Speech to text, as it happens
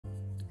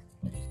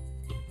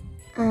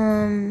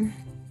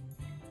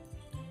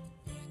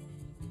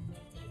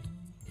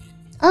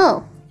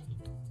Oh.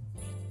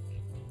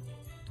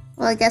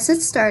 Well, I guess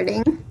it's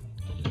starting.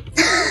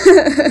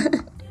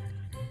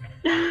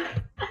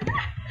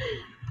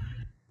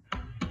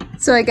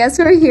 So I guess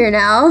we're here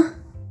now.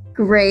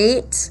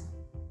 Great.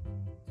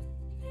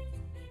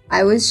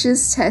 I was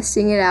just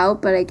testing it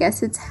out, but I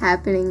guess it's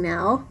happening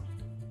now.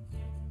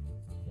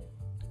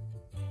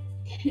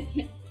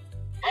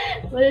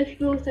 What if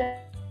people say,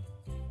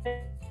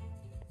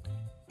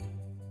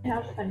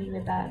 how funny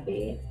would that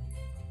be?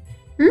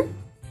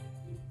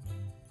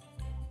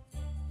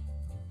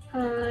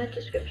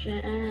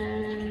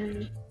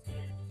 Description.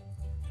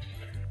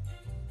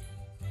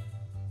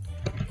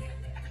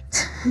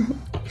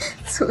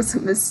 So it's a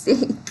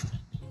mistake.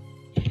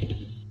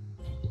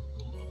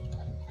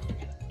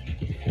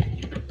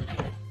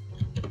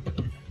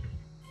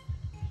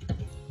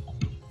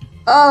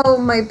 Oh,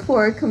 my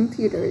poor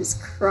computer is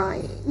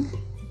crying.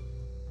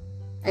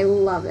 I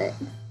love it.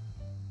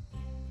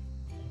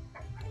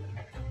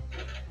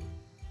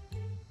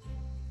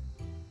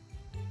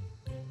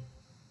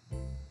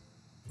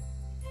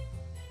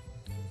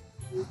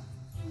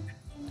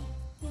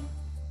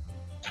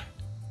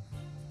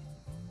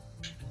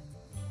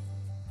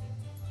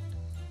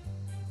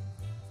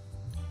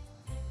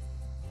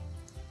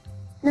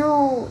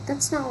 No,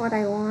 that's not what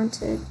I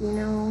wanted, you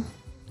know.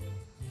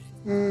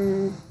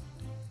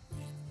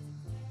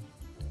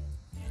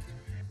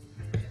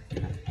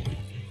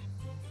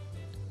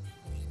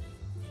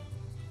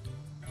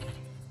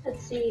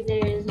 Let's see,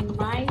 there's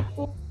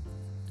Michael.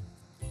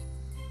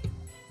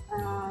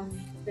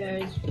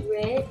 There's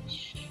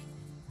Rich.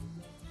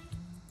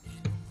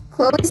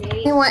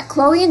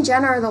 Chloe and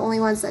Jenna are the only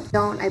ones that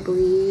don't, I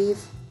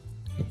believe.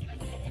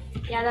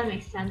 Yeah, that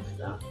makes sense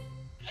though.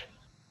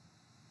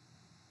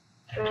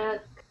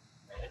 Brooke.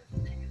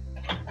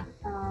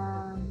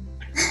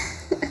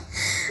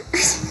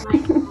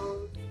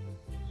 Michael.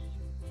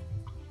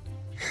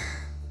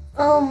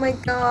 Oh my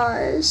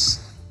gosh.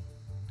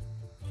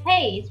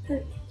 Hey, it's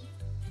perfect.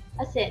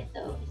 That's it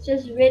though. It's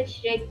just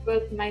Rich, Jake,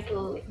 Brooke,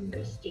 Michael, and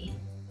Christine.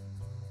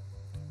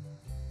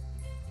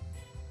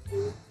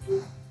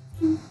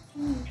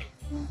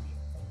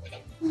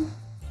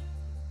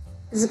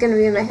 This is gonna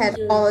be in my head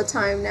all the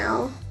time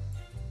now.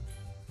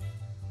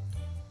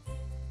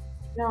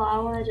 No, I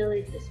want to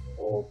delete this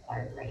whole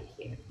part right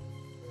here.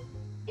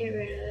 Get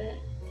rid of it.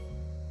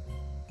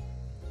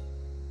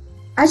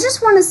 I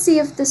just want to see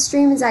if the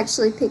stream is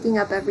actually picking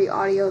up every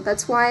audio.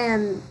 That's why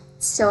I'm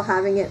still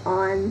having it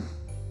on.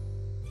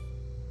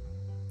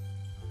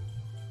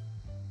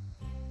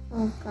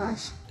 Oh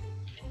gosh.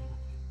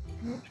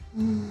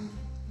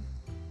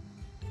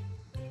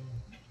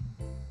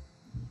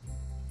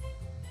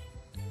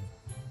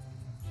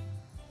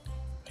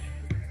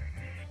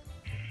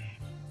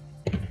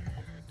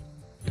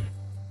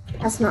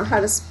 That's not how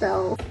to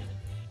spell.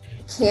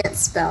 Can't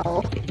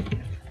spell.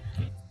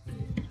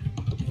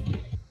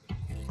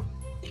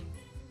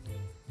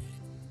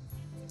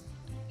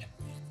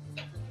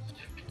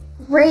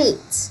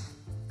 Great.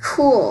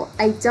 Cool.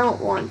 I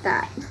don't want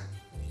that.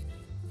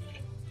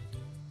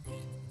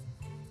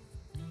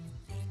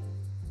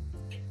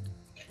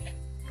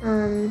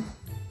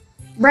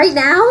 Right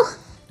now?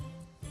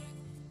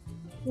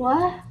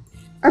 What?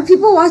 Are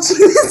people watching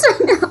this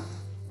right now?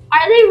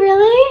 Are they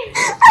really?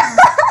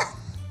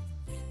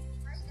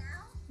 Right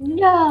now?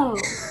 No.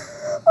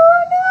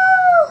 Oh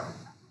no!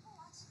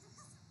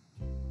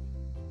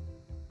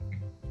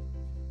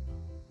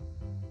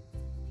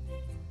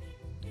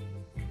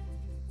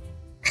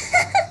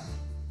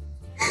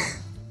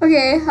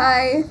 Okay,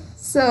 hi.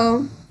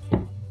 So...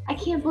 I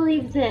can't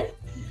believe this.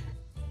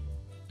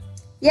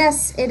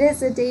 Yes, it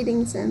is a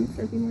dating sim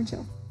for Be More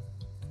Chill.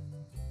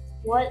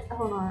 What?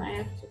 Hold on, I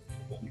have to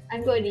think.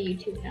 I'm going to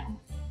YouTube now.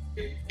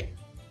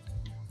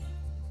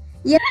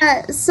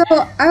 Yeah, so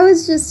I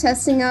was just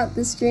testing out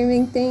the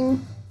streaming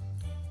thing,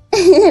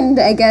 and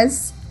I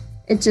guess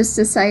it just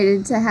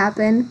decided to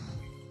happen.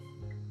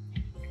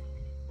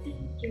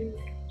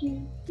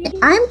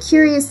 I'm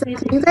curious, though,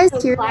 can you guys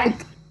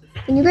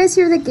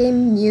hear the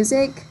game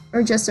music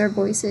or just our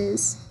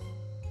voices?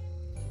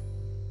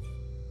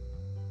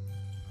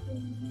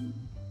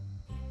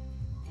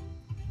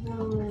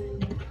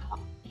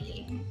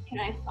 Can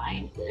I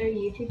find their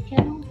YouTube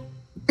channel?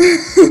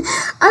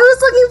 I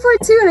was looking for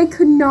it too and I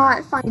could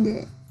not find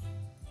it.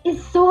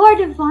 It's so hard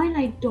to find,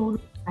 I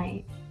don't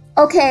know.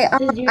 Okay,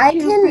 Does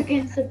YouTube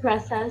freaking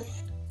suppress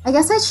us? I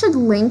guess I should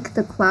link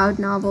the Cloud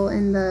novel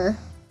in the...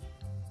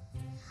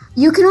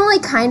 You can only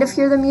kind of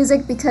hear the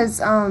music because,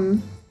 It's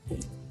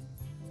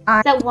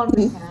at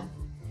 1%.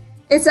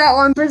 It's at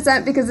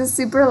 1% because it's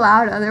super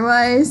loud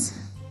otherwise.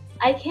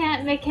 I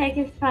can't make Heck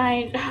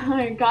find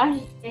our gosh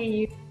dang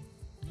you.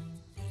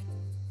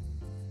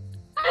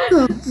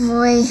 Oh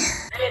boy.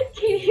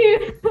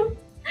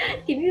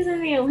 Can you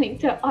send me a link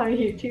to our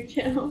YouTube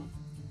channel?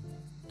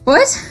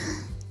 What?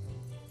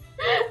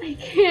 I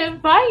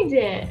can't find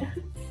it.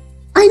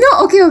 I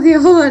know, okay,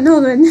 hold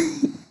on.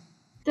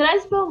 Did I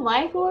spell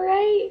Michael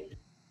right?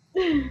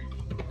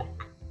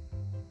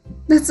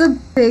 That's a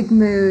big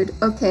mood.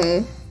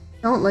 Okay.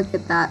 Don't look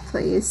at that,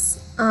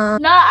 please. No,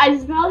 I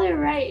spelled it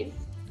right.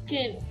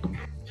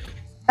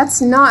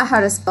 That's not how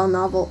to spell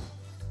novel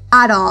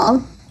at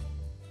all.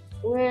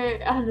 We're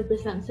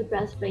 100%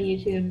 suppressed by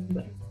YouTube,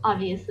 but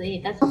obviously.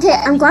 That's okay,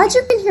 I'm glad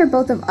you can hear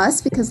both of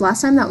us because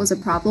last time that was a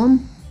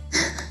problem.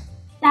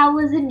 That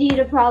was indeed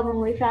a problem.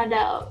 We found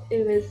out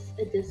it was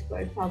a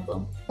Discord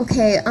problem.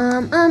 Okay,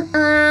 got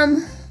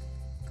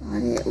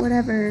it.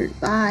 Whatever.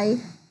 Bye.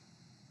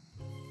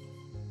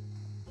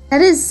 That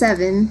is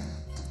 7.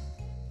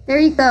 There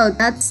you go.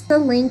 That's the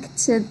link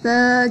to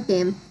the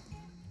game.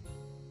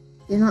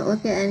 Do not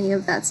look at any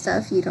of that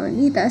stuff. You don't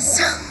need that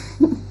stuff.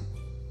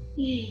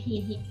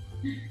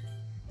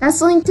 That's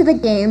the link to the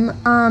game.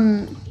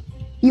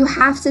 You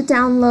have to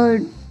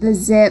download the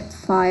zip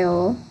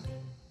file.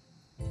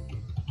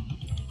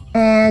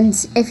 And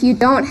if you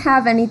don't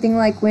have anything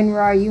like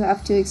WinRAR, you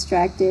have to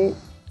extract it.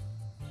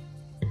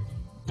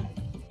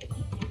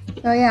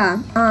 So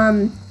yeah,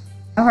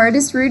 the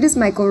hardest route is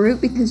Michael route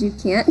because you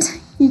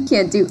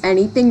can't do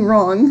anything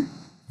wrong.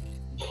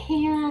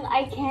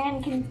 I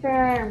can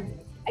confirm.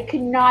 I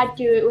could not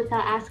do it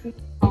without asking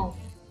for help.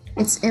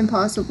 It's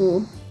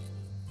impossible.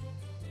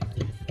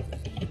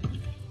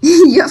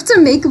 You have to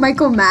make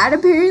Michael mad,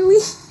 apparently.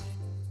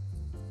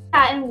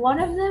 Yeah, and one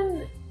of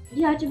them,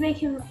 you have to make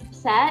him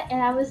upset,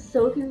 and I was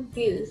so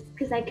confused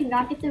because I could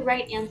not get the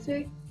right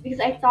answer because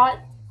I thought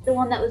the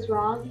one that was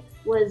wrong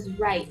was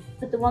right,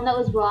 but the one that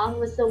was wrong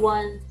was the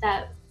one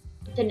that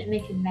didn't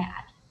make him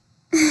mad.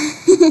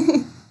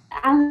 I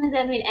don't think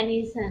that made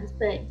any sense,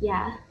 but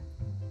yeah.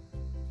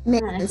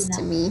 Make this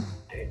to me.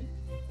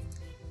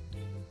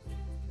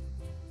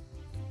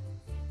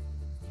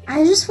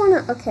 I just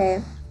wanna,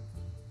 okay.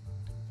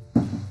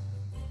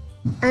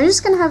 I'm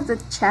just gonna have the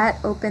chat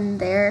open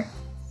there.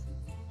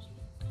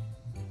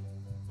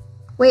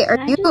 Wait,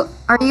 are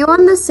you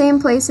on the same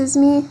place as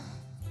me?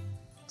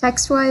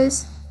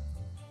 Text-wise?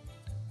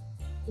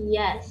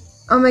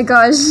 Yes. Oh my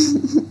gosh.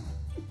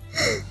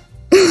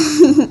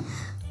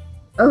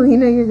 Oh, you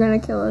know you're gonna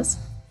kill us.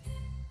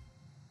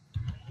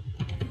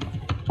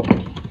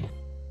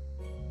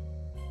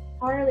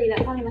 Harley,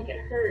 that sounded like it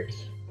hurt.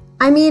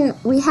 I mean,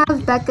 we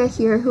have Becca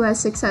here who has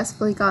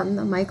successfully gotten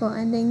the Michael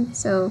ending,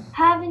 so...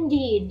 Have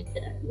indeed,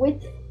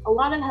 with a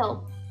lot of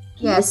help.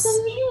 Can yes. you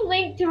send me a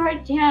link to our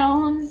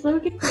channel? I'm so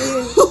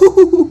confused.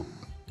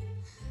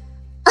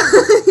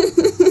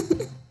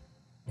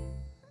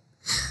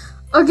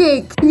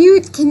 Okay,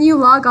 can you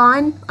log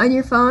on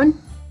your phone?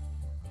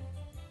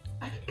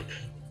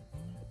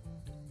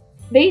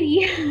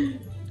 Maybe.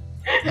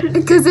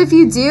 Because if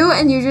you do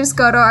and you just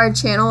go to our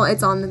channel,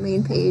 it's on the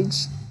main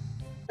page.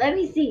 Let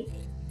me see.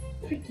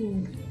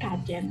 Freaking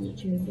goddamn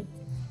YouTube.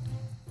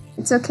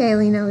 It's okay,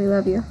 Lena, we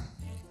love you.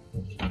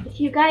 If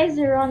you guys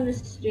are on the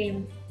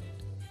stream,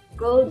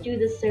 go do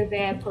the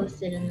survey I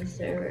posted in the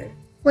server.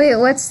 Wait,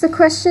 what's the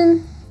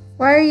question?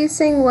 Why are you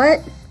saying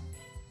what?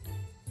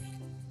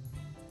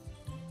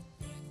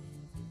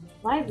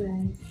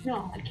 Library?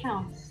 No,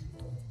 accounts.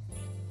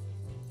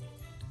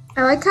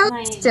 I like how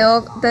it's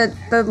still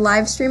the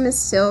live stream is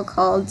still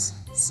called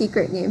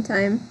Secret Game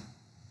Time.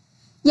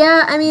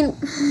 Yeah, I mean,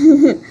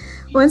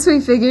 once we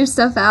figure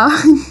stuff out,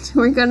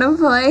 we're gonna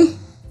play.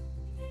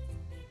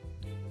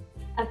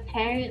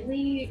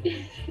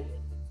 Apparently,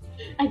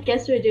 I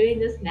guess we're doing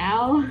this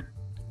now.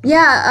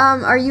 Yeah,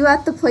 are you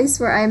at the place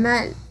where I'm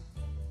at?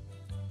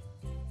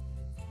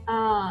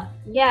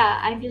 Yeah,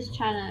 I'm just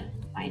trying to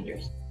find your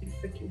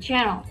freaking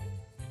channel.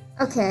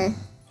 Okay.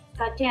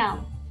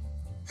 Goddamn.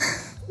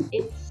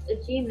 It's a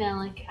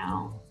Gmail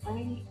account.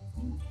 Why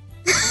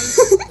is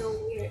this so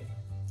weird?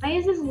 Why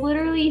is this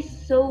literally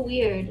so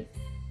weird?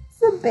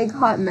 It's a big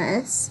hot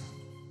mess.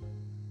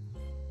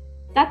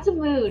 That's a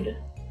mood.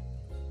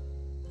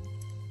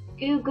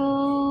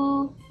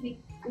 Google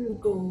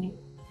McGoogle.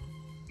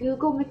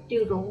 Google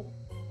McDoodle.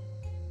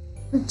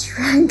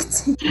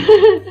 Attracting.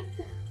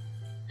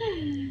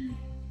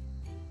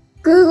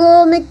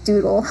 Google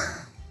McDoodle.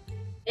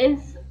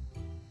 Is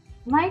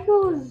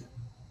Michael's,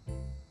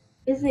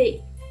 is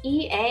it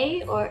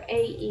EA or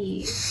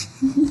AE?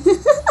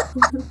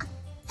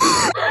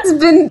 It's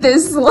been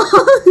this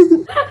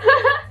long.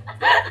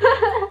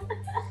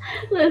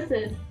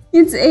 Listen.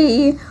 It's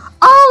AE.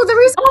 Oh, the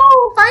reason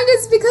I find it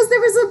is because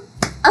there was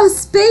a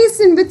space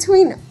in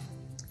between.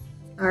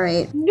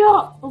 Alright.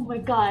 No! Oh my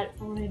god,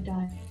 I'm gonna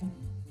die.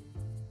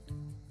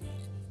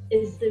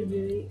 Is the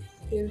really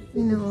scary?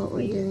 We know what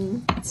we're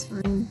doing. It's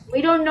fine.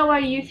 We don't know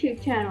our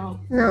YouTube channel.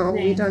 No,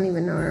 we don't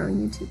even know our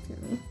own YouTube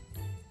channel.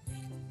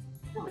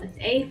 No, it's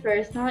A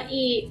first, not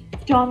E.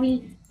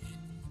 Dummy.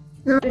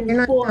 No,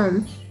 you're not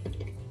dumb.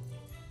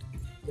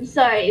 I'm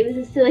sorry, it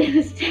was a silly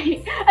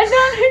mistake. I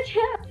found her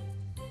channel.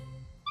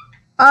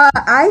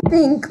 I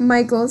think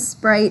Michael's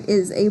sprite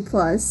is A+.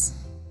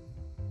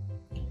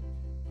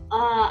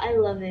 I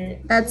love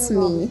it. That's I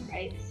love me. all the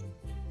sprites.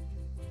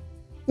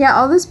 Yeah,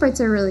 all the sprites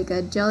are really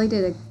good. Jelly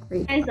did a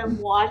great Guys, job. I'm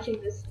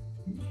watching this.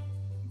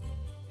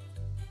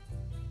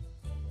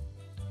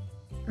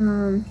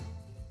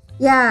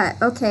 Yeah,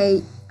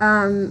 okay.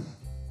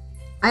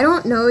 I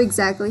don't know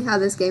exactly how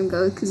this game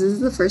goes because this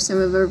is the first time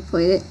I've ever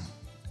played it.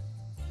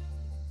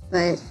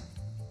 But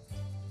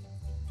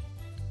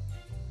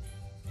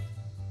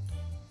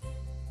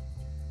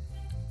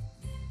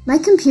my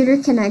computer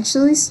can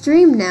actually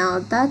stream now.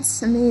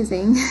 That's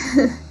amazing.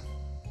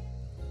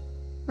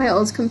 My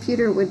old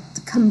computer would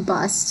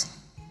combust.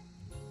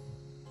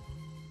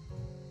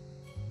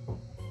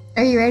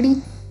 Are you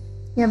ready?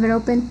 You have it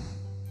open?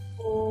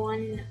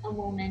 On a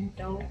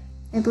momento.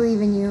 I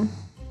believe in you.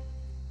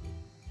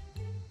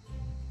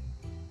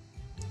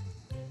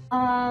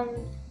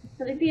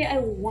 Maybe I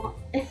want.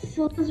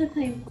 So those are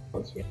playing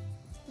culture.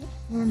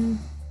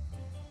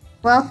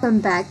 Welcome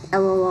back.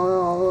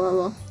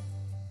 LOL.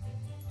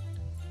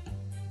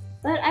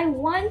 But I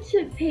want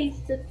to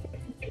paste the.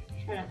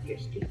 Shut up, you're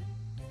stupid.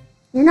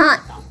 You're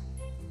not.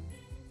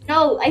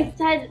 No, I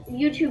said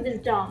YouTube is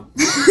dumb.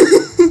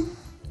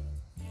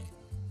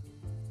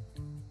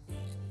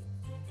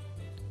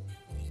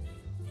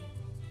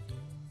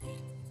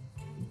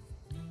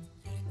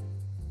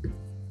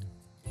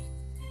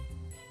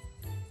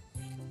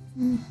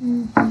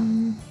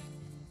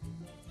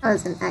 That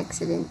was an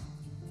accident.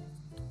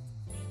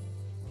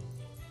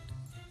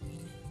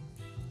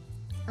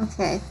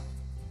 Okay.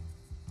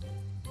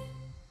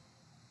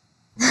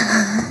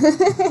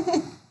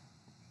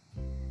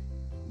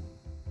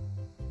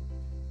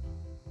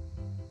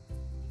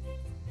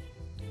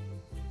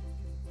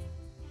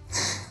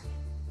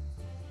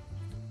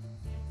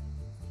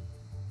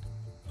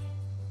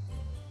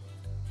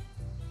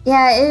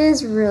 Yeah, it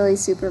is really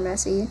super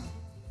messy.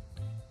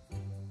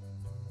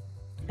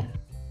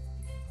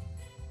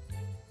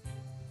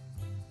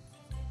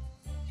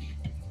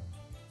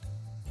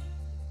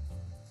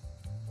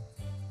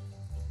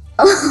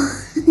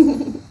 Oh,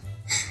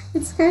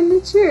 it's kind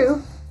of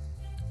true.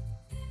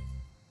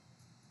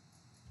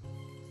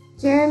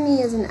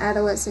 Jeremy is an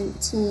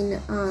adolescent teen.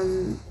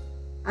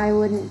 I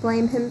wouldn't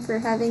blame him for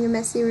having a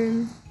messy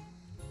room.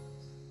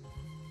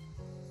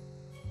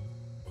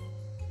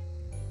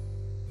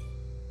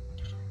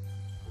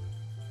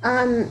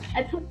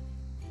 I put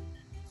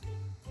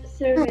a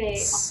survey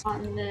Nice.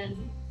 on the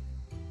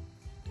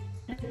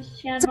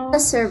channel. The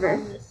server.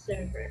 On the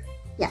server.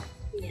 Yeah.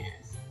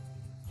 Yes.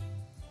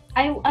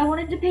 I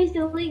wanted to paste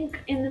a link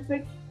in the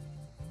first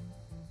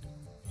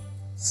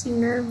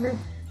Server.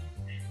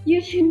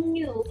 YouTube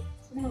news.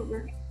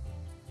 Server.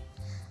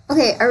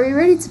 Okay, are we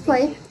ready to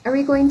play? Are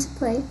we going to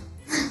play?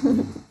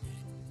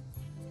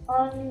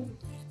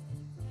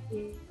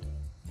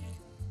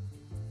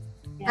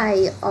 Yeah.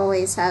 I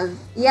always have.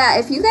 Yeah,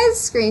 if you guys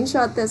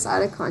screenshot this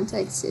out of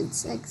context,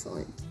 it's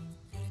excellent.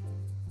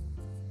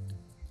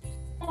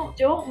 Oh,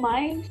 don't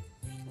mind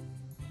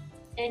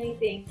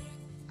anything.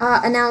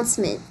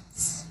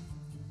 Announcements.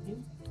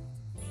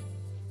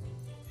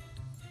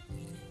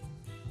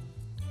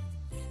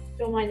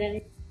 Don't mind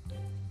anything.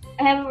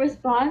 I have a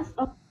response.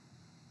 Oh.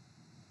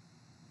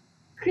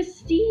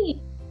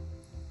 Christine.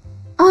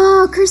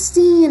 Oh,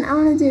 Christine! I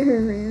want to do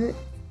her route.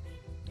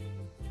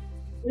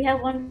 We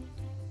have one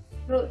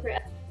vote for.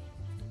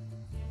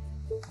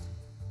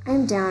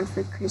 I'm down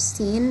for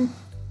Christine.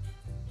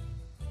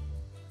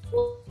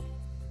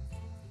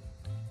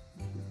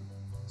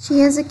 She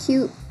has a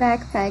cute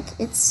backpack.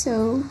 It's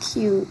so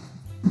cute.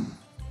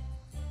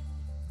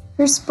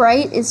 Her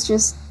sprite is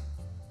just...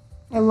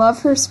 I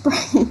love her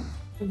sprite.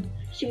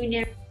 Should we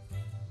narrow?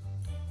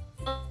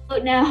 Oh,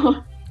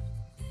 now.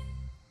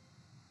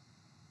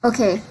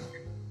 Okay.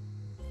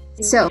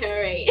 So,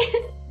 Alright.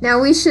 now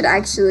we should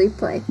actually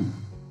play.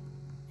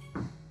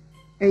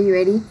 Are you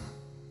ready?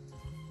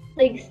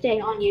 Like,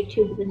 stay on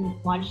YouTube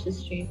and watch the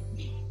stream.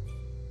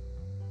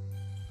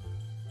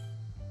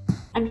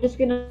 I'm just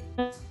gonna,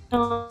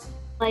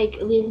 like,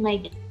 leave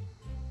my.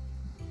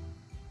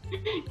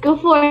 Go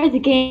for the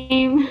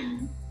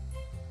game.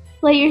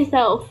 Play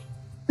yourself.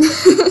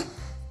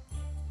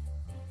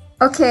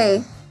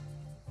 Okay.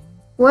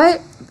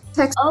 What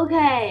text?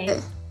 Okay.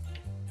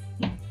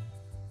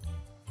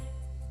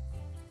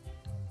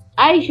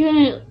 I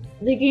shouldn't.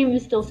 The game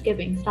is still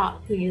skipping.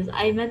 Stop, please.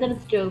 I meant that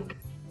it's a joke.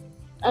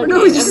 Okay,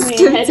 No, you I'm way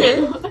skipped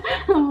ahead.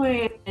 I'm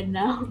way ahead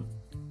now.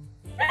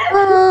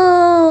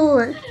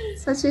 Oh,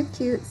 such a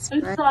cute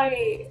I'm sprite.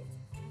 sorry.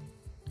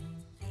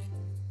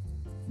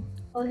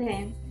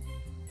 Okay.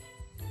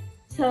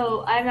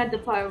 So I'm at the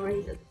part where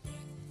he says,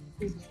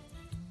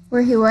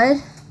 Where he what?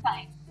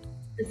 fine.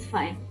 It's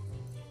fine.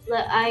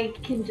 I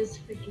can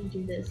just freaking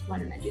do this. Why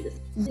don't I do this?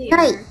 Here.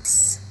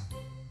 Yikes.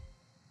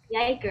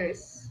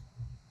 Yikers.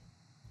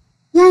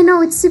 Yeah, I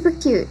know, it's super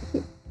cute.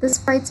 The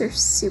sprites are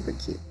super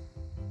cute.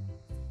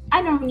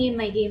 I don't need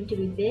my game to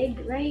be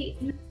big, right?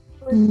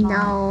 It's not.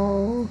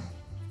 No.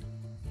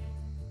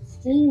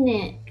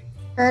 Scenic.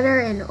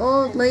 Better an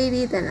old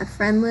lady than a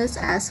friendless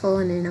asshole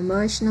in an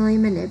emotionally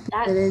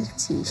manipulative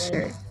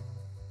t-shirt.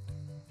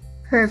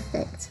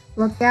 Perfect.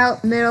 Look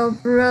out, middle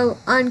bro,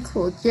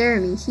 uncool.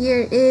 Jeremy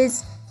here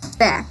is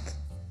back.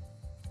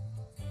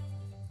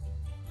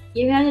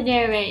 You're gonna have to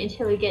narrate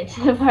until we get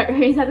to the part where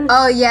he's at the.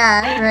 Oh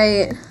yeah,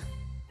 right.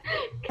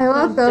 I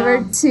walk So over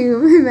dumb. to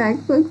my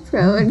MacBook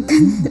Pro and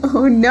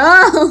oh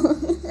no!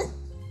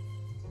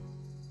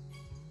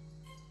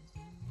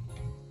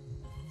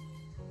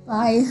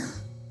 Bye.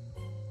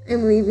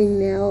 I'm leaving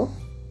now.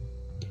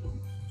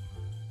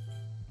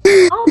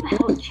 Pop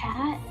out,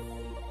 chat.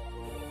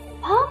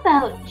 Pop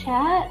out,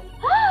 chat.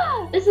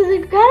 This is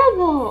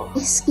incredible.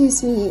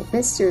 Excuse me,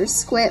 Mr.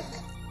 Squip.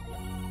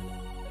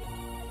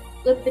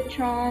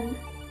 Flipitron.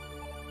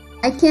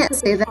 I can't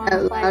say that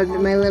out loud.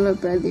 My little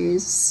brother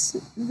is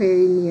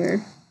very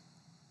near.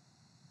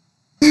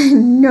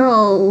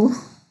 No.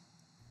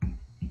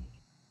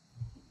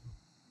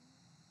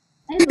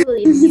 I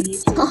believe in you,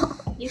 Stop.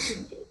 you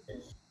can do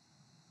this.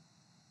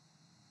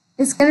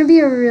 It's gonna be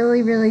a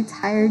really, really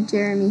tired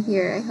Jeremy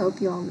here, I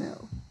hope you all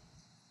know.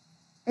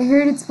 I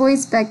heard its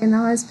voice back in the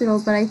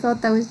hospital, but I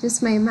thought that was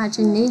just my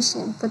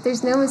imagination. But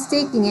there's no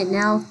mistaking it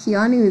now.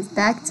 Keanu is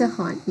back to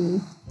haunt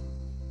me.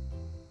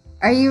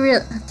 Are you real?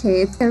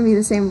 Okay, it's gonna be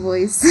the same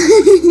voice.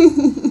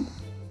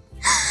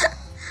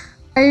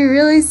 Are you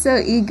really so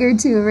eager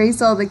to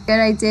erase all the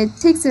good I did?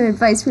 Take some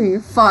advice from your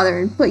father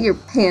and put your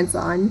pants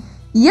on.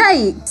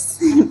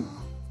 Yikes!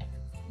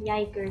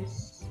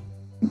 Yikers.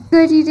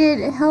 Good you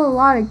did, a hell of a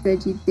lot of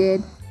good you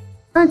did.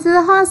 I went to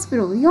the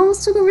hospital. You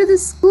almost took over the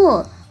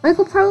school.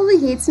 Michael probably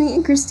hates me,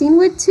 and Christine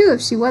would too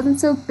if she wasn't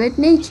so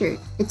good-natured.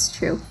 It's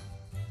true.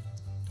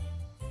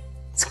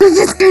 Squid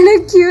is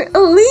kinda cute.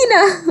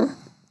 Alina!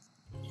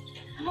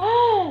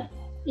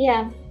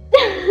 Yeah.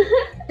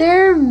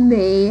 There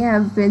may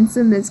have been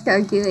some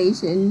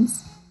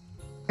miscalculations.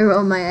 I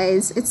roll my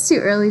eyes. It's too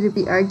early to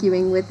be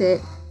arguing with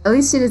it. At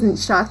least it isn't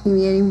shocking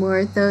me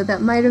anymore, though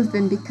that might have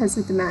been because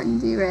of the Mountain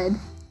Dew Red.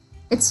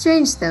 It's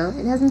strange, though.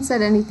 It hasn't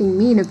said anything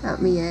mean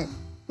about me yet.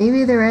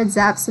 Maybe the red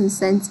zapped some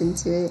sense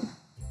into it.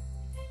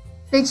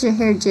 Fix your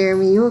hair,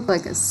 Jeremy. You look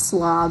like a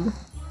slob.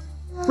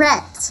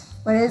 Wrecked!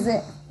 What is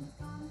it?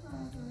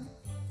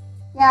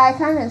 Yeah, I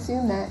kind of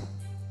assumed that.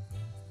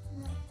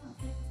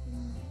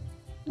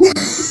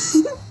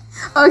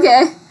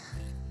 Okay.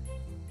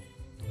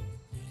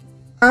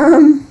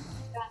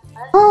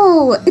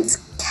 Oh, it's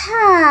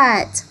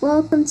Cat!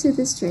 Welcome to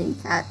the stream,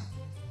 Cat.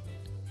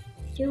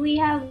 Do we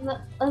have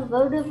a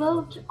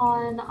vote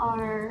on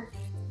our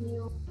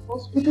new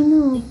poster? I don't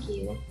know. Thank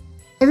you.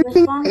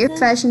 Everything about your Responses?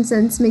 fashion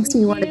sense makes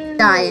me want to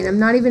die, and I'm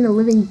not even a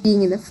living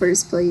being in the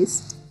first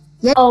place.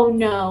 Yeah. Oh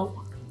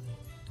no.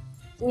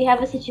 We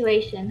have a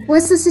situation.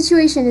 What's the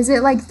situation? Is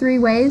it like 3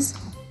 ways?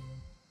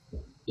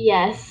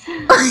 Yes.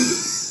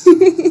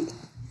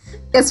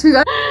 Guess we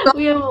got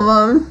We have all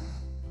of them.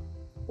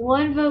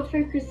 1 vote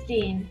for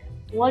Christine,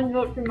 1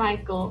 vote for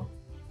Michael,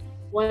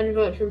 1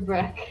 vote for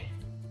Brooke.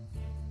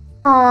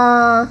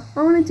 Aw,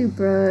 I want to do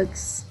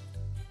Brooks.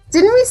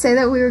 Didn't we say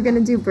that we were gonna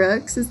do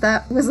Brooks?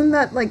 Wasn't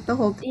that like the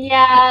whole?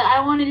 Yeah,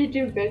 I wanted to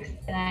do Brooks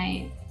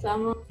tonight,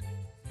 so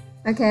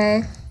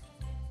Okay,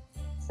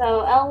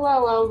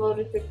 LLL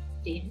voted for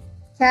Christine.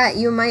 Cat,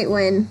 you might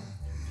win.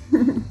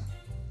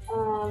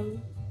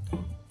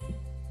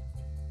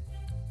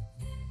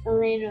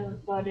 Elena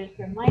voted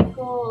for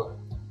Michael,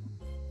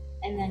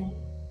 and then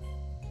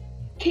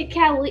Kit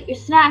Kat will eat your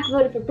snack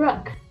voted for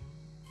Brooke.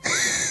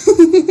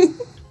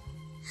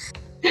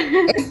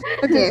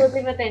 Okay.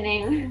 Something with their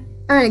name.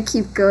 I'm gonna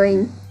keep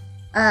going.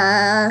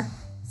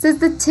 Says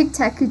the Tic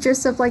Tac who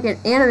dressed up like an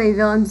anime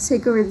villain to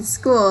take over the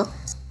school.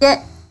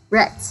 Get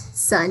wrecked,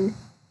 son.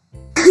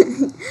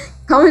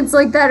 Comments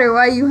like that are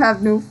why you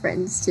have no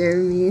friends,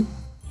 Jeremy.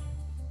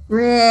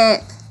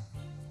 RIP.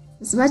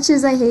 As much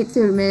as I hate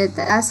to admit it,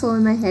 the asshole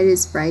in my head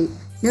is right.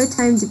 No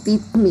time to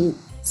beat the meat.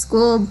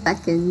 School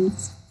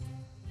beckons.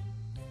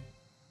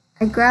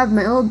 I grab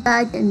my old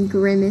bag and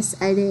grimace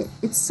at it.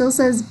 It still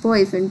says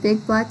Boyf in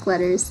big black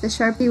letters, the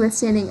Sharpie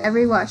withstanding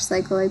every wash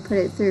cycle I put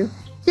it through.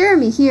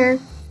 Jeremy here!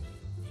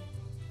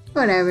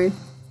 Whatever.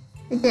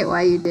 I get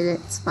why you did it,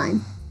 it's fine.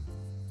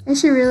 I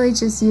should really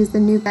just use the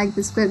new bag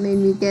the squid made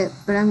me get,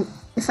 but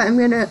if I'm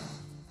gonna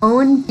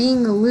own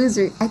being a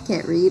loser, I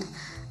can't read.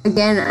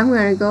 Again, I'm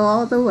gonna go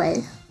all the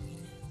way.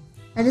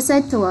 I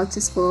decide to walk to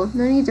school.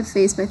 No need to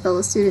face my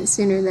fellow students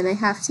sooner than I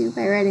have to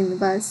by riding the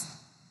bus.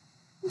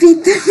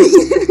 Beat the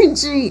meat and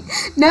retreat.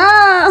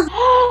 No!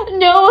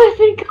 No, I've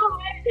been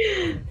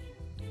coming.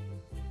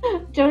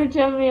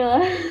 Jojo Mila.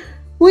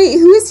 Wait,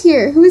 who's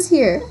here? Who's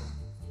here?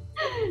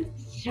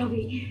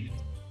 Joey.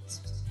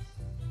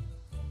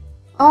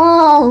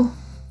 Oh!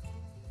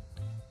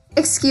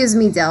 Excuse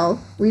me, Dell.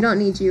 We don't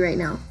need you right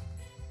now.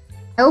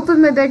 I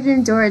open my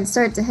bedroom door and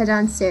start to head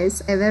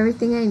downstairs. I have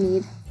everything I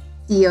need.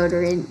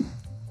 Deodorant.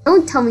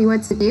 Don't tell me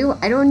what to do.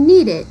 I don't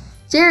need it.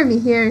 Jeremy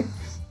here.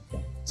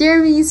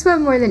 Jeremy, you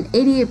sweat more than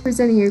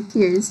 88% of your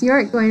peers. You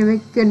aren't going to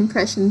make a good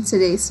impression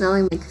today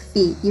smelling like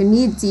feet. You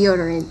need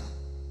deodorant.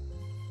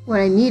 What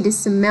I need is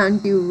some Mountain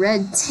Dew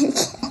Red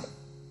ticket.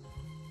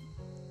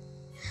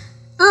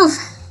 Oof!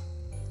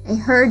 I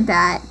heard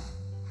that.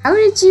 How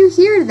did you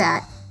hear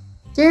that?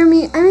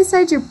 Jeremy, I'm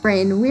inside your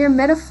brain. We are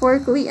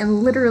metaphorically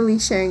and literally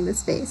sharing the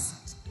space.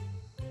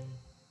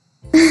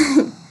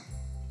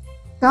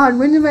 God,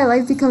 when did my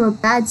life become a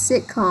bad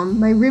sitcom?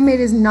 My roommate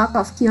is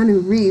knockoff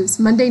Keanu Reeves.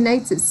 Monday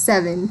nights at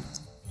 7.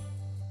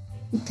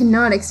 You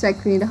cannot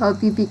expect me to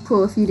help you be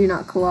cool if you do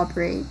not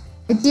cooperate.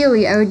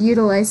 Ideally, I would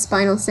utilize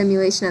spinal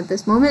stimulation at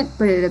this moment,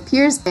 but it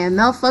appears I am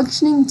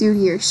malfunctioning due to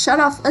your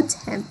shut-off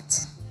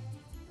attempt.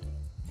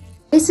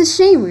 It's a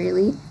shame,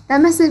 really.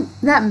 That method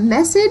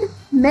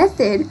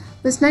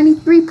was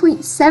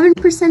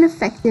 93.7%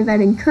 effective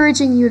at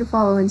encouraging you to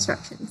follow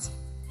instructions.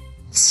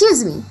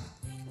 Excuse me.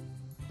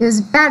 It was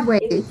a bad way.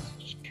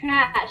 It's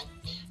trash.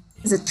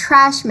 It was a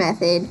trash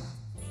method.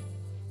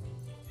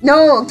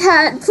 No,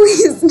 Cat,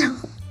 please, no.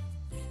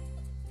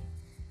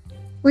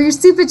 Well, your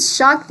stupid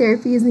shock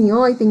therapy isn't the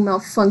only thing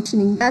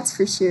malfunctioning, that's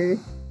for sure.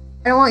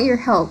 I don't want your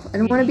help. I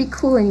don't want to be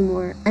cool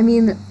anymore. I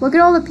mean, look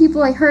at all the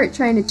people I hurt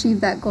trying to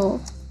achieve that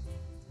goal.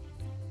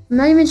 I'm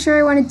not even sure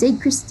I want to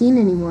date Christine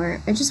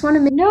anymore. I just want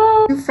to make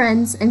new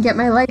friends and get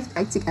my life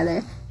back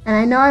together. And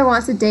I know I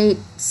want to date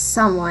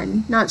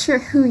someone. Not sure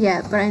who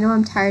yet, but I know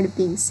I'm tired of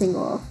being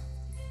single.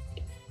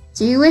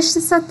 Do you wish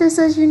to set this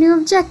as your new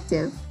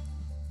objective?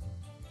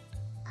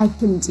 I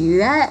can do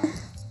that?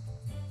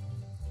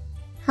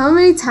 How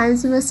many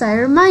times must I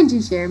remind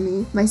you,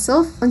 Jeremy? My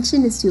sole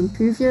function is to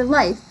improve your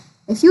life.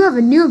 If you have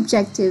a new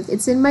objective,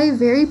 it's in my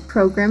very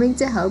programming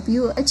to help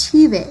you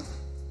achieve it.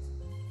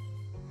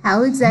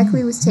 How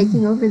exactly was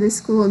taking over this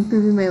school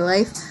improving my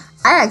life?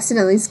 I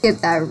accidentally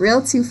skipped that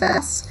real too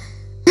fast.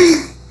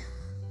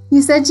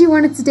 You said you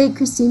wanted to date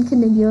Christine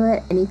Canigula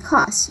at any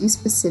cost. You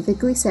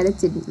specifically said it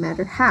didn't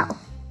matter how.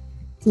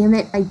 Damn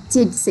it, I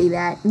did say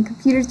that, and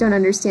computers don't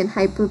understand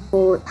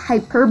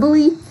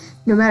hyperbole,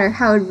 no matter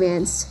how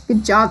advanced.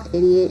 Good job,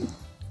 idiot.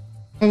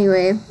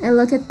 Anyway, I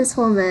look at this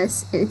whole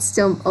mess, and it's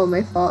still all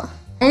my fault.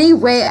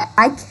 Anyway,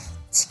 I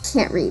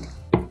can't read.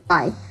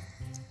 Bye.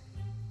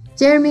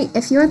 Jeremy,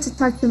 if you want to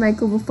talk to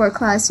Michael before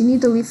class, you need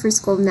to leave for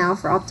school now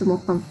for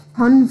optimal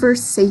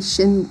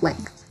conversation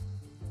length.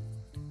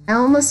 I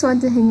almost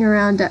want to hang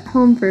around at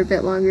home for a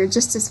bit longer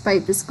just to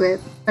spite the squib,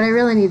 but I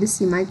really need to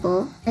see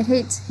Michael. I'd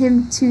hate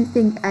him to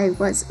think I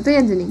was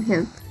abandoning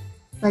him,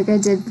 like I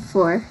did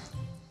before.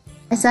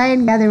 I sigh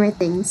and gather my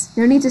things.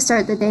 No need to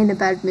start the day in a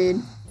bad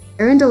mood.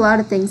 I ruined a lot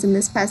of things in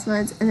this past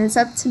month, and it's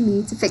up to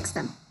me to fix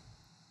them.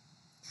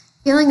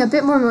 Feeling a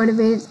bit more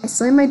motivated, I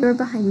slam my door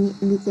behind me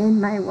and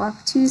begin my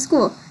walk to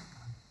school.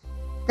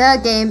 The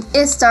game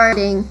is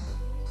starting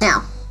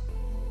now.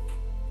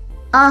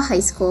 Ah, high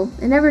school.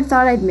 I never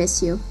thought I'd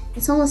miss you.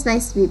 It's almost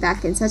nice to be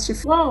back in such a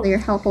familiar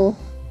hellhole.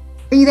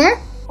 Are you there?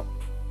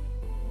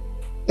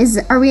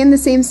 Are we in the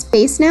same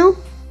space now?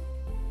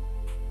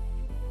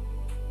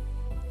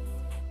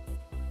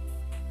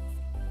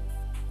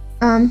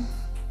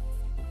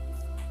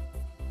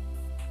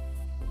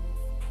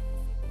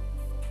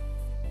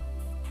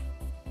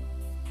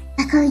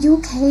 Becca, are you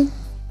okay?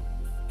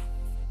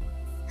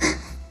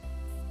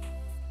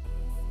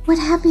 What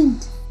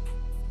happened?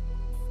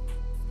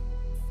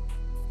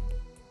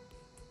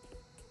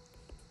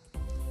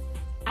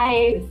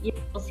 You're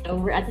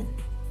over at the.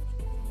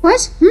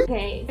 What?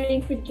 Okay,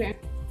 ready for turn.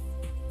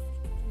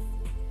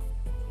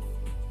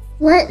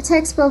 What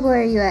text bubble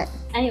are you at?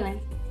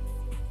 Anyway.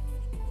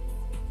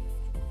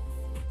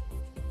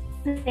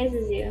 What place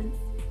is you?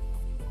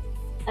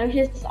 I was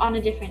just on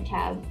a different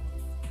tab.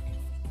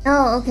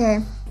 Oh, okay.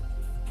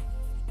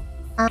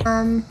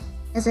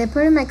 As I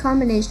put in my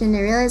combination,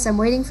 I realize I'm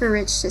waiting for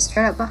Rich to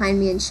strut up behind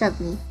me and shove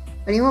me.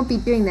 But he won't be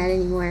doing that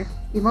anymore.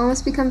 We've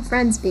almost become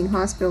friends, being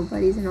hospital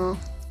buddies and all.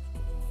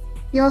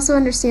 He also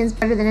understands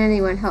better than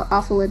anyone how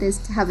awful it is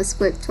to have a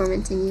squib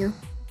tormenting you.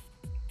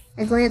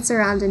 I glance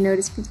around and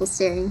notice people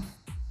staring.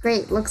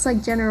 Great, looks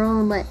like Jenna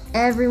Rowland let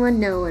everyone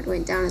know what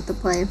went down at the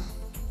play.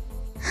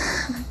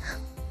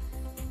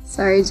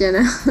 Sorry,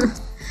 Jenna.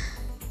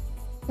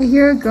 I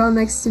hear a girl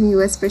next to me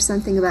whisper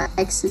something about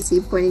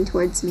ecstasy pointing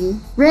towards me.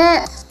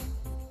 RIP!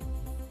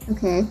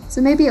 Okay,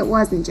 so maybe it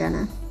wasn't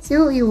Jenna. Say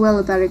what you will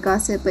about her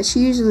gossip, but she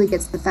usually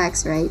gets the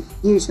facts right.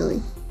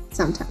 Usually.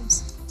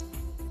 Sometimes.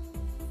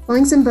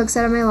 Pulling some books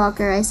out of my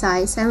locker, I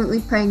sigh, silently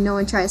praying no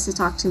one tries to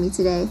talk to me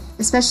today,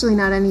 especially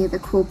not any of the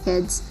cool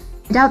kids.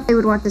 I doubt they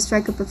would want to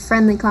strike up a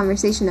friendly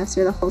conversation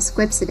after the whole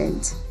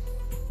Squipsident.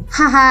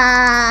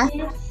 Haha!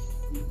 It's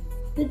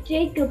the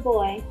Jacob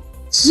boy.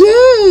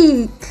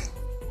 Jake!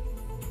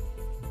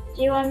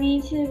 Do you want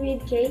me to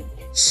read Jake?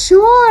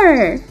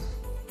 Sure!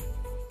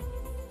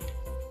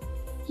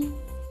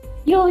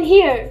 You'll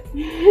hear!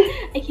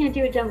 I can't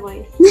do a dumb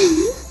voice.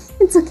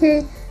 It's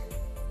okay.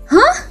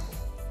 Huh?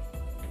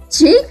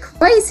 Jake?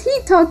 Why is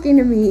he talking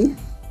to me?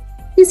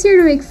 He's here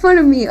to make fun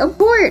of me.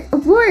 Abort!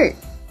 Abort!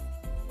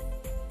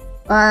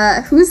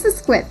 Who's the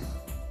squib?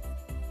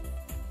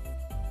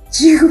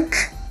 Juke.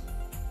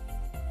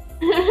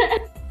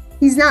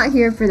 He's not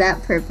here for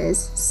that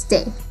purpose.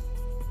 Stay.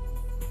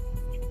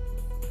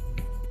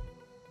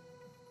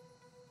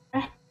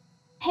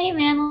 Hey,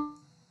 man.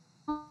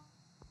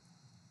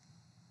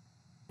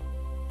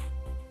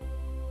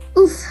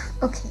 Oof.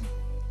 Okay.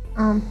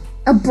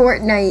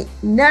 Abort night.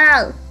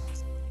 No!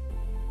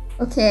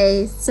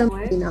 Okay, so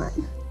maybe not.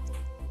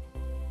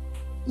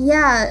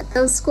 Yeah,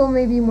 though school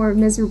may be more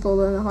miserable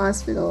than the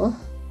hospital.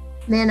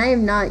 Man, I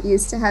am not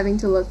used to having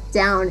to look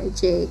down at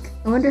Jake.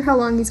 I wonder how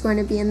long he's going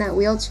to be in that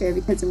wheelchair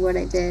because of what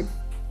I did.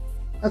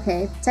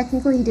 Okay,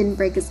 technically he didn't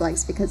break his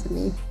legs because of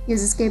me. He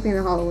was escaping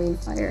the Halloween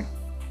fire.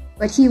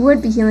 But he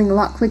would be healing a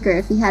lot quicker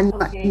if he hadn't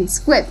gotten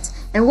squipped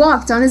and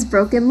walked on his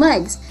broken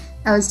legs.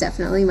 That was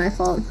definitely my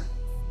fault.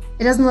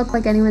 It doesn't look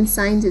like anyone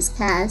signed his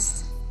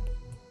cast.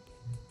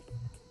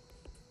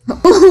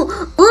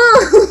 Ooh!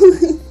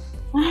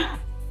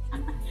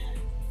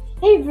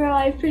 Hey bro,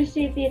 I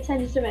appreciate the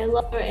attention to my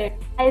lower area.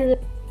 I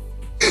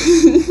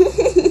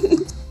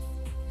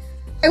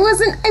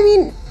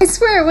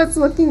swear I was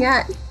looking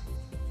at...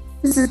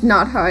 This is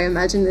not how I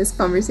imagined this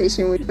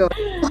conversation would go.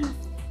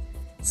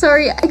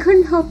 Sorry, I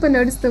couldn't help but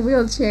notice the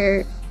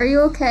wheelchair. Are you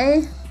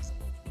okay?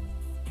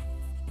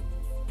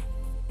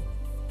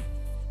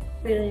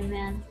 Really,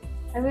 man.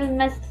 I really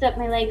messed up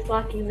my legs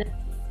walking the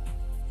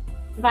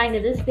vine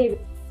of this baby.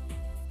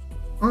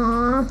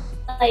 Aww.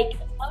 Like,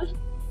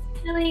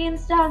 emotionally and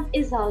stuff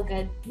is all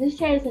good. This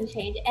chair doesn't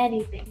change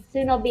anything.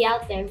 Soon I'll be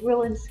out there,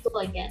 ruin school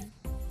again.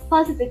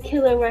 Plus, it's a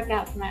killer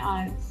workout for my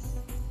arms.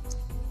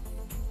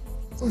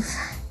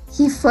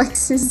 He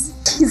flexes.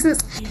 Jesus.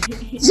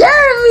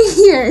 Jeremy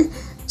here!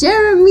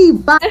 Jeremy,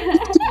 back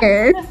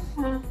here!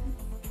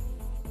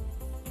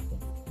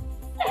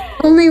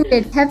 Only we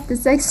had kept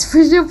this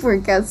extra push-up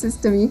workout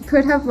system, you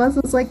could have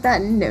muscles like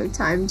that in no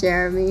time,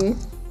 Jeremy.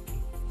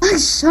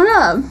 Shut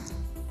up!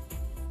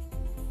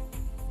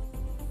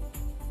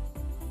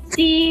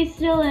 See,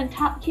 still in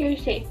top tier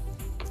shape.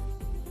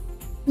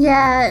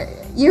 Yeah,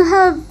 you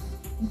have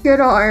good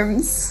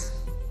arms.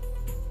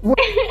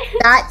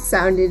 That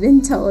sounded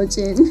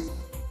intelligent.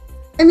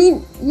 I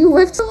mean, you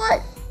lift a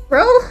lot,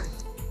 bro.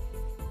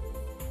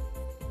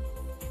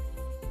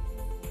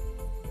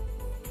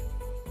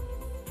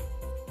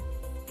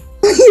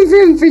 Leave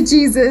room for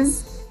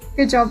Jesus.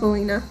 Good job,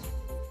 Alina.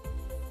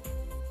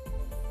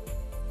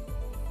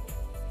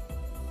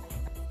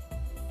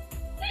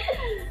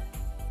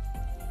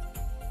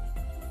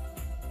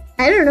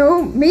 I don't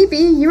know, maybe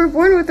you were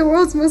born with the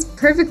world's most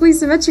perfectly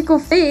symmetrical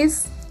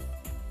face.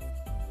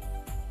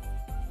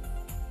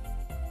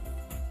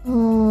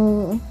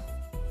 Oh,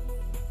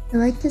 I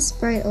like this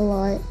sprite a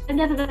lot.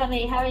 Enough about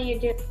me, how are you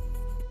doing?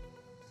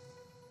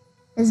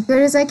 As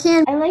good as I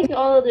can. I like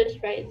all of those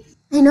sprites.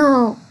 I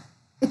know.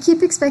 I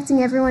keep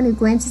expecting everyone who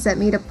glances at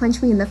me to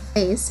punch me in the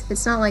face.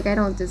 It's not like I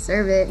don't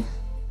deserve it.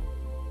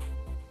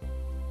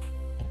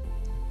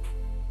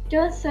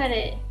 Don't sweat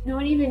it. No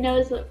one even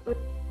knows what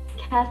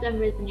cast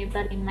members in your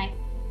buddy Mike.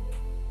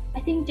 I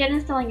think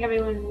Jenna's telling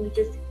everyone we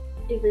just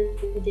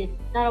did.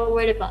 Not a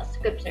word about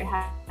scripts or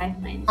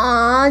hive minds.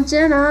 Aw,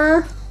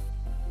 Jenna.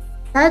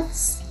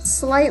 That's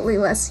slightly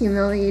less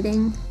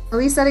humiliating. At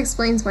least that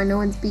explains why no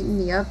one's beaten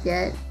me up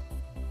yet.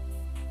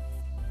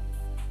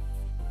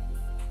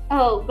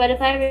 Oh, but if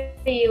I were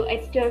you,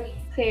 I'd still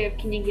clear of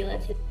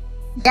Canigula too.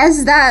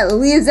 Guess that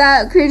leaves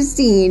out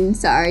Christine.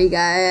 Sorry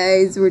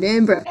guys, we're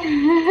damn broke.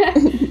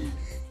 It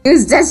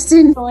was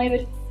destined.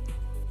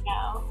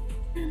 No.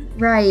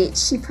 Right,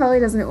 she probably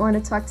doesn't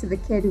want to talk to the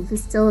kid who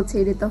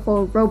facilitated the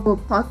whole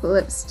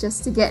robo-apocalypse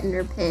just to get in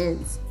her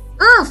pants.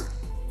 Ugh!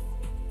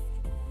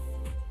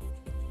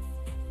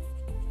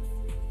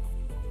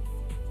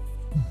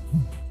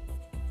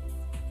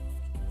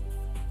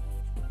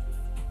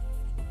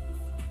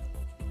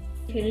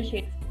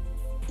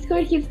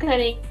 Score keeps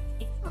cutting.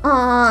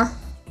 Aww.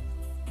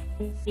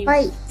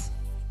 Fight.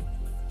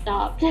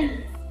 Stopped.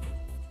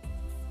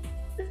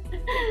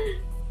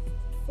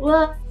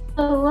 Whoa,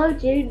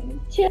 dude.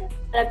 Chill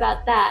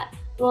about that.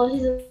 Well,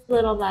 she's a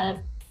little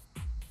mad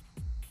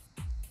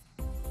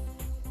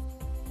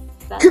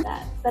about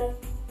that. But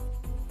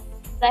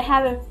I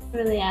haven't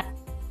really asked.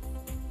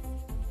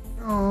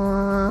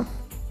 Aww.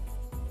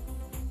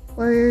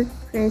 Poor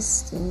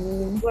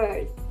Christine.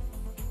 Words.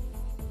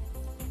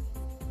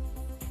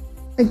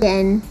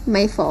 Again,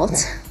 my fault.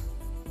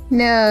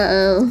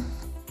 No.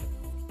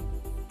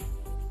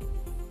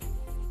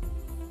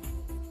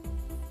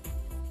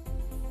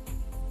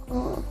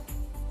 Oh.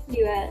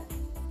 You at?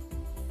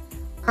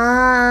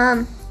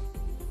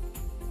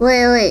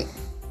 Wait.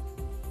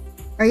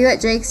 Are you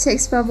at Drake's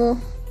text bubble?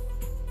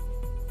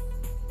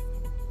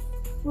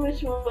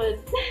 Which one?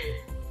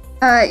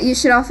 You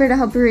should offer to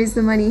help her raise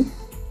the money.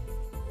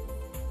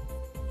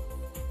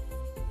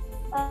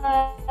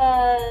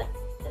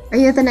 Are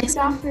you at the next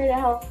one? Offer to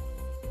help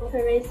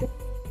her raise the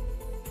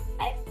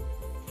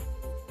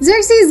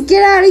Xerxes,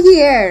 get out of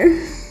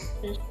here!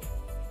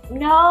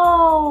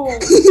 No!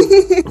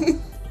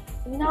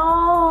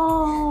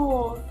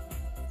 No!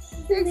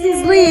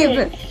 Xerxes,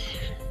 leave!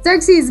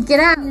 Xerxes, get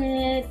out!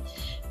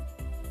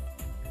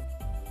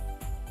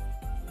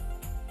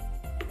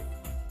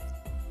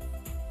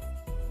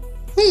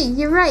 Hey,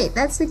 you're right,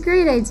 that's a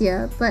great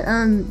idea, but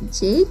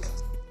Jake?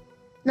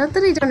 Not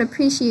that I don't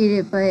appreciate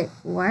it, but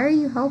why are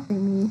you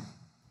helping me?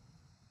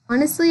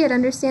 Honestly, I'd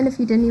understand if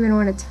you didn't even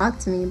want to talk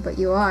to me, but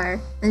you are.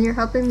 And you're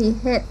helping me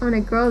hit on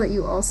a girl that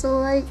you also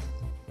like?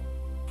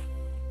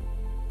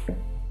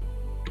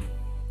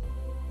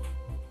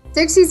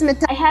 Xerxes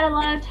Mata, I had a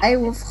lot of time I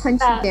will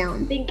hunt you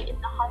down. think in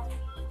the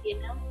hospital, you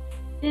know?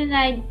 And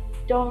I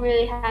don't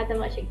really have that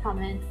much in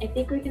common. I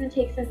think we're gonna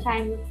take some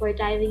time before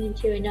diving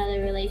into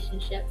another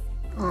relationship.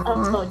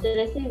 Oh, did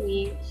I say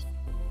we?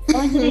 I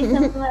want to date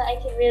someone I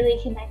can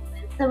really connect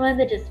with. Someone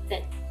that just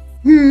fits.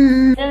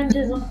 I don't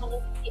just want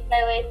to keep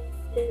my way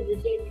to the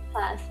junior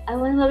class. I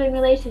want a loving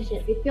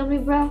relationship. You feel me,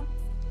 bro?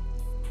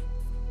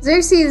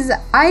 Xerxes,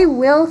 I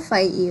will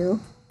fight you.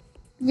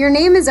 Your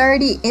name is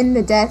already in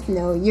the death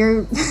note.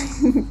 Your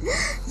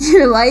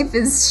life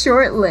is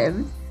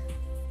short-lived.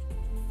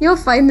 You'll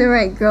find the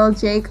right girl,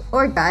 Jake,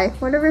 or guy,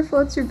 whatever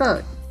floats your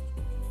boat.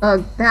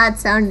 Ugh, that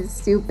sounded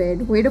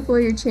stupid. Way to blow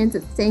your chance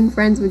at staying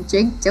friends with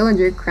Jake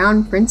Dillinger,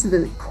 Crown Prince of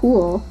the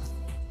Cool.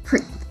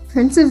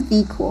 Prince of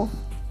the Cool.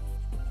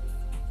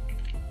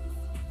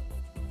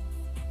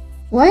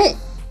 What?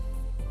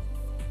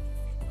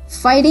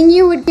 Fighting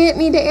you would get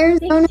me to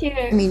Arizona?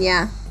 I mean,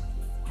 yeah.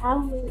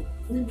 I'm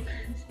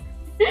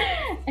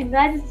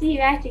glad to see you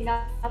acting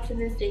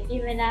optimistic,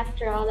 even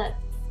after all that.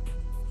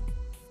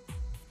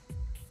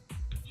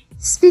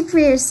 Speak for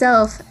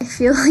yourself. I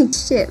feel like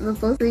shit, but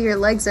both of your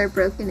legs are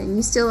broken and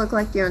you still look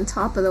like you're on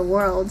top of the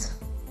world.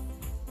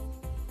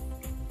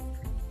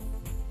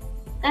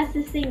 That's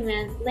the thing,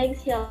 man.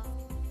 Legs heal,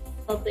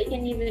 but you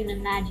can't even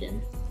imagine.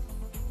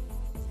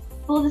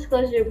 Full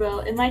disclosure, bro,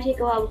 it might take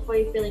a while before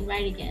you're feeling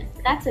right again.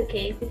 But that's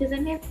okay, because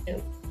I'm here for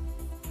you.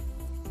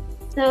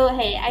 So,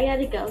 hey, I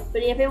gotta go.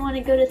 But if you ever want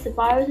to go to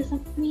Sabaros or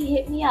something,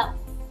 hit me up.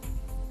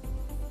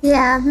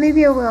 Yeah,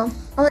 maybe I will.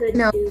 I'll let you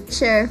know.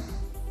 Sure.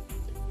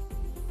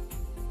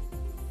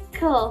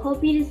 Cool.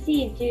 Hope you to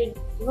see you, dude.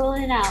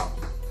 Rolling out.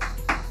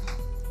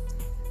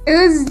 It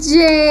was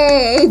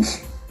Jake!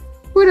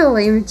 What a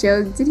lame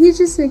joke. Did he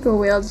just make a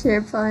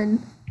wheelchair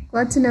pun?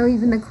 Glad to know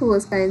even the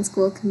coolest guy in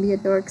school can be a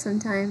dork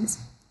sometimes.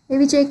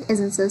 Maybe Jake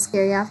isn't so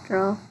scary after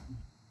all.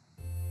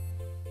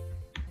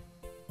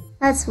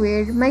 That's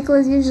weird. Michael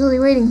is usually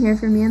waiting here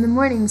for me in the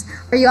mornings.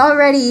 Are you all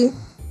ready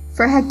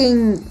for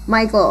hecking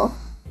Michael?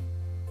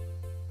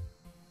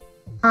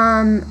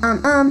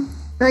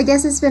 Well, I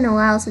guess it's been a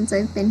while since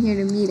I've been here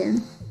to meet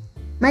him.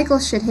 Michael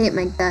should hate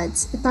my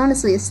guts. It's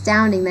honestly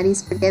astounding that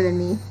he's forgiven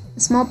me. A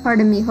small part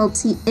of me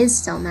hopes he is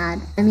still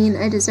mad. I mean,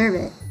 I deserve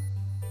it.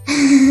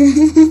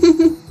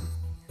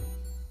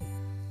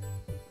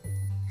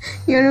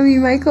 You wanna be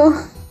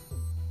Michael?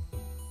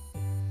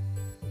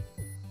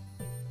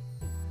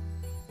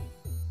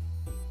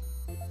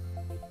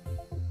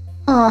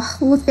 Oh,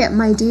 look at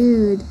my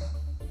dude.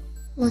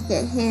 Look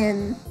at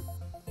him.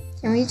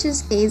 Can we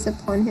just gaze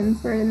upon him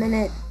for a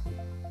minute?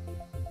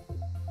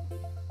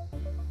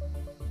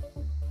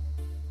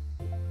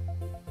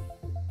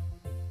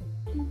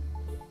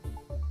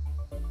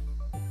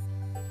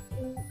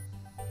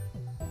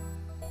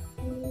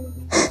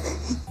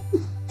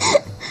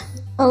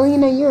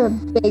 Alina, you're a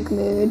big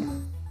mood.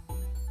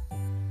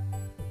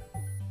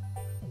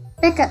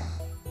 Becca!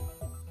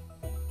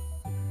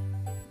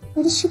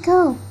 Where did she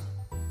go?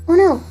 Oh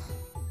no!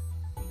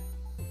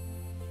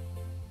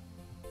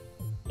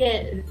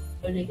 Again.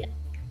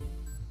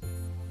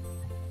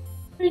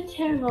 We're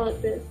terrible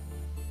at this.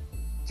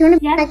 Do you wanna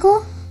be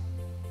Michael?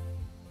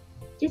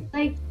 Just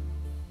like...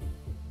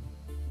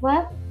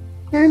 What?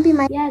 Do you wanna be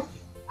Michael? Yes,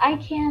 I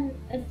can.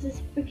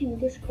 This freaking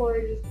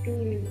Discord is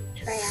being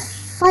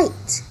trash.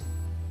 Fight!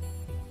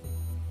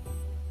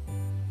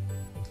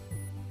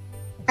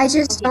 I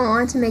just don't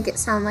want to make it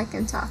sound like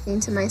I'm talking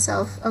to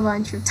myself a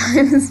bunch of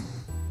times.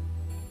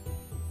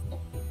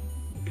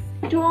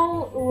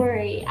 Don't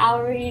worry, I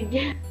already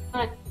did.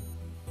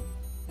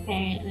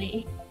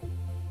 Apparently.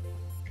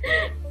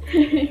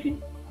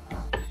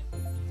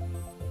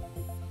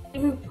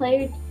 Favorite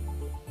player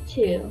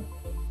 2.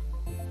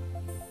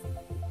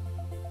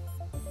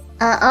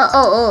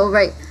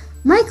 Right.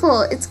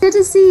 Michael, it's good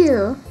to see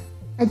you.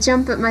 I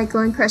jump at Michael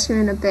and crush him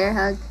in a bear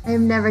hug. I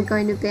am never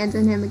going to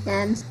abandon him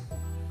again.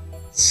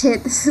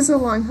 Shit, this is a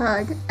long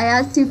hug. I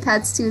add 2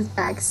 pats to his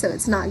back so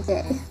it's not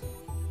gay.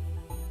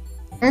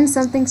 Then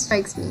something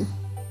strikes me.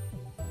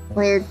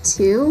 Player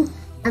 2?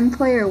 I'm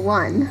player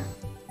 1.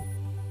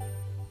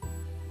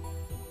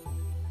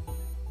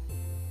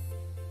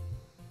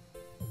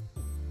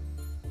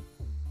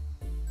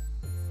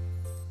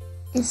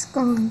 It's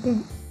gonna get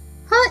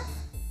hot.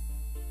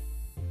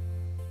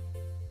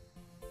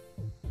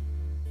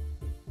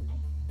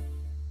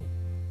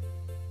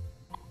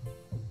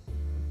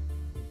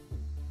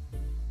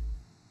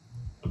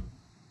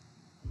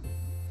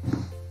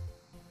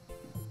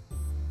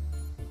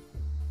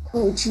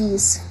 Oh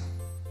jeez.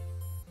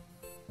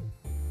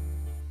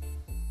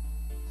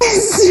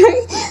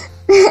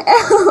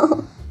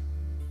 Ow.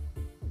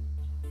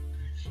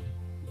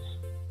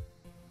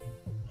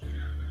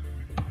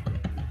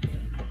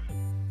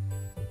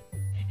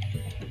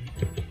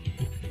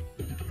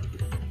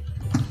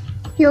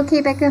 You okay,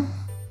 Becca?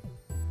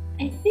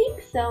 I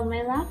think so.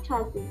 My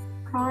laptop is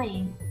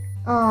crying.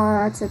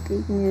 Oh, that's a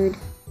big mood.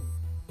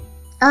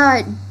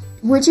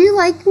 Would you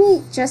like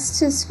me just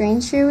to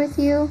screen share with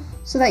you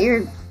so that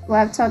your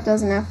laptop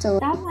doesn't have to?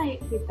 That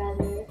might be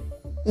better.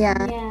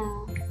 Yeah.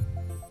 Yeah.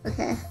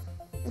 Okay,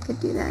 I could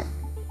do that.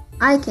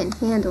 I can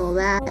handle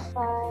that.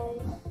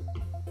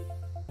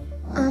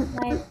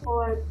 My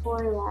poor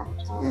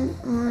laptop. Turn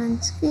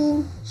on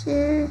screen,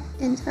 share,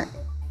 and type.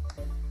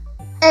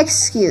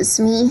 Excuse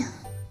me.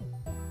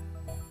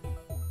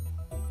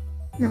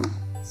 No,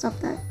 stop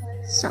that.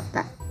 Stop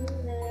that. You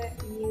there,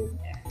 you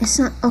there. It's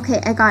not.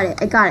 Okay, I got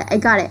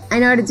it. I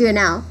know how to do it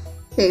now.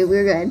 Okay,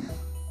 we're good.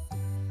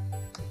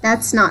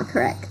 That's not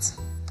correct.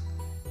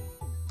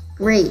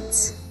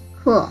 Great.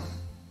 Cool.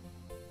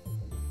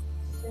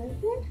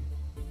 Server?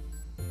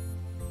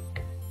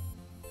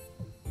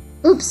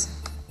 Oops.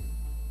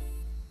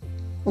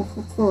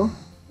 Cool.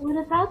 What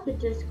about the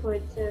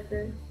Discord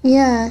server?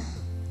 Yeah.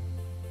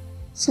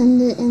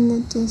 Send it in the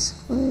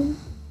Discord.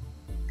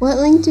 What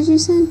link did you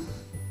send?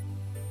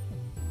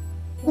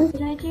 What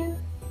did I do?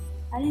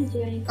 I didn't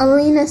do anything.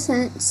 Alina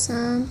sent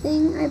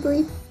something, I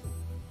believe.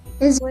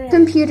 Is Where?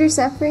 computer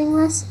suffering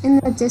less in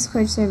the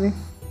Discord server?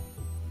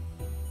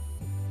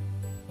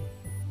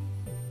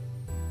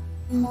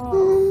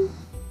 Oh.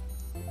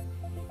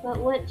 But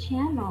what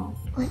channel?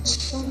 Which?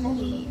 So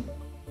many.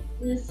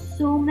 There's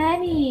so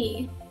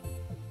many.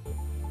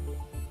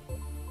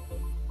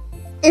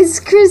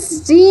 It's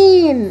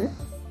Christine!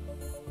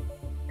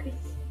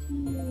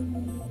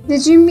 Christine.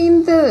 Did you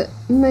mean the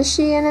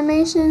mushy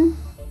animation?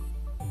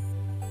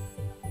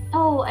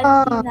 Oh,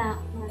 I've seen that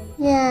one.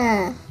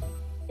 Yeah,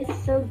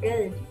 It's so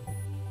good.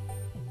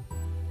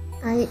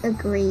 I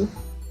agree.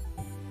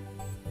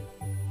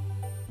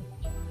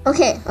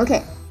 Okay.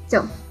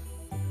 So,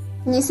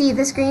 can you see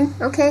the screen?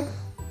 Okay.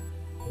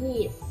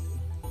 Yes.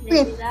 Can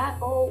I Okay. do that?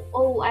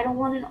 Oh, I don't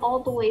want it all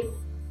the way.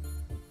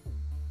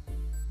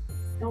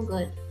 No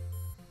good.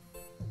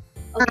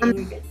 Okay,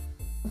 you're good.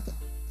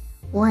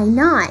 Why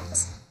not?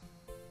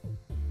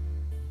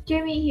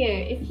 Jeremy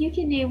here, if you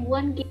can name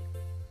one game,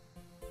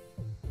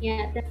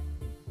 yeah, then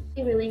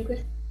relinquish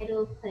the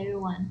title of player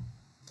one.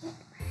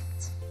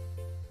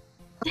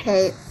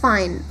 Okay,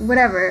 fine,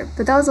 whatever.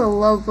 But that was a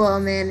low blow,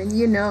 man, and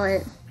you know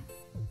it.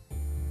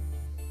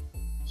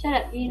 Shut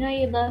up, you know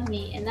you love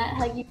me, and that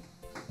hug you.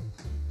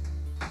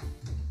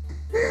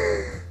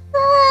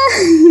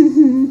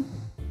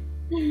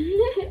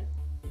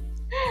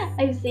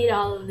 I've seen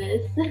all of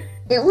this.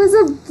 It was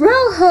a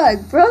bro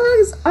hug. Bro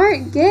hugs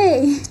aren't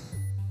gay.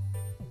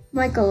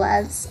 Michael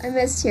laughs. I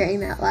missed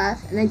hearing that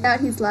laugh, and I doubt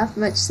he's laughed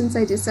much since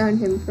I disowned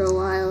him for a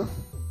while.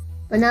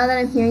 But now that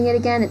I'm hearing it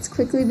again, it's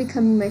quickly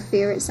becoming my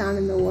favorite sound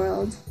in the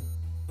world.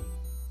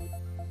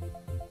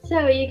 So,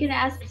 are you gonna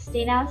ask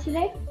Christine out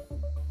today?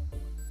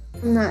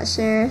 I'm not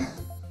sure.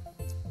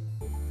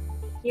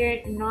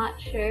 You're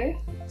not sure?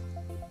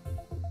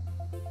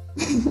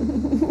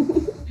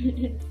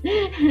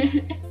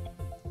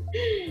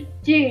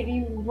 Dude,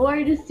 you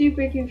bored a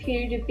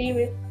supercomputer to be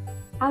with.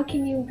 How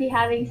can you be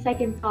having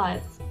second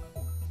thoughts?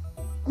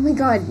 Oh my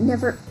god,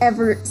 never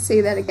ever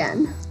say that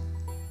again.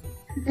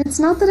 It's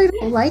not that I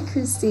don't like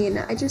Christine,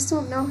 I just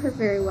don't know her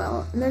very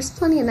well, and there's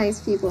plenty of nice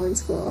people in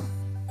school.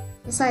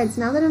 Besides,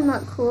 now that I'm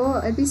not cool,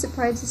 I'd be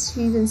surprised if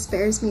she even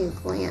spares me a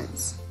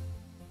glance.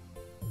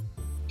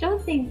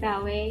 Don't think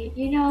that way.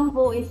 You know, I've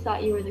always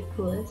thought you were the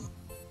coolest.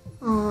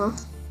 Aw,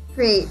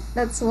 great.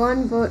 That's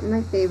one vote in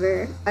my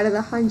favor out of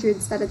the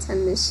hundreds that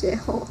attend this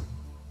shithole.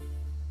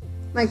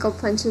 Michael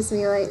punches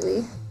me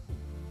lightly.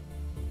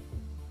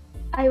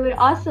 I would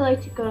also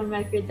like to go on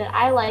record that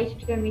I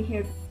liked Jeremy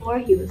here before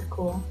he was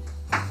cool.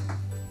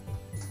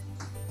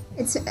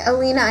 It's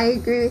Alina, I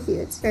agree with you.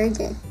 It's very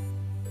gay.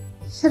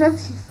 Shut up,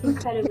 you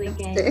Incredibly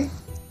gay.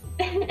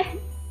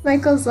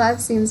 Michael's laugh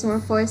seems more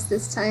forced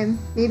this time.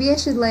 Maybe I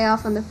should lay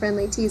off on the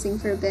friendly teasing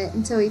for a bit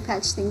until we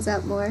patch things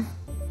up more.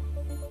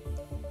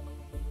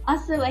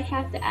 Also, I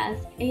have to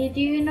ask, are you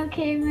doing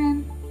okay,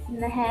 man? In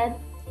the head?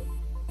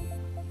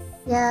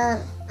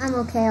 Yeah, I'm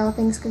okay, all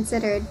things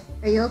considered.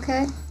 Are you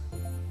okay?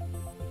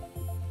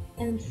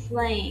 And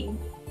slaying.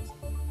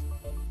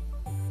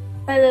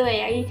 By the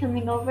way, are you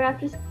coming over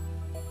after school?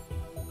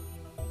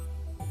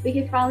 We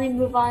could probably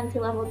move on to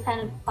level 10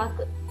 of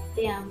Apocalypse.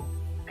 Damn.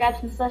 Grab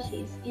some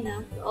slushies, you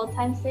know, for old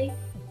time's sake.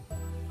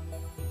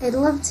 I'd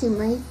love to,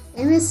 Mike.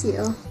 I miss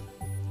you.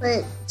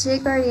 But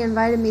Jake already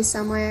invited me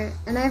somewhere,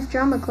 and I have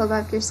drama club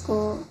after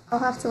school. I'll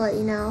have to let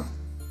you know.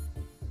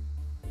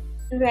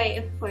 Right,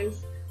 of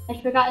course.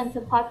 I'd forgotten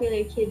some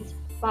popular kids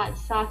bought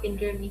sock and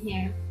Jeremy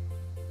here.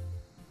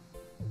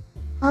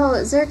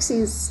 Oh,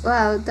 Xerxes.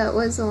 Wow, that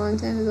was a long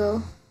time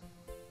ago.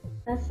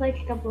 That's like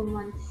a couple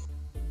months.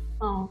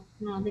 Oh,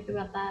 no, think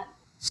about that.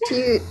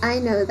 Shoot, I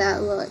know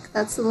that look.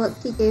 That's the look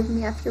he gave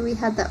me after we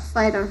had that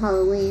fight on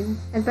Halloween.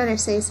 I'd better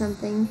say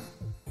something.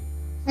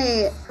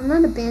 Hey, I'm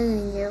not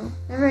abandoning you.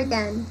 Never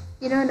again.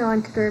 You know no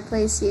one could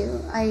replace you.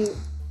 I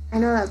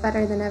know that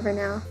better than ever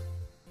now.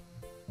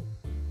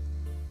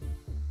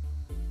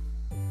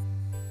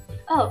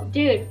 Oh,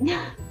 dude.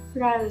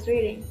 Forgot I was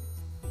reading.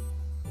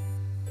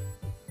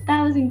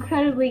 That was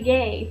incredibly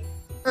gay.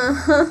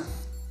 Uh-huh.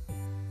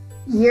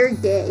 You're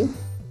gay.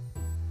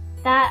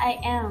 That I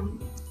am.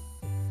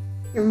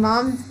 Your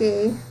mom's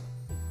gay.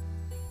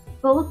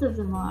 Both of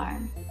them are.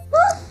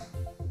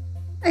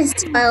 I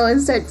smile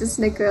and start to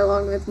snicker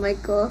along with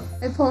Michael.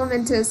 I pull him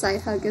into a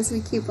side hug as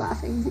we keep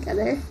laughing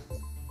together.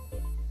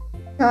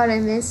 God, I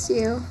miss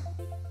you.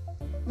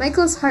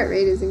 Michael's heart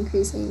rate is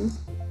increasing.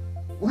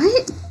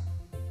 What?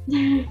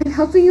 I'm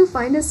helping you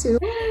find a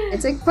suitable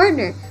romantic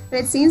partner, but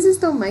it seems as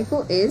though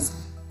Michael is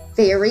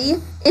very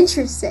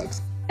interested.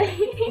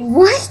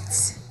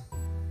 What?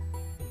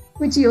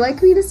 Would you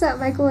like me to set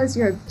Michael as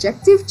your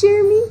objective,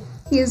 Jeremy?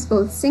 He is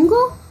both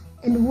single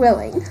and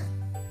willing.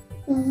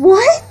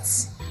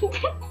 What?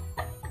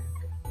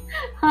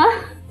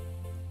 Huh?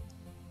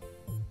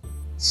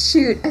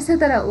 Shoot, I said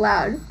that out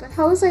loud, but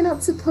how was I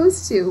not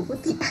supposed to?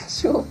 What the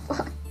actual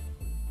fuck?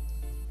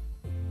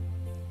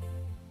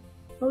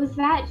 What was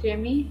that,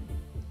 Jeremy?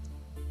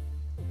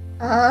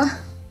 I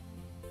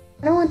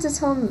don't want to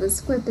tell him the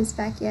squib is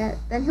back yet.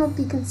 Then he'll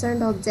be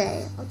concerned all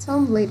day. I'll tell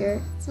him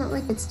later. It's not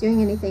like it's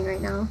doing anything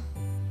right now.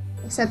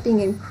 Except being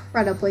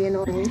incredibly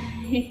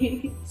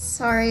annoying.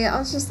 Sorry, I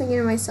was just thinking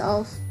to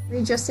myself.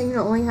 Readjusting to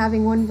only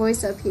having one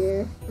voice up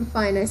here. I'm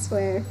fine, I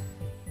swear.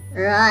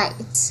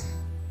 Right.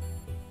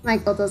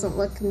 Michael doesn't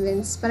look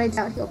convinced, but I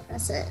doubt he'll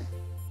press it.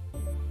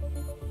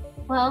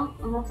 Well,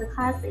 I'm off to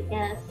class, I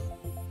guess.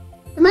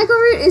 The Michael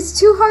route is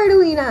too hard,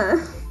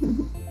 Alina!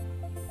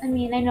 I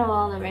mean, I know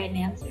all the right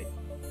answers.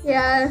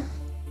 Yeah.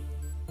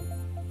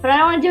 But I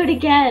don't want to do it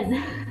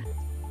again.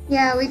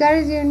 Yeah, we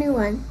gotta do a new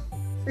one.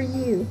 For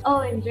you.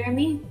 Oh, and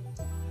Jeremy?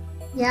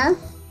 Yeah?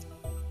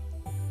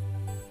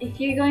 If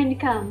you're going to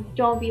come,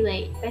 don't be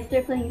late. If I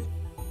start playing...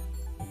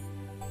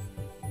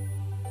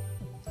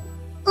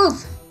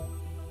 Oof!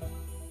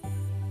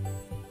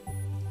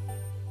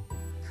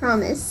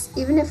 Promise,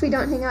 even if we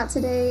don't hang out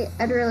today,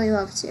 I'd really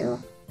love to.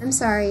 I'm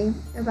sorry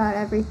about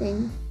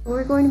everything, but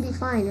we're going to be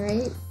fine,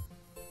 right?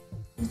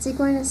 What's he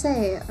going to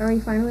say? Are we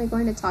finally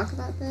going to talk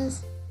about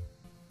this?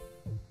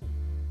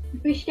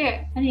 For sure.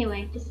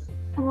 Anyway, just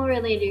come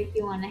over later if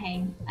you want to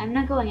hang. I'm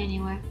not going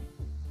anywhere.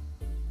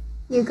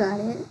 You got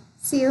it.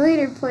 See you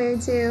later, player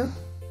 2.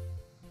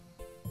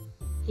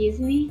 Excuse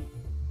me?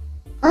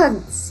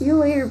 Ugh, see you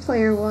later,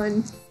 player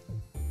 1.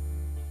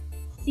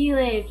 See you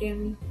later,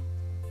 Jeremy.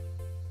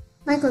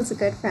 Michael's a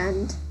good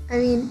friend. I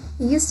mean,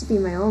 he used to be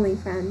my only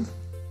friend.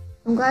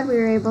 I'm glad we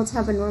were able to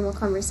have a normal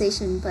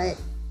conversation, but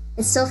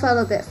it still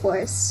felt a bit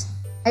forced.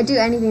 I'd do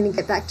anything to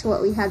get back to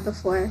what we had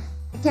before.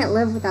 I can't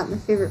live without my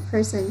favorite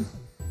person.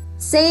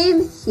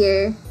 Same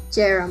here,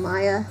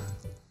 Jeremiah.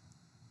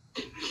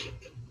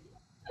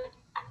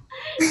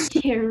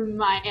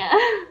 Jeremiah.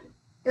 I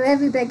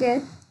love you,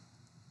 Becca.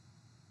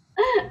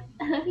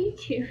 I love you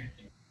too.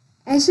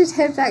 I should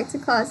head back to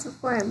class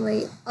before I'm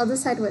late. I'll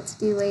decide what to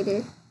do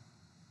later.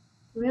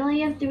 We only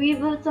have 3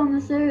 votes on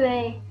the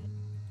survey.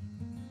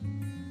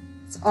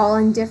 It's all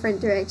in different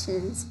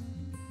directions.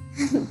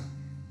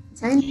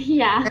 Time to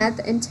Yeah. math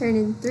and turn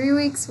in 3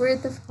 weeks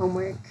worth of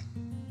homework.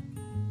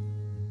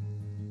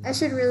 I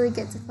should really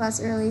get to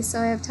class early so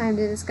I have time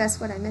to discuss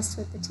what I missed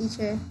with the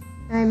teacher.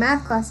 My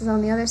math class is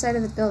on the other side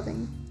of the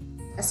building.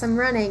 Yes, I'm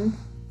running.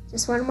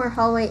 Just one more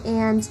hallway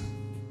and...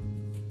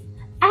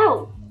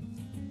 Ow!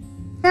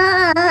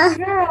 Ah!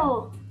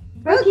 Girl!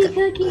 Rookie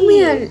cookie! Oh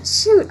man,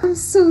 shoot, I'm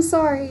so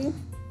sorry.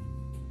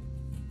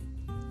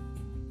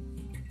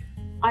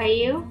 Are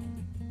you?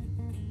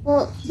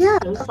 Well, yeah,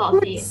 So of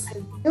salty. course.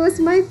 It was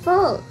my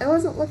fault. I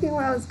wasn't looking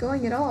where I was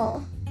going at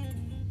all.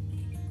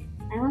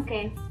 I'm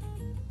okay.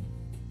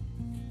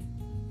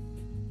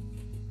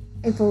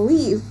 I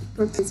believe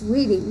Brooke is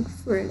waiting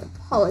for an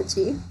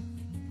apology.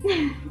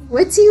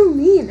 What do you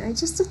mean? I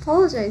just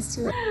apologized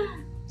to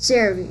her.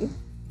 Jeremy,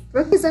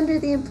 Brooke is under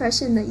the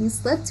impression that you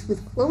slept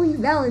with Chloe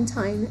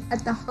Valentine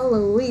at the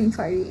Halloween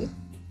party.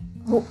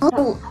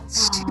 Oh,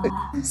 shoot,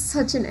 I'm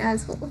such an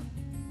asshole.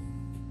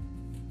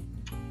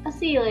 I'll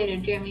see you later,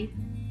 Jeremy.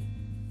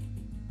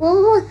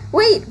 Whoa,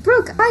 wait,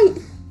 Brooke,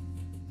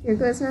 Here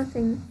goes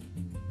nothing.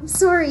 I'm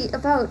sorry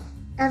about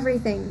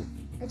everything.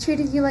 I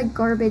treated you like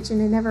garbage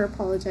and I never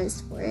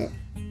apologized for it.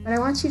 But I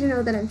want you to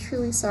know that I'm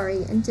truly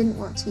sorry and didn't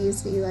want to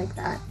use you like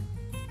that.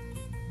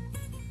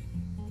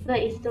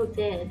 But you still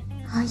did.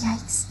 Oh,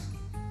 yikes.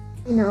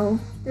 I know,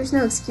 there's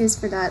no excuse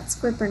for that,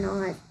 squib or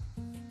not.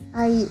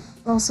 I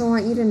also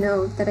want you to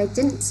know that I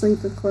didn't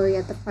sleep with Chloe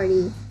at the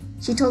party.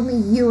 She told me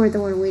you were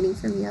the one waiting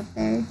for me up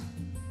there.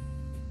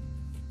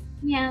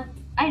 Yeah,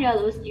 I know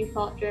that wasn't your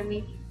fault,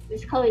 Jeremy. It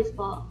was Chloe's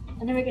fault.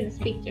 I'm never gonna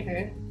speak to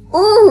her.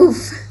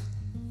 Oof!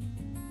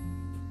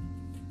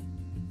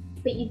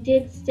 But you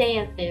did stay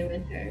up there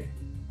with her.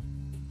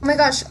 Oh my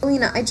gosh,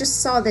 Alina, I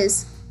just saw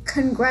this.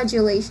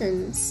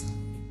 Congratulations.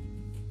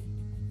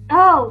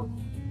 Oh!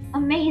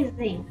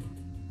 Amazing!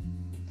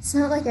 It's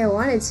not like I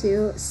wanted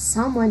to.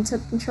 Someone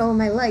took control of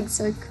my legs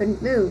so I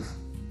couldn't move.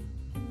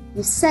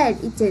 You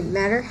said it didn't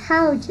matter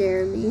how,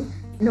 Jeremy.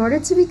 In order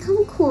to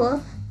become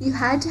cool, you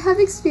had to have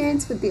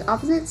experience with the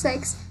opposite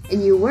sex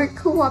and you weren't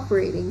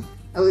cooperating.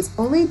 I was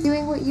only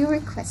doing what you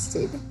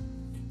requested.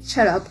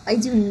 Shut up, I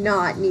do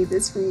not need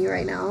this from you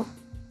right now.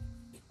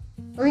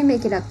 Let me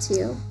make it up to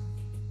you.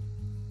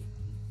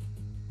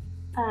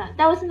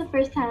 That wasn't the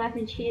first time I've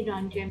been cheated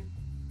on, Jeremy.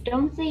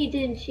 Don't say you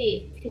didn't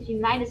cheat, because you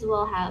might as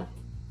well have.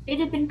 If it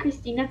had been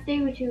Christine up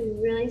there, would you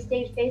really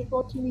stay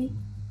faithful to me?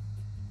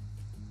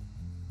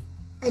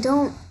 I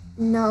don't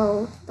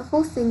know. The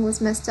whole thing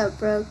was messed up,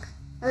 Brooke.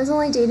 I was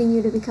only dating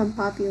you to become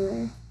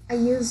popular. I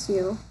used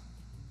you.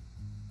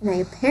 And I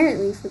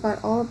apparently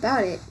forgot all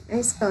about it.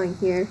 Nice going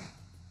here.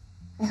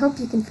 I hope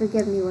you can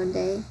forgive me one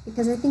day,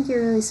 because I think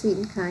you're really sweet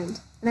and kind.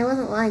 And I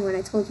wasn't lying when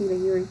I told you that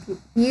you were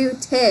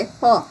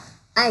beautiful.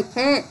 I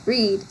can't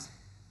read.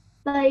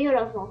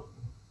 Beautiful.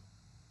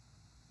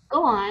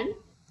 Go on.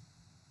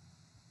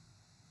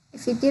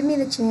 If you'd give me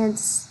the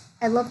chance,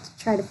 I'd love to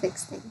try to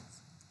fix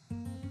things.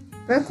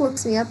 Brooke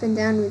looks me up and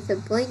down with a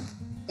blank...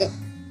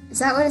 Is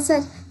that what it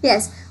said?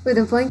 Yes, with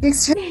a blank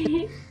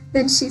expression.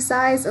 Then she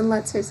sighs and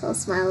lets herself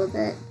smile a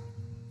bit.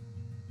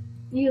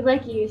 You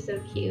lucky you're so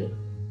cute.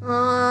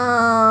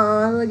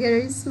 Oh, look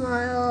at her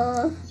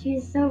smile.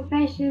 She's so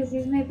precious.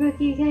 She's my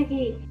Brookie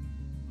cookie.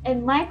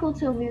 And Michael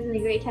told me it wasn't a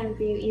great time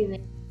for you either.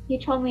 He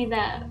told me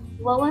that,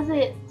 what was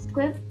it,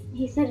 Squib?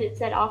 He said it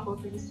said awful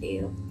things to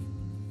you.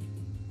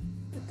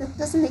 But that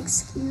doesn't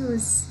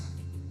excuse.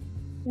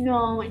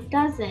 No, it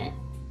doesn't.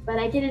 But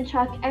I didn't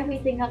chalk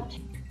everything up to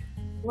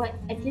what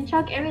I didn't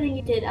chalk everything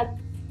you did up.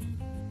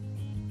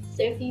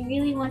 So if you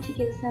really want to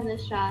give Sam a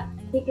shot,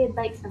 I think I'd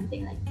like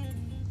something like that.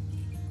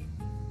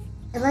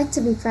 I'd like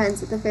to be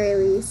friends at the very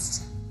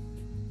least.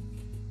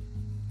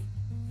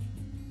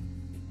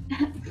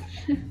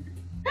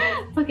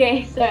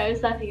 Okay, sorry, I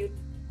was laughing.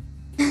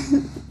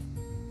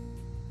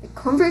 The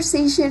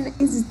conversation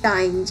is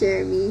dying,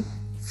 Jeremy.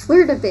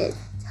 Flirt a bit.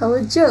 Tell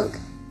a joke.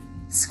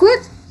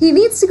 Squip, he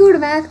needs to go to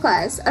math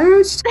class. I don't know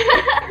what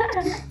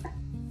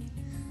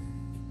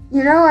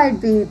you know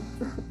I'd be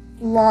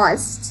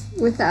lost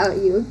without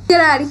you.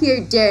 Get out of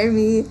here,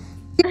 Jeremy.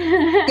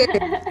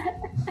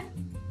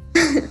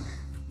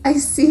 I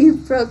see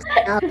Brooke's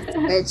mouth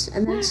twitch,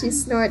 and then she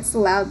snorts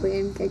loudly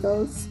and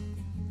giggles.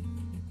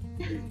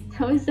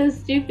 That was so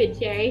stupid,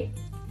 Jerry.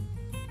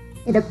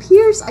 It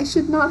appears I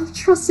should not have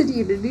trusted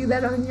you to do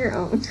that on your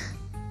own.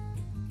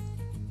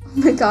 Oh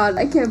my god,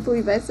 I can't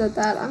believe I said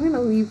that. I'm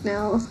gonna leave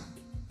now.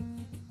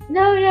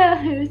 No,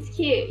 it was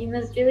cute. You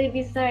must really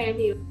be sorry if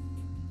you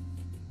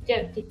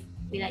joked to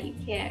me that you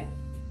care.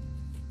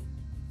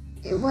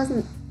 It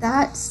wasn't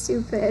that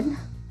stupid.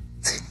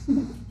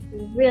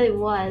 It really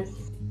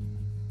was.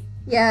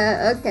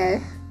 Yeah, okay.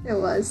 It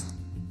was.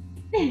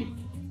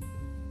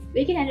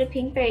 We can enter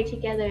Pink Fairy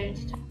together and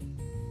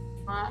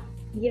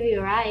give you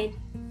a ride.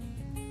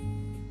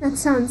 That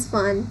sounds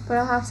fun, but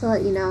I'll have to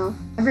let you know.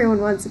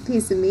 Everyone wants a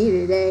piece of me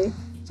today.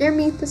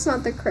 Jeremy, that's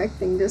not the correct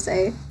thing to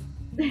say.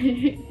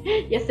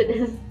 Yes, it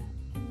is.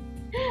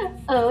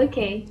 Oh,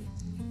 okay.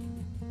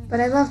 But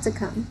I'd love to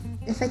come.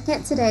 If I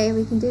can't today,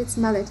 we can do it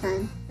some other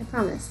time. I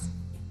promise.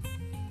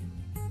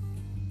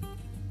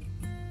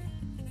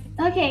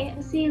 Okay,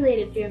 I'll see you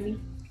later, Jeremy.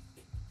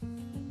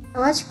 I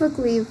watched Brooke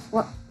leave,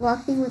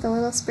 walking with a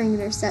little spring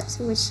in her step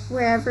to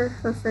wherever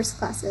her first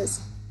class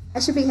is. I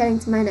should be heading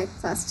to my next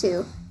class,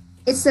 too.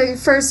 It's the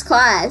first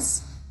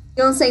class.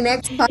 You don't say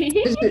next class.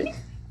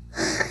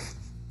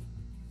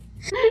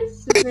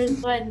 Super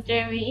fun,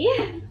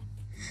 Jeremy.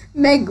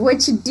 Meg,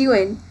 what you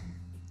doing?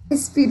 I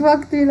speed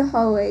walk through the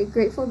hallway,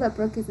 grateful that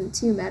Brooke isn't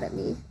too mad at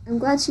me. I'm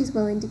glad she's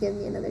willing to give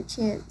me another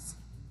chance.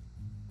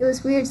 It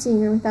was weird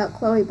seeing her without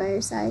Chloe by her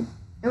side.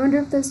 I wonder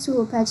if those two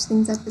will patch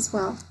things up as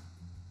well.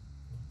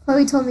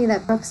 Chloe told me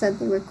that Brooke said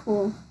they were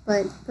cool,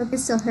 but Brooke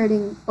is still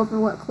hurting over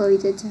what Chloe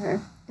did to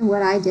her, and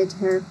what I did to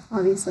her,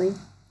 obviously.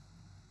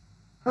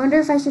 I wonder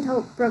if I should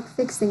help Brooke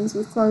fix things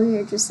with Chloe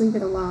or just leave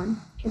it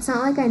alone. It's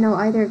not like I know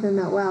either of them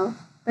that well,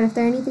 but if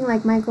they're anything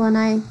like Michael and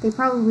I, they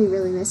probably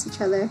really miss each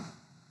other.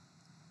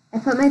 I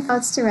put my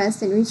thoughts to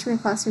rest and reach my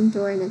classroom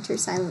door and enter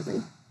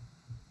silently.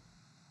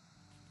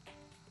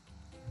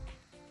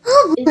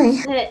 Oh boy!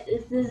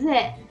 This is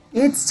it.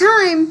 It's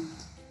time!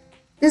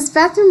 This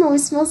bathroom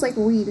always smells like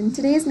weed, and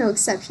today is no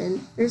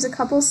exception. There's a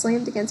couple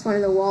slammed against one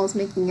of the walls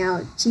making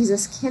out.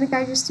 Jesus, can't a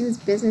guy just do his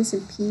business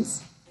in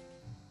peace?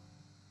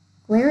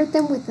 Glare at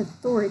them with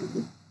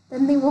authority.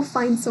 Then they will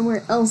find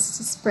somewhere else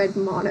to spread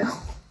mono.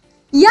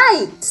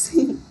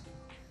 Yikes!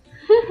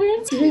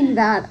 Doing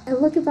that, I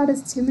look about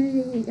as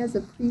intimidating as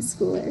a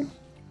preschooler.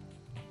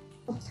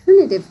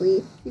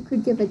 Alternatively, you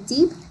could give a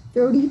deep,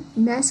 throaty,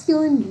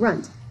 masculine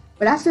grunt,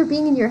 but after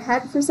being in your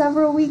head for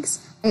several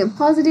weeks, I am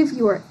positive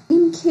you are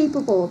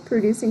incapable of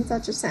producing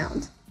such a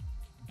sound.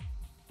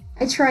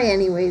 I try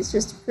anyways,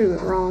 just to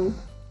prove it wrong.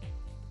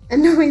 A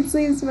noise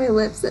leaves my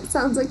lips that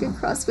sounds like a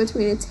cross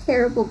between a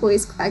terrible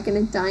voice crack and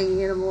a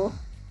dying animal.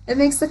 It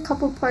makes the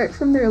couple part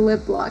from their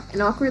lip lock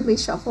and awkwardly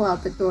shuffle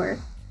out the door.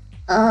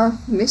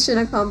 Mission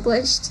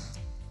accomplished.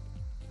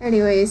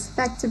 Anyways,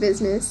 back to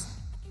business.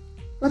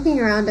 Looking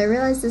around, I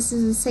realize this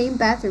is the same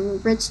bathroom where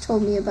Rich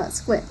told me about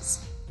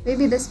squibs.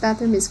 Maybe this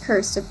bathroom is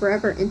cursed to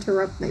forever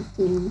interrupt my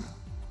theme.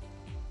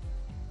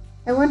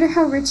 I wonder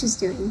how Rich is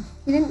doing.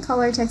 He didn't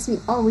call or text me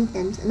all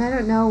weekend, and I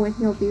don't know when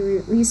he'll be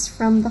released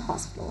from the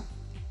hospital.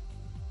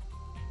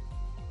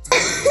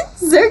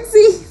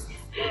 Xerxes!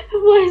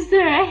 Was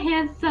there a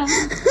handsome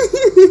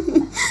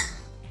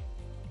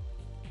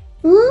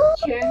Ooh.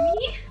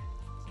 Jeremy?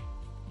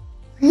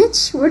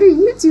 Rich, what are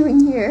you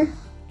doing here?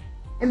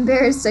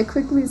 Embarrassed, I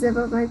quickly zip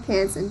up my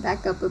pants and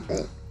back up a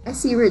bit. I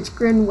see Rich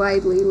grin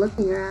widely,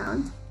 looking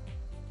around.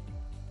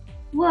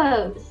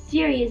 Whoa,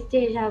 serious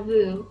deja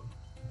vu.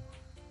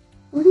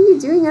 What are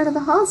you doing out of the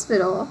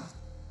hospital?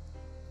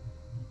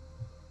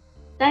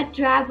 That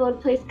drab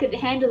old place couldn't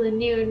handle the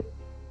new,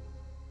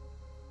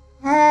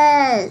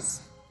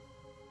 Yes.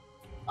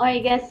 or I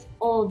guess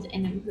old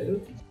and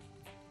improved.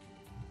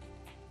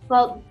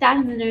 Well, Dad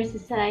and the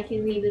nurses said I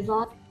can leave as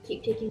long as I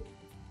keep taking.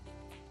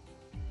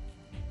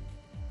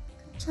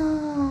 Good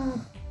job.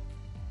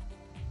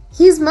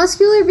 He's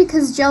muscular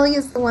because Jelly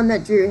is the one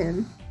that drew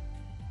him.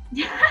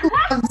 He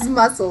loves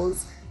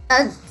muscles.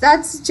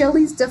 That's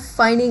Jelly's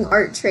defining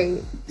art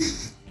trait.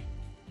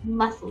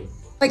 Muscles.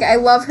 Like, I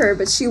love her,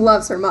 but she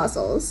loves her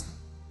muscles.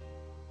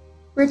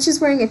 Rich is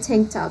wearing a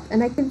tank top,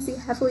 and I can see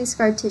heavily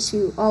scarred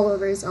tissue all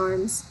over his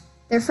arms.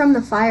 They're from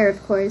the fire,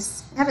 of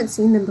course. I haven't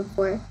seen them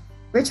before.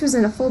 Rich was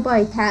in a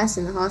full-body cast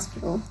in the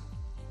hospital.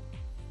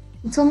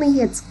 He told me he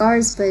had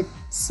scars, but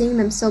seeing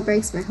them still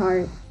breaks my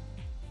heart.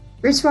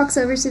 Rich walks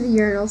over to the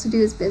urinal to do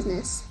his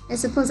business. I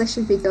suppose I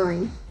should be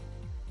going.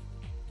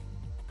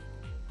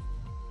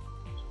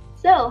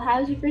 So,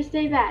 how's your first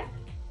day back?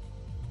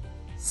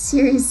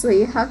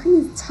 Seriously, how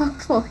can he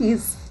talk while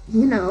he's,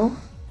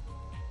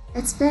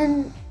 It's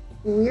been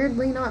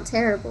weirdly not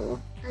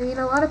terrible. I mean,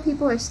 a lot of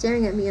people are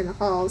staring at me in the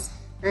halls,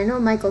 and I know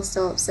Michael's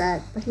still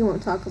upset, but he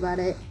won't talk about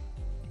it.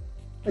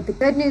 But the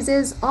good news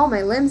is, all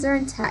my limbs are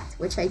intact,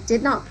 which I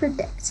did not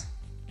predict.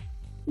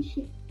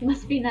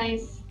 Must be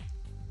nice.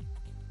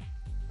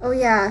 Oh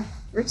yeah,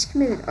 Rich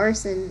committed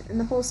arson, and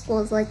the whole school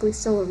is likely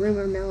still a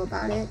rumor mill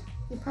about it.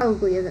 He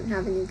probably isn't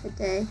having a good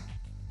day.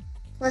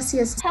 Plus he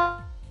has...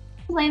 Tell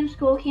lame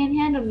school can't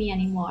handle me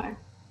anymore.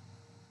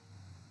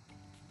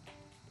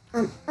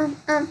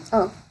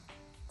 Oh.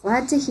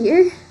 Glad to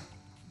hear.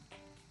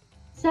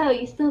 So,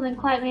 you still didn't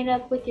quite made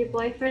up with your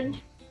boyfriend?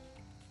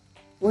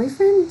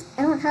 Boyfriend?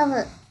 I don't have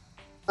a...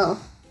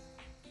 Oh.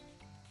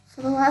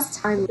 For the last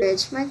time,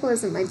 Rich, Michael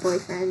isn't my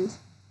boyfriend.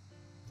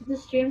 Did the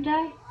stream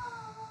die?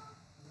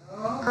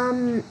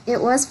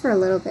 It was for a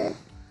little bit.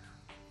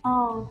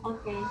 Oh,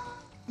 okay.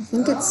 I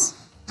think it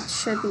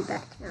should be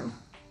back now.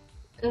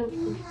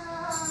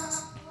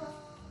 Oops.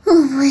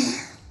 Oh boy.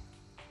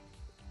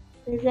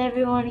 Is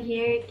everyone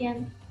here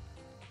again?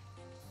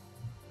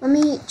 Let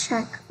me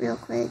check real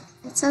quick.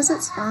 It says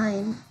it's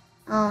fine.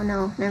 Oh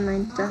no, never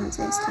mind. It doesn't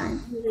say it's time.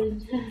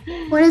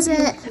 What is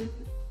it?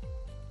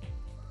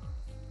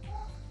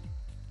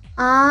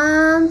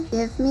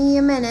 Give me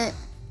a minute.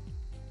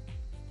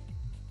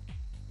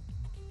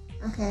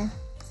 Okay,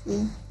 let's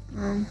see.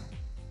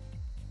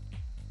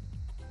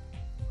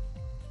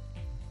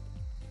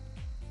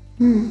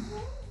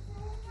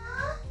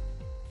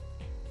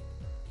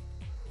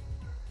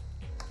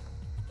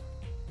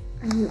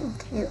 Are you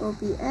okay,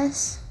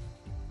 OBS?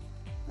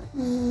 Let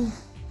me...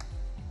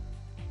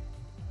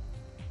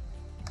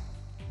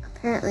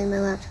 Apparently my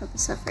laptop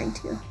is suffering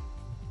too.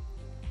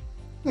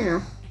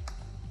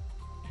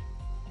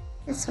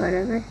 It's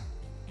whatever.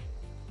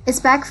 It's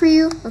back for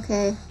you?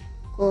 Okay,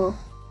 cool.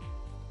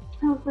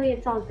 Hopefully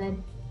it's all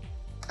good.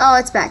 Oh,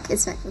 it's back.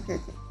 It's back. Okay,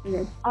 we're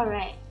good.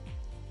 Alright.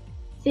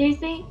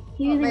 Seriously?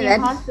 He was my in your bad.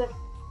 hospital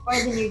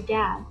more than your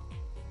dad.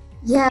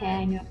 Yeah, Okay,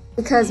 I know.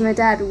 because my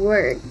dad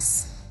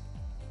works.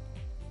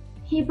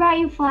 He brought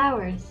you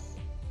flowers.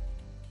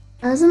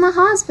 I was in the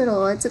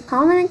hospital. It's a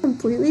common and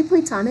completely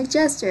platonic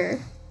gesture.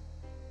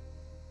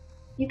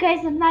 You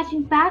guys have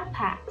matching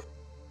backpacks.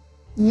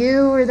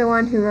 You were the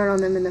one who wrote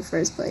on them in the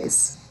first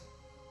place.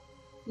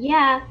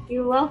 Yeah,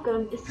 you're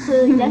welcome. It's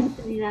clearly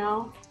destiny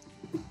now.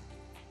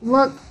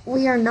 Look,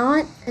 we are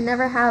not and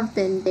never have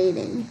been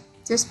dating.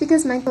 Just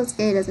because Michael's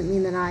gay doesn't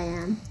mean that I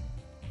am.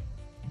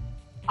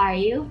 Are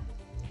you?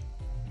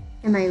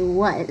 Am I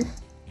what?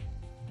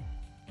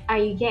 Are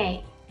you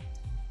gay?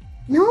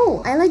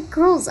 No, I like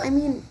girls. I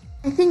mean,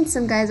 I think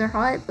some guys are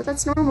hot, but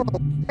that's normal.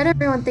 But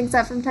everyone thinks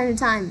that from time to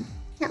time.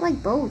 Can't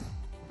like both,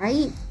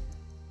 right?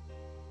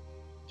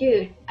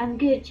 Dude, I'm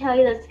gonna tell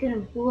you that's gonna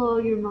blow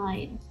your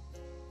mind.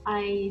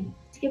 I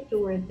skipped a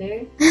word there.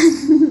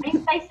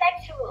 I'm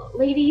bisexual.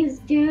 Ladies,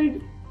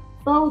 dude,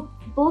 both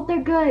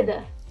are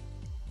good.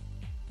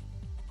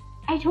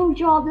 I told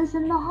you all this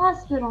in the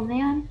hospital,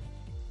 man.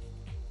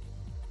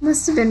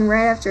 Must have been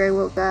right after I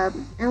woke up.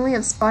 I only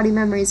have spotty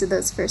memories of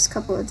those first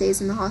couple of days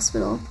in the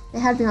hospital. They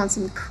had me on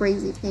some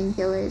crazy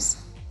painkillers.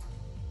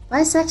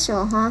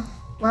 Bisexual, huh?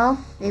 Well,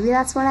 maybe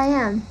that's what I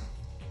am.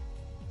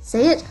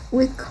 Say it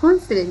with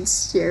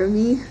confidence,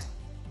 Jeremy.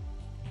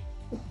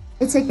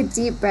 I take a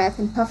deep breath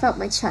and puff out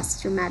my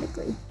chest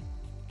dramatically.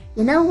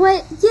 You know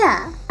what?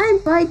 Yeah, I'm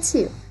bi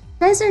too.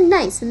 Guys are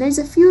nice, and there's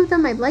a few of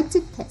them I'd like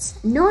to kiss.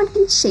 No one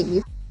can shame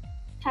you.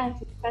 Time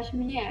for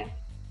freshman year.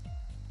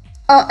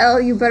 Oh,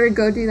 Elle, you better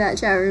go do that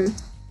chat room.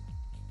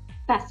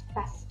 Fast.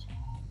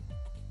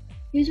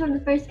 He was one of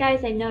the first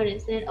guys I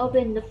noticed, and it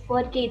opened the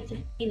floodgates of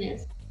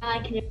penis. Now I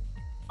can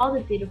all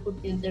the beautiful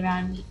dudes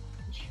around me.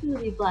 I'm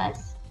truly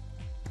blessed.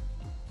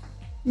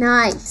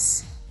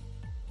 Nice.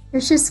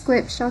 Hersha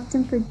Squip shocked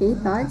him for gay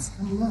thoughts.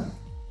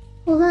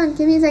 Hold on,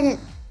 give me a second.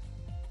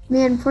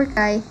 Man, poor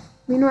guy.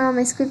 Meanwhile,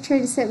 my script tried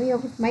to set me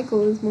up with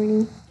Michael this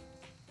morning.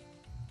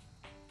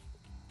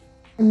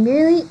 I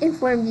merely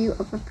informed you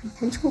of a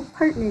potential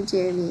partner,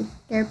 Jeremy.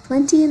 There are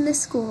plenty in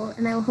this school,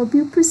 and I will help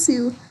you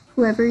pursue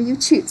whoever you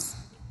choose.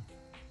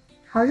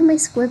 How did my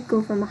script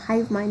go from a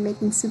hive mind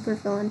making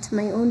supervillain to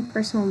my own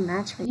personal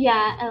matchmaker?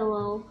 Yeah,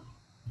 LOL.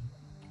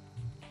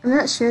 I'm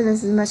not sure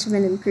this is much of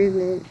an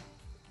improvement.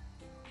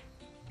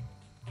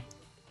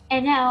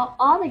 And now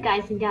all the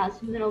guys and gals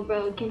from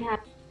Middleborough can have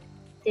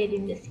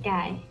dating this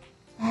guy.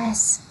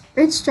 Yes.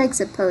 Rich strikes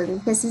a pose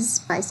and kisses his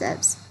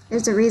biceps.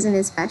 There's a reason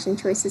his fashion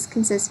choices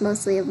consist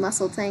mostly of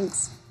muscle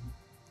tanks.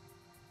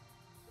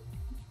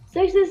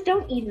 Xerxes,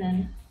 don't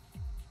even.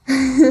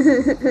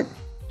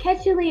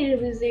 Catch you later,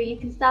 loser. You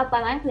can stop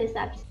by my place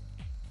after you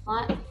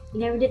want.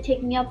 You never did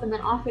take me up and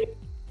then offered.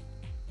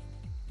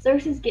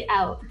 Xerxes, get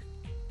out.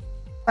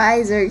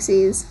 Bye,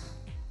 Xerxes.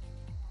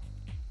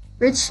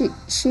 Rich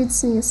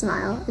shoots me a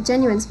smile, a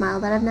genuine smile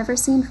that I've never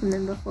seen from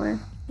them before.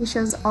 He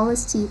shows all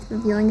his teeth,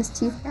 revealing his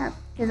tooth gap,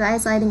 his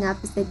eyes lighting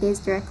up as they gaze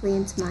directly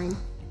into mine.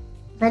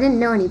 If I didn't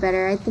know any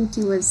better, I'd think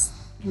he was...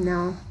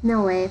 No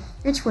way.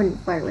 Rich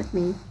wouldn't flirt with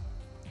me.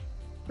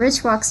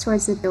 Rich walks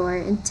towards the door,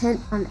 intent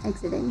on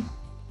exiting.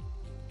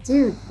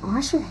 Dude,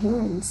 wash your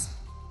hands.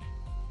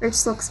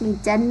 Rich looks me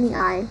dead in the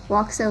eye,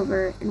 walks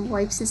over, and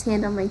wipes his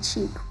hand on my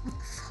cheek. What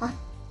the fuck?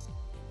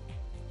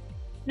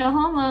 No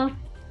homo.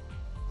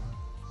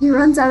 He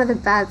runs out of the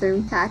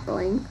bathroom,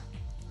 cackling.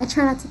 I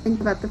try not to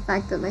think about the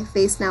fact that my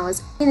face now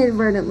has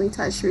inadvertently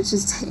touched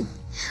Rich's dick.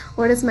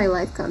 What has my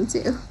life come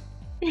to?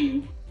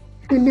 Who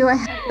knew I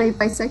had my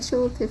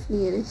bisexual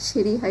epiphany in a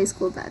shitty high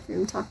school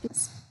bathroom talking?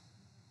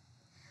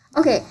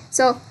 Okay,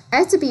 so I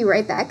have to be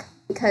right back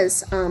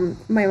because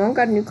my mom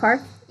got a new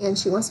car and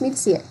she wants me to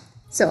see it.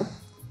 So,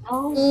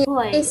 Oh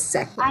boy, a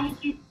second. I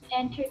get to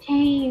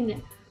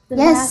entertain the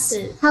Yes,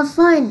 masses. have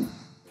fun.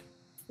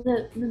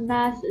 The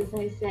masses,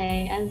 I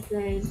say, as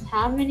there's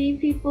how many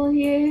people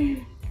here?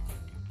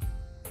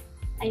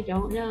 I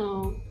don't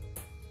know.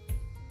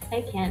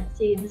 I can't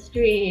see the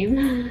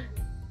stream.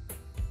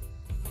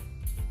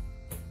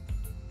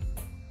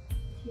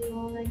 Do you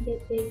want to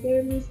get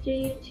bigger, Mr.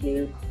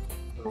 YouTube?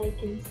 So I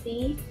can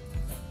see?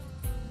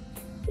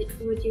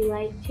 Would you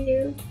like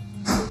to?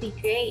 Would be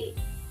great.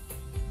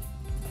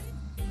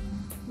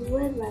 Who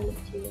would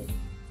like to?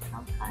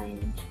 How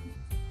kind.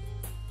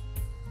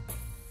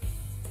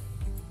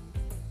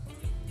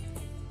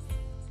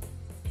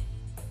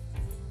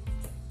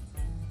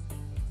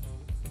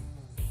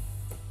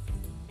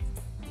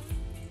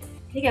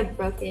 I think I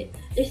broke it.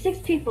 There's 6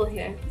 people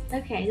here.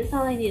 Okay, that's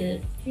all I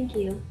needed. Thank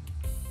you.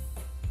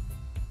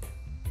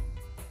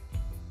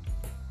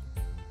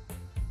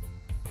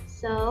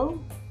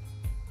 So,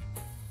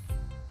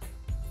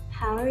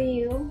 how are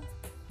you?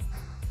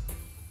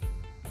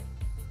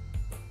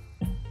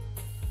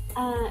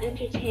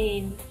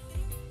 Entertained.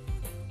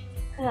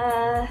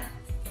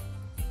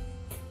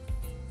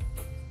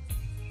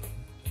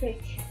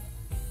 Frick.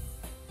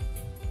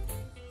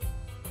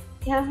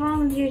 You have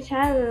fun with your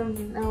chat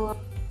room. Oh.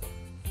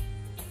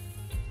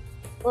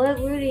 What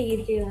route are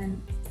you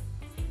doing?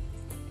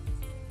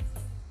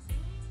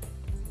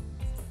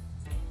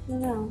 I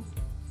don't know.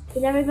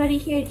 Did everybody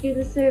here do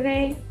the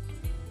survey?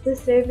 The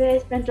survey I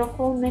spent a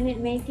whole minute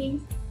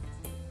making?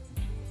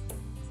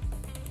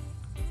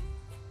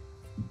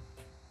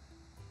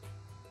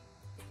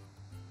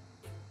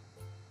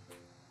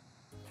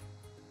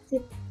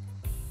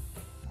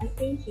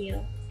 Thank you.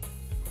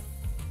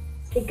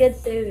 It's a good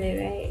survey,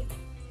 right?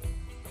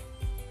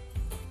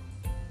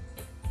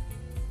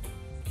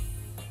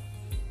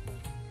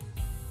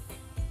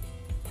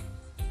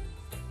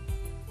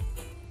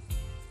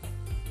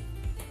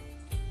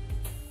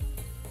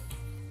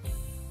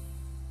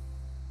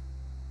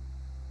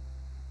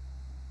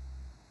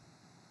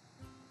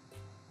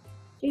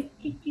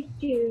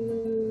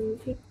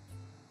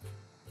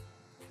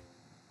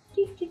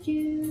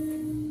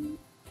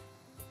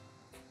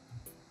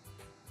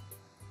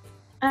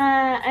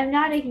 I'm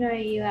not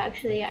ignoring you,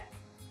 actually.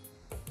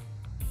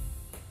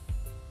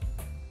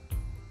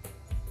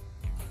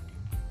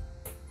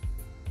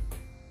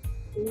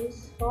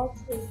 Whose fault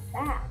is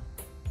that?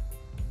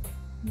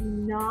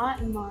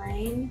 Not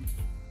mine.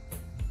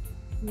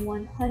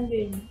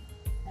 100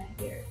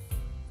 here.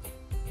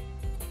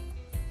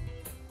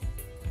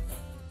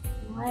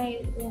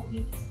 Why won't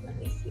you just let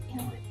me see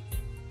how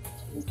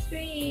much to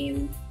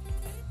stream?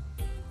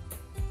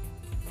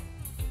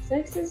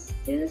 Xerxes,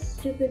 do this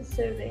stupid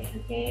survey,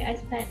 okay? I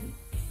spent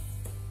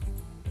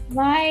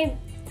my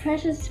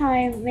precious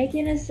time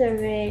making a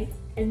survey,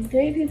 and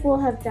 3 people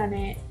have done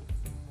it.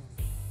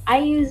 I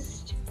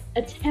used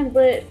a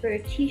template for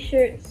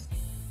t-shirts.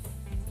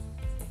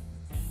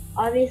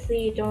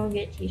 Obviously, you don't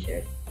get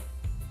t-shirts.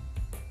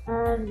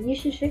 You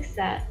should fix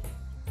that.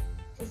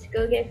 Just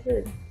go get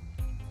food.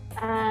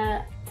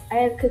 I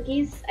have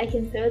cookies. I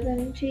can throw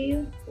them to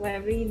you,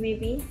 wherever you may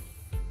be.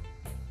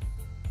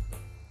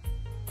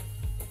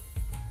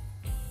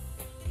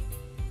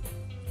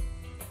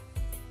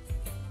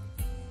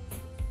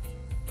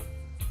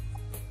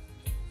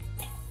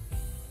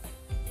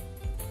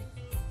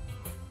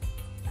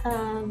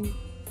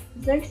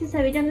 Xerxes,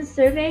 have you done the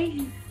survey?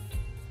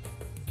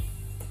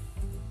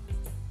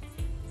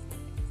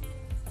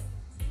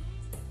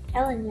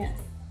 Telling ya,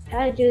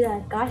 gotta do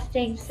that gosh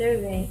dang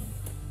survey.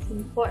 It's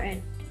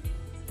important.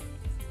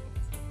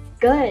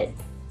 Good.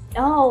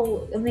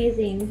 Oh,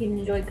 amazing. We can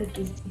enjoy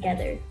cookies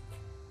together.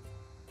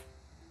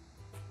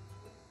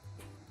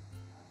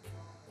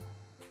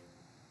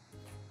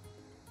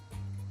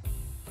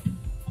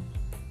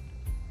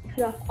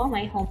 Cut off all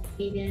my homework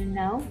you didn't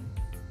know.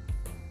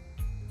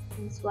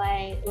 That's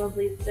why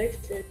lovely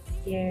Xerxes is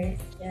here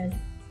to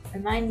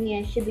remind me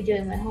I should be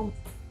doing my homework.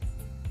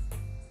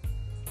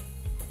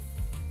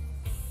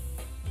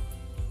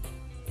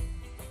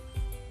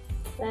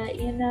 But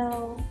you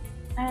know,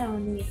 I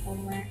don't need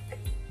homework.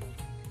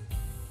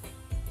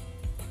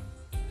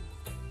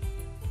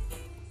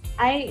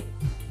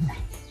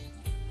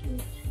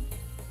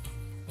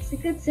 It's a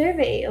good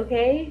survey,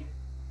 okay?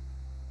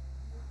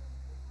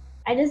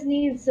 I just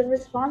need some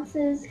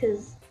responses,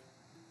 cause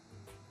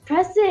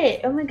press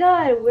it! Oh my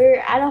god, we're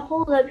at a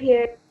hold up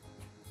here.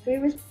 3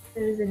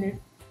 responses and there's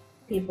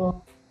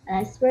people. And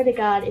I swear to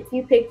god, if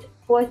you picked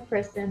 4th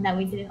person that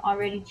we didn't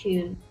already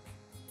choose,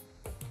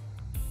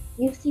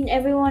 you've seen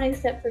everyone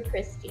except for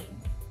Christine.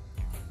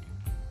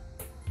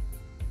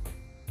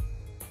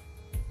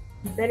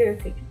 You better have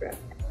picked Brooke.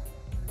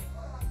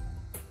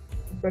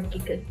 Brookie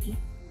cookie.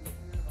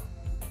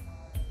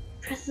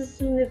 Press the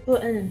submit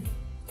button.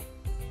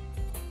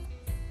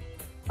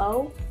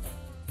 Oh,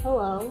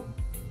 hello.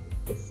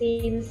 It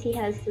seems he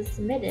has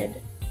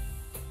submitted.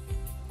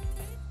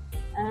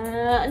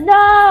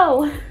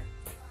 No!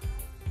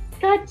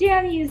 God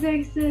damn you,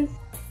 Xerxes!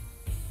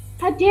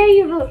 How dare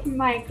you vote for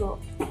Michael?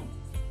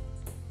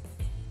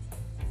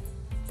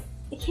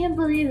 I can't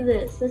believe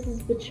this. This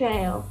is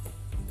betrayal.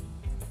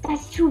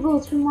 That's 2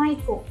 votes for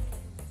Michael.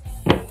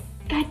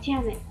 God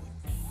damn it.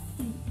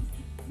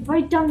 I've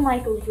already done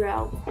Michael's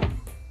route.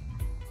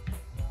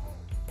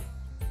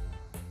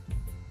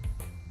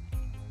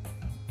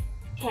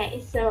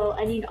 Okay, so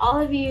I need all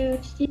of you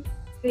to take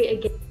it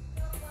again.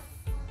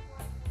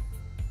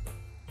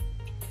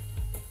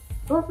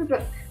 Vote for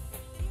Brooke.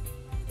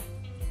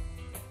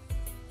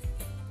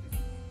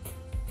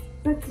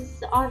 Brooke is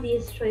the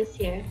obvious choice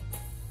here.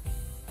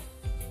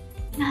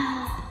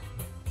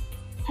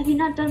 Have you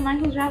not done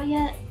Michael's route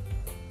yet?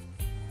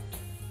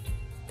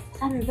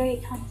 Sounded very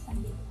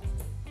condescending.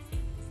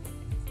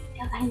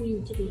 Yeah, I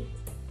mean to be.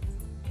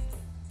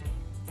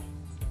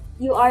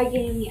 You are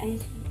getting me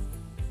ice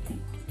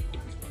cream.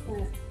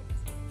 But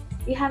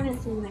you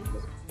haven't seen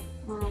Michael's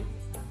route.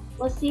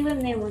 We'll see when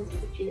they want to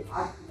choose.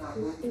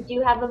 We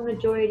do have a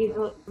majority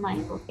vote for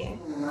Michael here.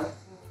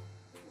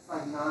 It's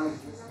like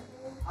non-existent.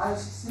 I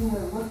was just sitting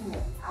there looking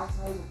at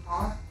outside the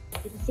car.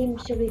 It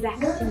seems she'll be back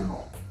soon.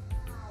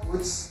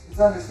 Which is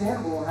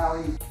understandable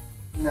how he,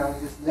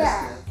 just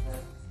missed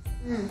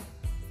it.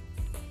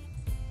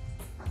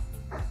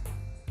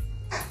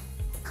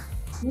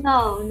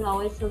 No,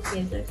 it's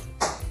okay, Xerxes.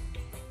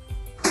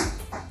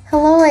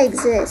 Hello, I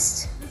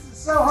exist. This is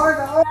so hard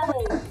to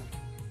open.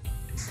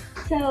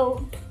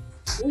 So,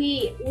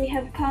 we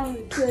have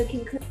come to a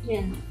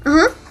conclusion.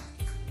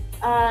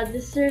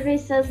 The survey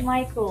says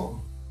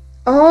Michael.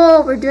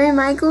 Oh, we're doing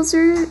Michael's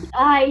route?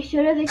 I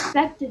should have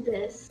expected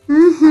this.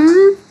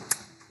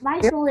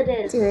 Michael it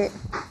is. Do it.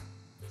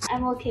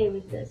 I'm okay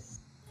with this.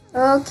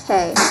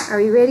 Okay, are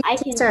we ready I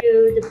to can start?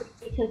 do the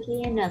birthday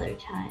cookie another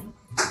time.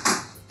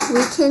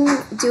 We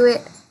can do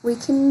it. We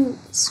can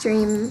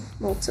stream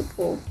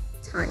multiple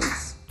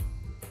times.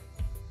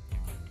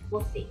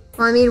 We'll see.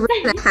 Well, I mean, we're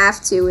gonna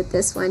have to with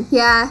this one.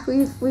 Yeah,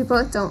 we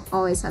both don't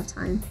always have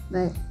time,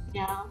 but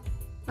No.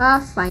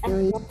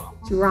 finally,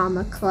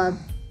 drama club,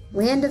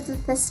 land of the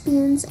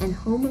thespians and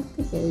home of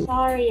the gay.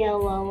 Sorry,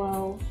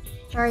 LOL.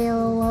 Sorry,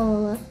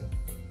 lol.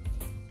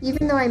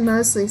 Even though I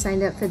mostly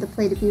signed up for the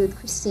play to be with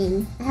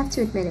Christine, I have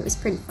to admit it was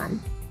pretty fun.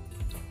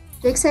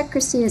 Except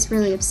Christine is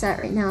really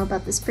upset right now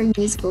about the spring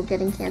musical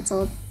getting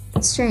cancelled.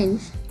 It's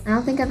strange. I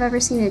don't think I've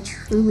ever seen her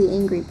truly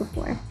angry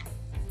before.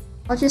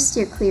 I'll just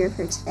steer clear of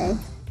her today.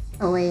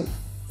 Oh wait,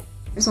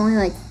 there's only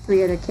like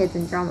 3 other kids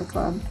in drama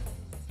club.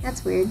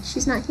 That's weird,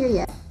 she's not here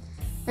yet.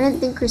 I didn't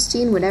think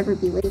Christine would ever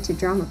be late to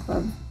drama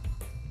club.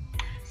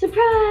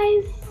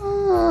 Surprise!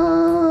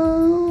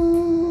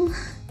 Oh.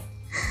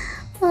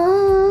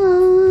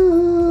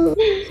 Oh.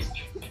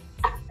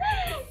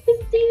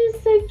 Christine is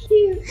so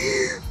cute.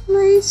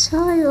 My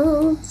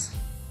child.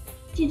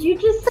 Did you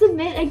just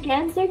submit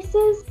again,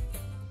 Xerxes?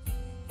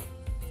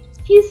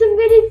 He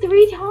submitted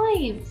 3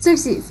 times.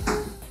 Xerxes.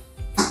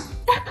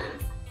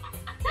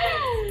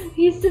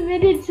 He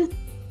submitted to.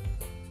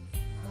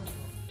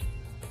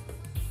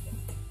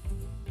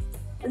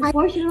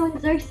 Unfortunately,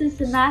 Xerxes,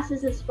 the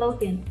masses have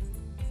spoken.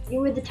 You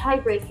were the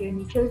tiebreaker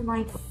and you chose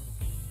Michael.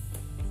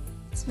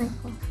 It's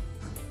Michael.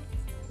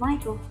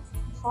 Michael,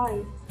 I'm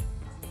sorry.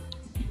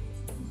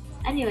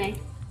 Anyway,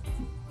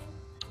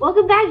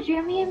 welcome back,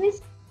 Jeremy. I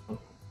missed you.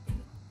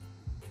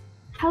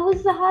 How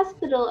was the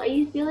hospital? Are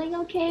you feeling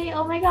okay?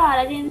 Oh my god,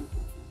 I didn't.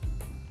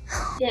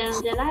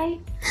 Damn, did I?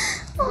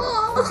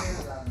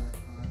 Oh.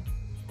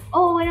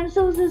 Oh, and I'm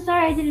so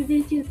sorry I didn't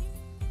be too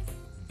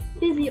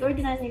busy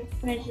organizing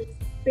when I just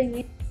bring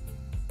you.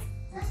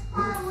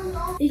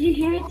 Did you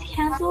hear it's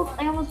canceled?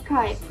 I almost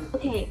cried.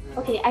 Okay,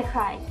 I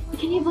cried.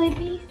 Can you believe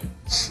me?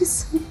 She's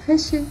so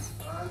precious.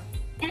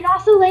 And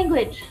also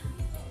language.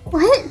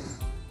 What?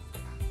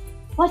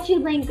 What's your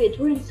language?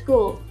 We're in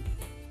school.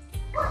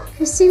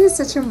 Christine is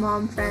such a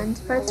mom friend,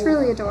 but it's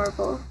really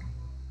adorable.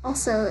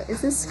 Also,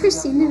 is this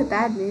Christine in a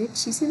bad mood?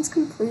 She seems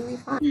completely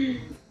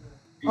fine.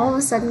 All of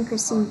a sudden,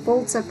 Christine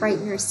bolts upright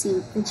in her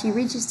seat, and she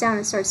reaches down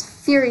and starts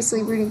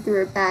furiously rooting through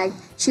her bag.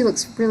 She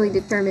looks really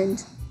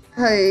determined.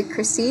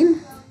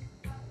 Christine?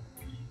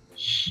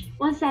 Shh,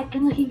 1 sec,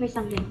 I'm looking for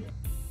something.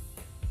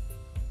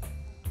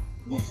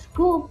 The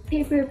school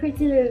paper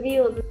printed a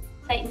review of the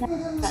site and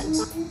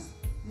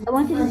I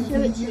wanted to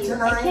show it to you.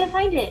 I can't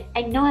find it.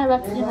 I know I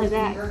left it in my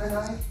bag.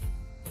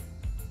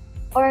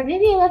 Or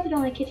maybe I left it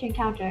on the kitchen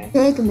counter.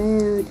 Big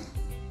mood.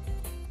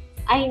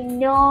 I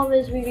know I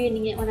was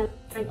rereading it when I was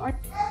playing orange.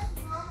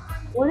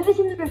 What if it's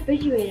in the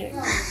refrigerator?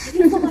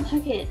 Maybe someone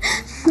took it.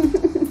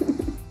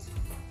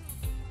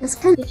 It's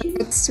kind of a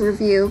mixed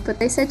review, but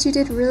they said you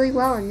did really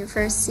well in your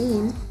first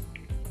scene.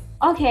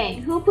 Okay,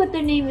 who put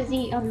their name as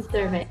E on the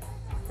survey?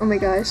 Oh my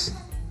gosh.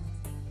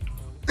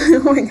 Oh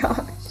my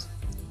gosh.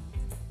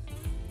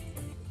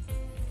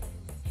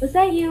 Was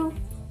that you?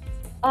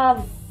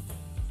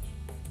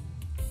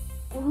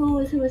 Who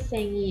was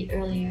saying eat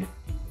earlier?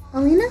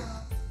 Alina?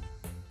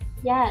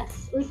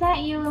 Yes. Was that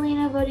you,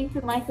 Alina, voting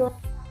for Michael?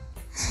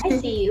 I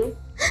see you.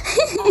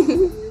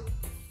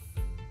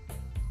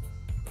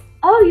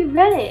 Oh, you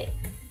read it.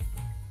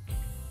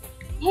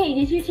 Hey,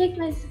 did you take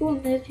my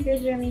school newspaper,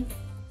 Jeremy?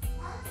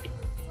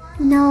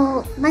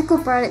 No, Michael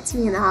brought it to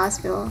me in the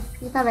hospital.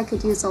 He thought I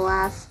could use a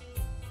laugh.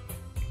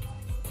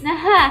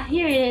 Aha,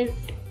 here it is.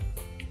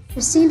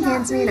 Christine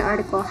hands me an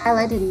article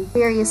highlighted in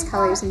various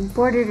colors and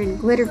bordered in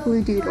glitter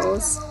glue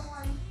doodles.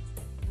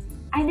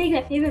 I think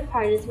my favorite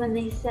part is when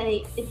they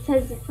say it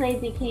says the play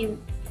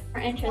became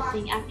more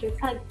interesting after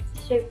Pug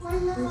stripped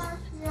the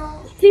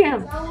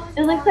serum.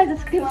 It looks like the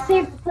script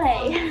saved the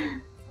play.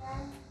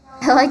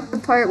 I like the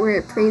part where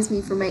it praised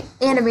me for my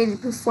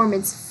animated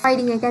performance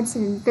fighting against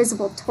an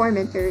invisible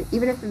tormentor,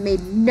 even if it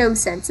made no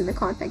sense in the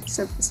context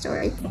of the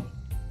story.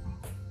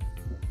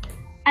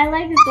 I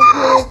like that the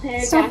whole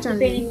paragraph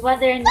debating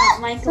whether or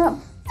not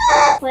Michael's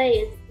play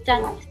is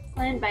done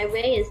planned by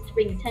Ray is to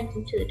bring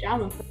attention to the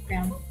drama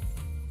program.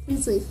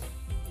 Please leave.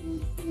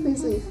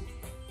 Please leave.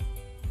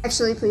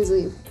 Actually, please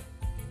leave.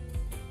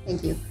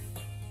 Thank you.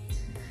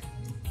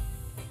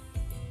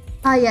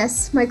 Ah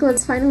yes, Michael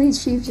has finally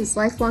achieved his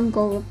lifelong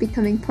goal of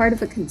becoming part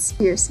of a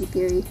conspiracy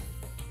theory.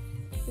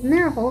 Isn't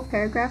there a whole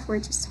paragraph where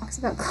it just talks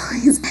about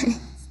Chloe's eggs?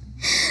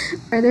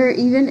 Are there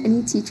even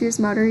any teachers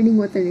moderating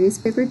what the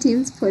newspaper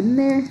teams put in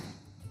there?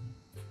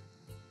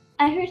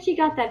 I heard she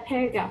got that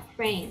paragraph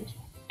framed.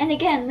 And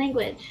again,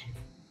 language.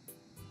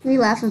 We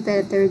laugh a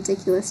bit at the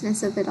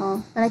ridiculousness of it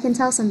all, but I can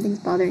tell something's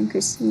bothering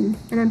Christine,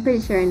 and I'm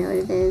pretty sure I know what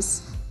it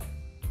is.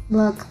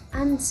 Look,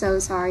 I'm so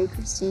sorry,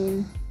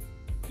 Christine.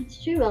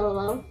 It's true,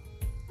 LOL.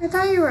 I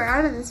thought you were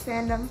out of this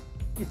fandom.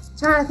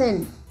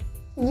 Jonathan,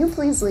 can you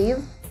please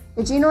leave?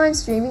 Did you know I'm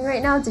streaming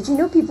right now? Did you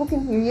know people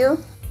can hear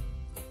you?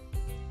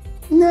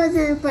 No,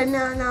 dude, but no,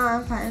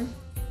 I'm fine.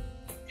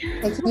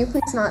 Hey, can you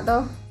please not,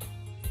 though?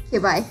 Okay,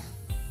 bye.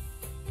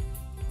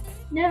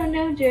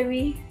 No,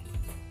 Jeremy.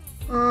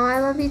 Oh, I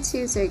love you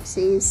too,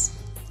 Xerxes.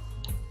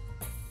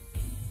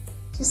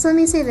 Just let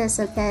me say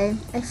this, okay?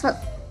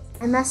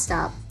 I messed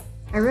up.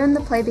 I ruined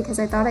the play because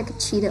I thought I could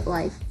cheat at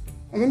life.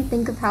 I didn't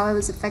think of how I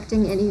was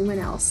affecting anyone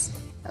else.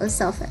 That was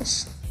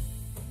selfish.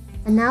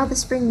 And now the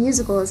spring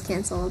musical is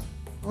cancelled.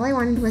 All I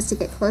wanted was to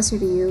get closer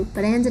to you,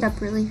 but I ended up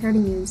really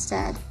hurting you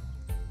instead.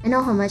 I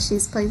know how much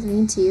these plays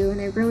mean to you,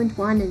 and I ruined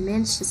one and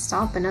managed to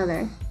stop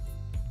another.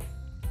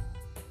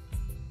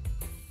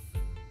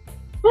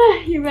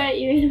 You're right,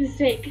 you made a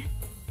mistake.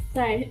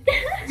 Sorry.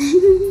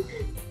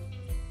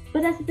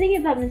 But that's the thing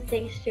about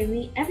mistakes,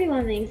 Jeremy.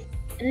 Everyone makes,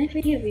 and I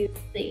forgive you,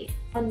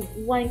 on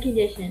one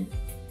condition.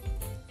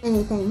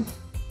 Anything.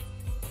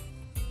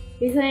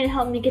 You're going to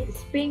help me get the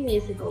spring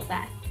musical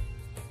back.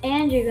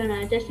 And you're going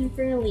to audition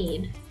for a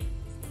lead.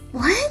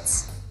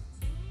 What?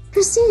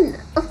 Christine,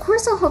 of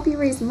course I'll help you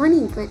raise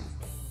money, but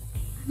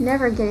I'm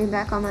never getting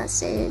back on that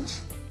stage.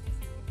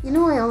 You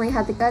know I only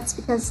had the guts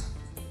because,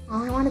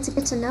 well, I wanted to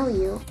get to know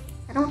you.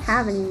 I don't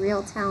have any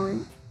real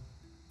talent.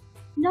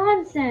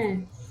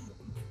 Nonsense!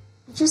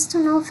 I just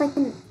don't know if I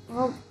can,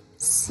 well,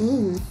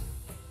 sing.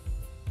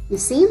 You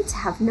seem to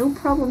have no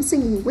problem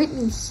singing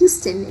Whitney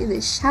Houston in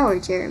the shower,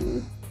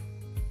 Jeremy.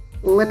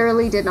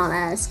 Literally did not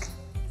ask.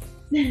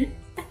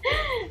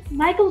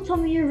 Michael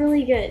told me you're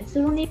really good,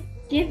 so don't even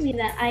give me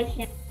that I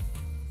can't,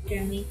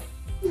 Jeremy.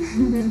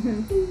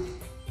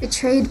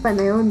 Betrayed by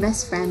my own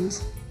best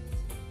friend.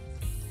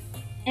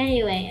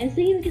 Anyway, I'm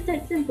thinking because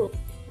that's simple.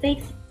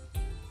 Thanks.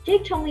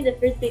 Jake told me the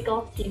Frisbee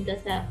golf team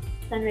does that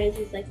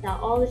fundraisers like that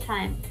all the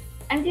time.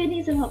 I'm gonna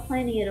need some help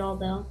planning it all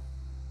though.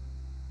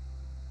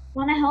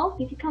 Wanna help?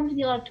 You can come to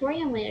the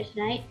auditorium later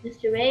tonight.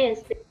 Mr.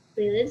 Reyes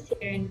lives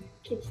here and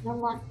keeps an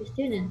unlocked for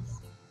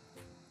students.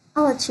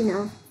 I'll let you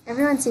know.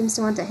 Everyone seems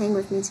to want to hang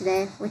with me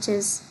today, which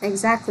is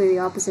exactly the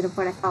opposite of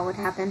what I thought would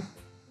happen.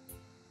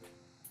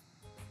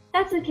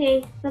 That's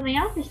okay, but my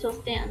offer still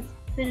stands.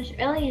 Finish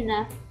early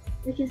enough,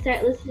 we can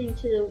start listening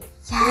to the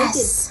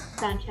Yes!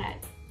 Wicked soundtrack.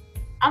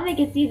 I'll make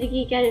a see the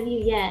geek out of you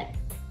yet.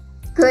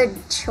 Good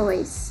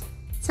choice.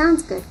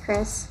 Sounds good,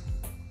 Chris.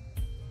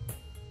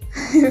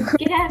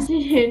 Good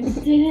afternoon,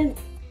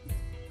 students.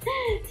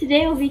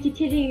 Today we'll be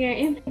continuing our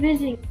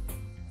improvising.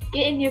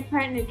 Get in your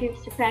partner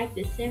groups to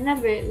practice. And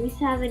remember, we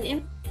still have an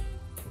imp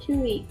 2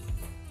 weeks.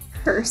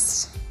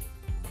 Cursed.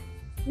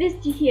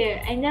 Missed you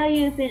here. I know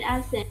you've been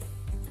absent,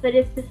 but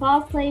if the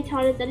fall play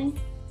taught us anything,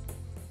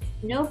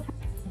 no problem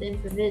with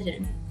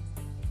improvisation.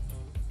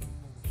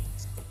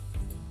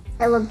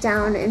 I look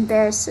down,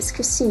 embarrassed as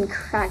Christine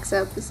cracks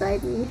up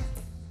beside me.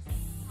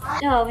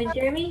 Oh, and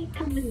Jeremy,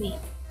 come with me.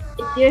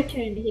 It's your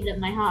turn to heat up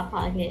my hot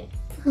pocket.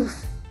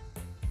 Oof.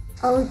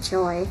 Oh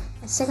joy.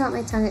 I stick out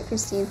my tongue at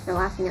Christine for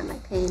laughing at my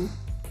pain.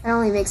 That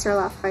only makes her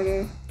laugh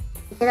harder.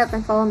 I get up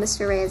and follow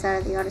Mr. Reyes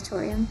out of the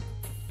auditorium.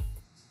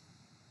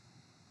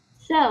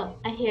 So,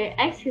 I hear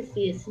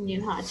ecstasy is the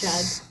new hot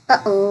drug.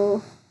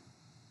 Uh-oh.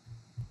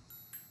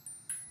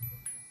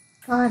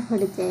 God,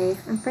 what a day.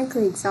 I'm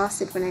frankly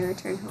exhausted when I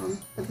return home,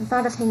 but the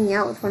thought of hanging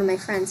out with one of my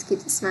friends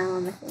keeps a smile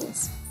on my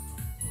face.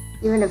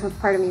 Even if a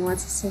part of me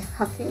wants to say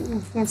fuck it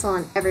and cancel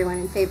on everyone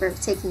in favor of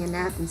taking a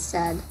nap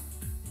instead.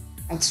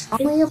 I'd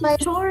strongly advise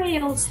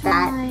Tutorial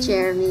time. that,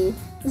 Jeremy.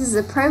 This is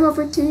a prime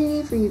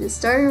opportunity for you to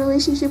start a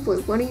relationship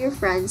with one of your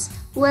friends,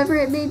 whoever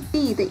it may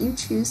be that you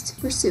choose to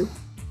pursue.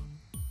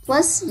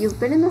 Plus, you've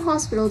been in the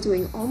hospital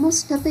doing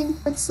almost nothing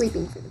but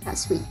sleeping for the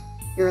past week.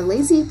 You're a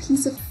lazy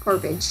piece of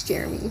garbage,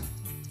 Jeremy.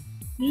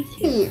 Me too.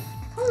 Hey,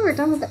 I thought we were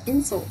done with the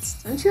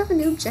insults. Don't you have a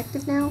new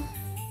objective now?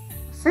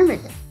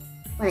 Affirmative.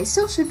 But I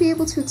still should be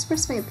able to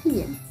express my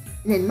opinion.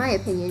 And in my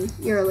opinion,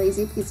 you're a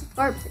lazy piece of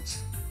garbage.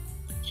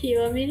 Do you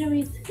want me to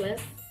read the clip?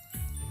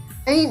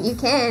 I mean, you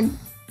can.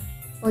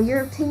 Well,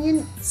 your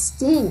opinion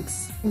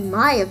stinks, in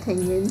my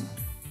opinion.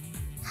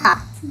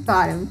 Ha,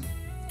 got him.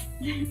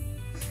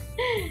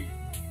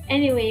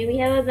 Anyway, we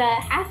have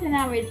about half an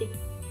hour to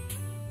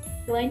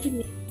going to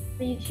meet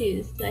who you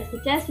choose, so I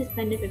suggest you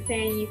spend it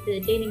preparing you for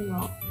the dating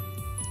role.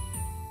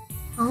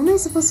 How am I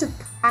supposed to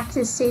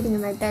practice dating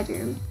in my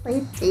bedroom? Play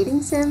a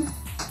dating sim?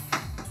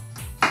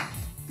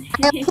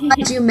 I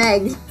applaud you,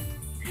 Meg.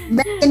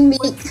 Meg and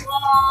Meek.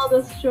 All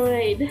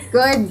destroyed.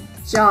 Good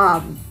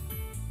job.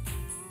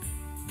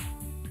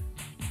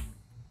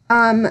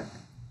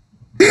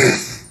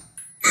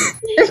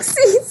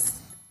 Pixies.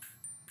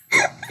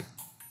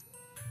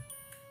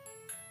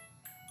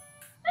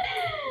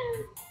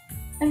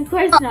 Of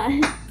course not.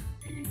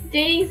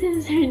 Dating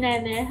sims are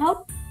neither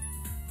help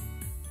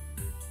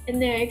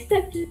and they're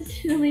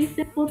exceptionally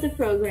simple to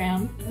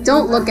program.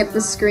 Don't look at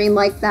the screen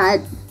like that,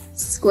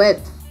 Squip.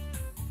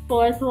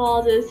 Fourth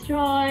wall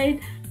destroyed.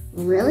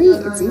 Really?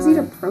 It's easy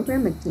to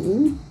program a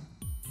game?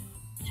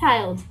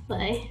 Child's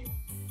play.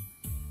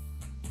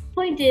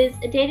 Point is,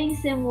 a dating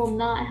sim will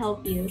not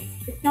help you.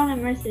 It's not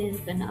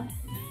immersive enough.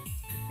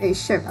 Are you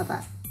sure about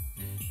that?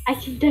 I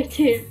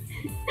conducted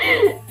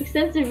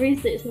extensive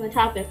research on the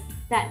topic.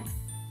 That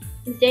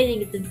since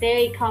dating is a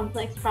very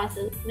complex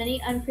process with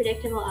many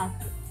unpredictable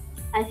outcomes,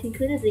 I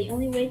concluded the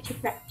only way to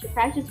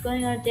practice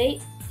going on a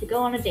date is to go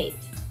on a date.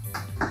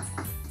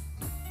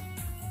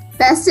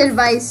 Best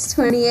advice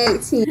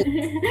 2018.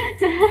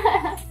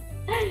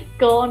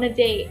 Go on a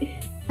date.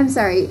 I'm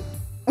sorry.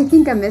 I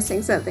think I'm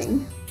missing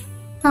something.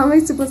 How am I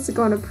supposed to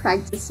go on a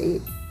practice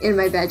date in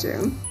my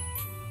bedroom?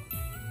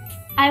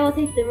 I will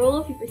take the role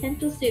of your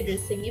potential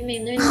suitors so you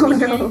may learn Oh, the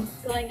no. mechanics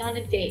of going on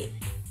a date.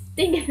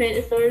 Think of it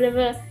as sort of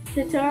a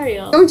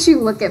tutorial. Don't you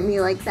look at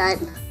me like that.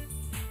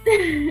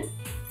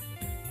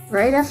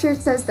 Right after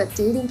it says that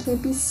dating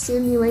can't be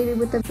simulated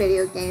with a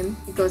video game,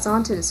 it goes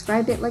on to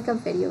describe it like a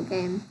video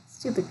game.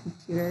 Stupid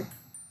computer.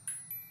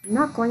 I'm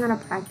not going on a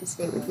practice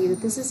date with you.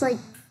 This is like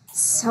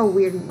so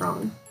weird and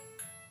wrong.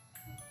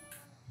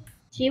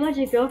 Do you want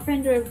a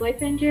girlfriend or a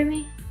boyfriend,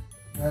 Jeremy?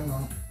 I don't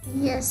know.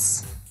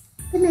 Yes.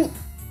 Good night.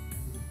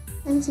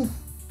 Let me see.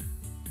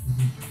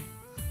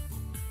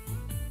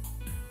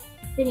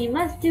 Then you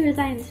must do as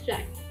I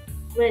instruct.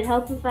 Would it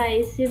help if I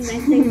assume my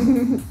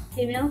sex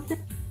female?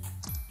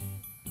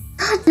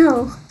 God,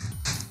 no.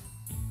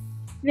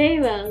 Very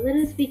well, let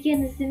us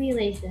begin the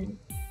simulation.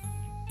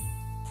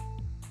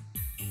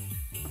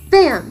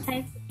 Bam!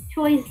 Time for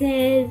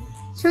choices.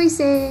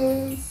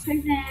 Choices.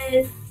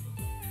 Choices.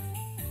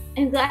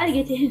 I'm glad I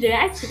get to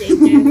interact today,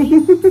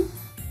 Jeremy.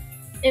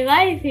 In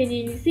my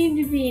opinion, you seem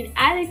to be an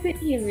adequate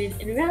human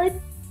in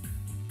relative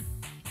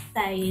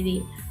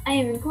society. I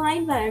am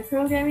inclined by our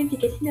programming to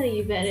get to know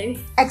you better.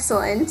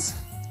 Excellent.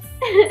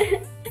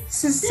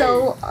 This is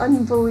so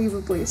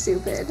unbelievably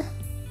stupid.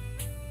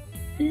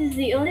 This is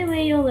the only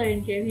way you'll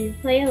learn, Jeremy.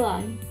 Play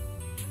along.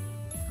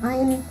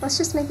 Fine, let's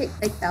just make it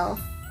quick though.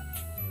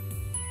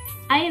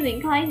 I am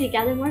inclined to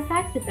gather more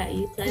facts about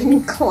you, son.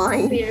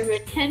 Inclined. We are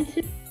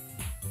retentive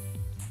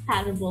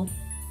compatible.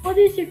 What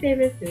is your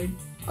favorite food?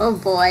 Oh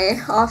boy,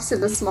 off to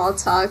the small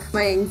talk.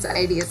 My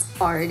anxiety is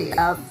already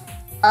up.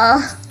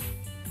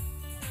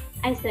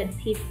 I said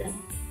pizza.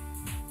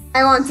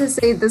 I want to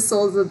save the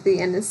souls of the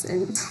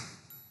innocent.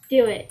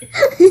 Do it.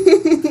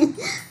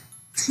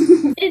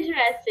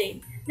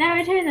 Interesting. Now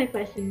return the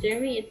question,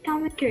 Jeremy. It's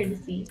common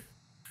courtesy.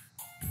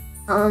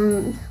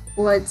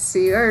 What's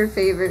your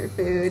favorite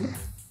food?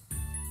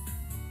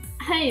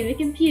 I am a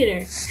computer.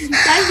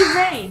 Inside your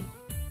brain.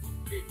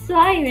 So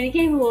I am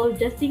incapable of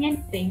adjusting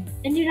anything,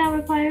 and do not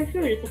require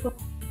food as a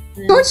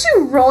question. Don't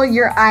you roll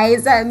your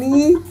eyes at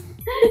me!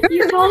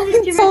 You told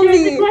me to Told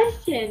return me. the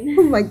question.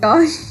 Oh my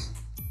gosh.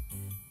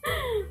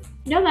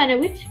 No matter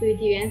which food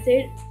you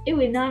answered, it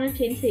would not have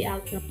changed the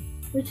outcome,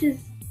 which was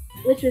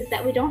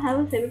that we don't have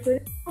a favorite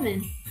food in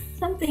common.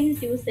 Some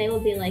things you will say will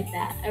be like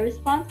that. A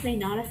response may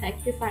not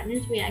affect your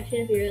partner's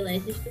reaction of your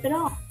relationship at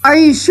all. Are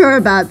you sure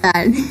about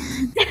that?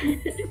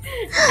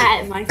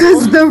 At Michael.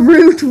 Because the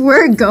route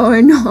we're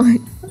going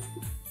on.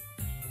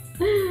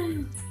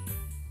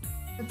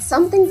 But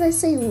some things I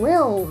say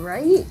will,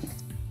 right?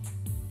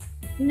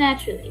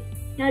 Naturally.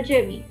 Now,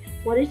 Jeremy,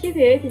 what is your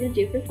favorite thing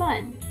to do for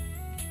fun?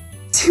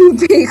 Too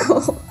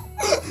bagel.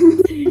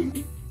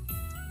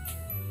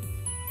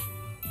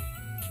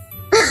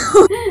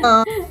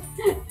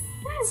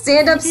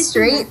 Stand up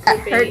straight, that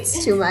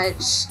hurts too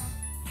much.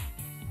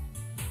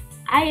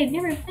 I have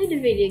never played a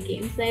video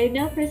game, so I have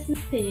no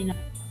personal opinion on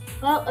it.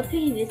 Well,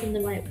 opinion isn't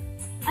the right word.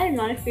 I am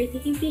not a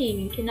free-thinking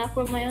being and cannot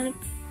form my own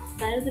opinion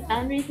outside of the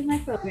boundaries of my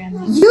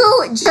programming.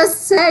 You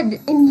just said,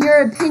 in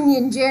your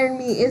opinion,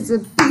 Jeremy is a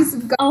piece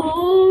of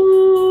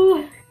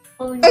Oh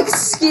no.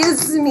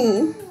 Excuse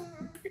me.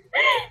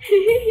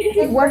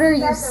 What are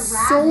you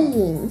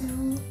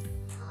saying?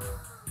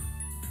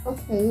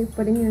 Okay,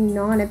 but in your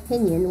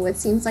non-opinion, what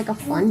seems like a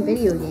fun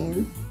video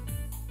game?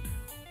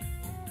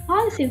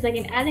 Pong seems like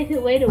an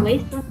adequate way to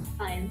waste one's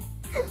time.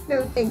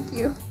 No, thank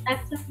you.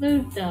 That's a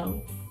mood,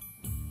 though.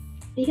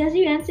 Because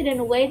you answered in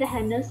a way that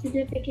had no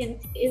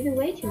significance either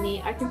way to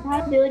me, our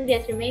compatibility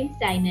has remained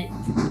stagnant.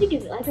 Think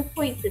of it like a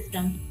point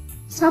system.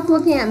 Stop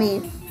looking at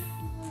me.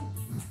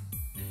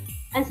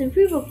 As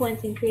approval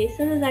points increase,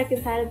 so does our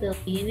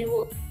compatibility, and it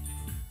will...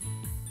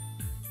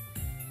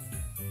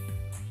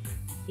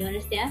 You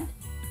understand?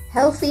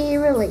 Healthy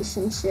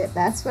relationship,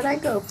 that's what I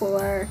go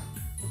for.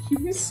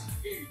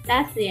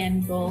 That's the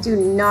end goal. Do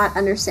not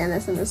understand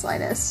this in the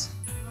slightest.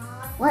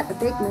 What a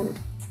big mood.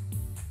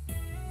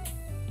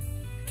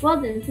 Well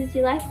then, since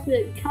you lack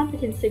the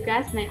competence to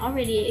grasp my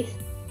already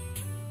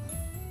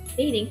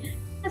stating,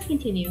 let's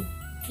continue.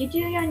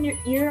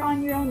 You're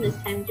on your own this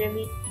time,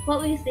 Jeremy.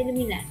 What will you say to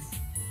me next?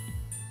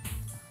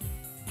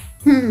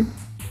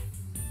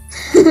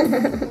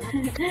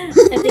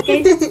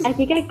 I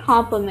think I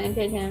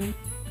complimented him.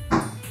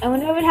 I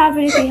wonder what would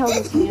happen if he held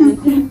his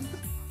hand.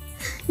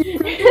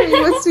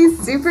 It must be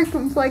super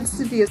complex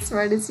to be as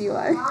smart as you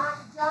are.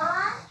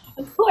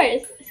 Of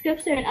course,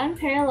 scripts are an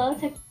unparalleled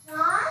technology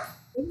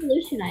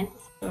revolutionized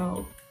this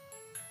world.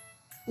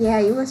 Yeah,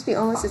 you must be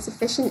almost as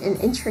efficient and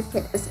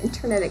intricate as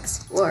Internet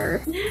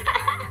Explorer.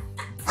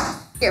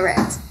 Get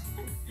wrecked.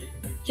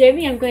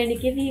 Jeremy, I'm going to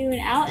give you an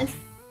out.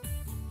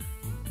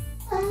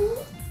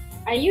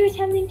 Are you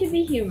attempting to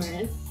be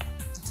humorous?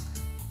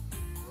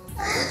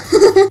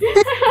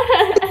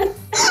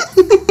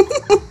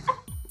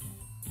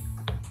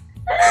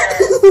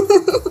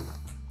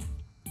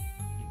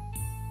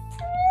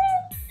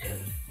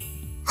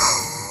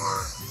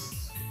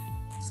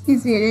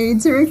 Excuse me, I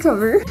need to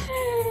recover.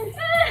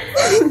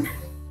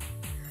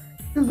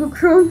 Google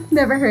Chrome,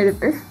 never heard of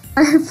her.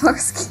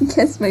 Firefox can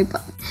guess my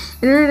butt.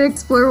 Internet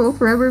Explorer will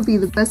forever be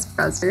the best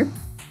browser.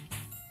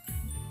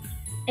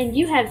 And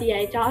you have the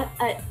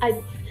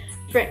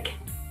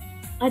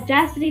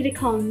audacity to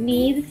call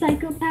me the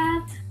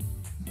psychopath?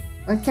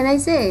 What can I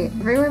say?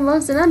 Everyone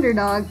loves an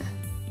underdog.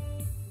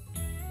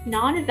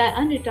 Not if that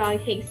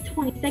underdog takes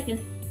 20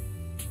 seconds.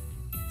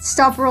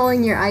 Stop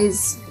rolling your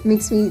eyes. It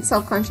makes me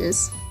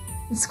self-conscious.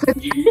 The squid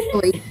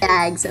actually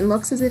gags and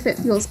looks as if it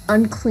feels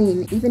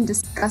unclean, even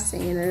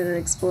disgusting in Internet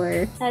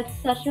Explorer. That's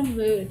such a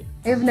mood.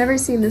 I have never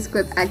seen this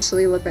squid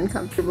actually look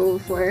uncomfortable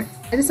before.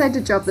 I decided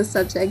to drop the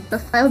subject,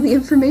 but file the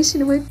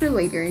information away for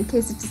later in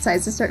case it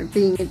decides to start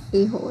being an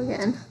a-hole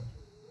again.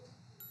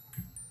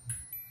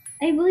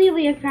 I believe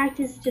we have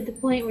practiced to the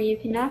point where you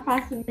cannot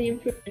possibly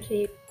improve until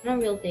you go on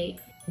a real date.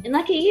 And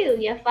lucky you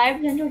have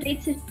 5 potential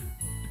dates to...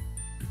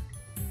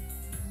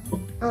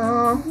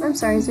 Oh, I'm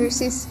sorry,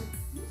 Xerxes.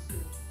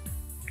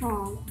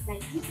 Oh,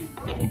 nice.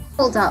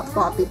 Hold up,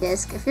 floppy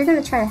disk. If you're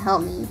gonna try to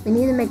help me, we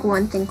need to make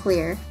one thing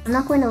clear. I'm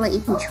not going to let you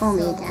control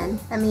me again.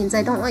 That means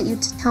I don't let you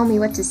to tell me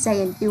what to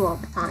say and do all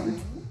the time.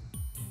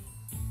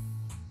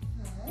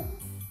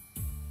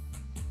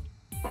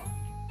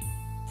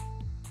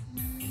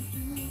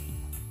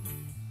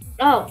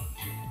 Oh,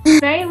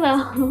 very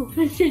well.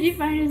 But should you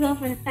find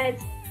yourself in a tight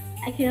spot,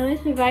 I can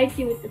always provide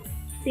you with the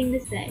thing to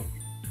say.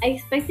 I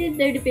expected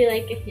there to be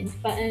like a hint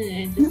button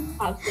and it just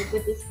pops up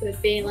with the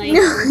script being like,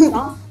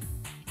 stop.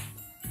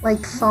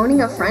 Like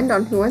phoning a friend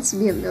on Who Wants to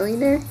Be a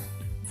Millionaire?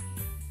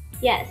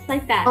 Yes,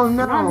 like that. Oh,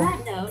 no. And on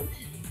that note,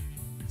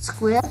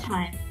 Squid?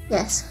 Time.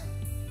 Yes.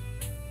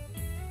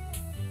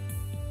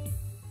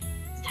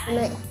 It's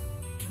And time.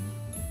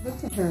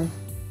 look at her.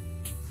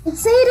 It's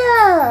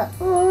Zeta!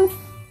 Oh,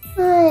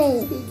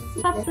 hi. Baby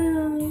Zeta.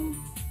 Papu.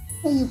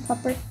 Hey, you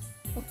pupper.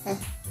 Okay.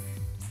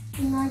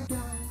 Oh my god.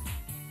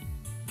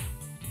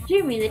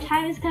 Jeremy, the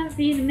time has come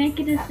for you to make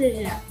a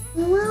decision.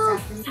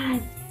 Well, It's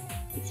time.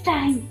 It's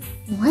time.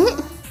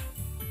 what?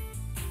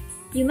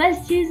 You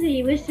must choose who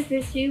you wish to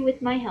pursue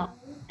with my help.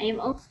 I am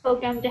only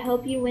programmed to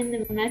help you win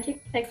the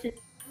romantic protection.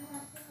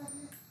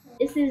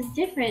 This is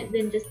different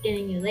than just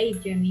getting you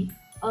laid, Jeremy.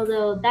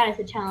 Although that is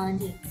a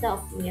challenge in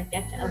itself we have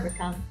yet to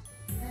overcome.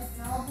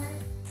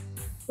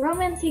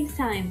 Romance takes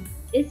time.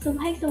 It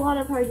takes a lot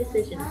of hard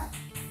decisions.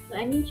 So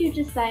I need you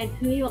to decide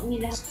who you want me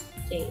to help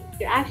date.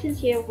 Your actions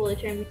here will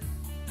determine.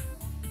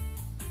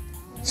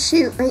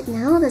 Shoot, right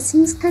now that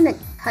seems kind of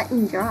cut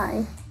and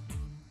dry.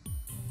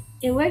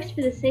 It works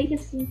for the sake of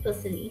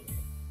simplicity.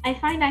 I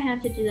find I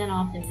have to do that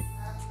often.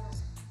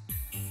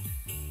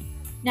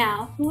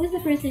 Now, who is the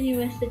person you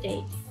wish to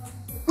date?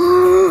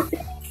 Oh,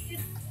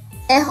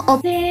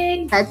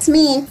 Save! that's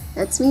me.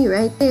 That's me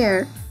right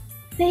there.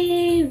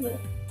 Save!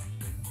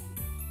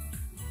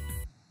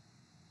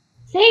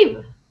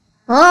 Save!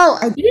 Oh,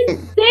 I You didn't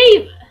didn't.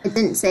 save! I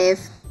didn't save.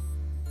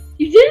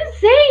 You didn't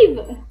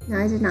save! No,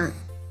 I did not.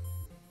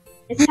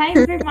 It's time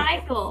for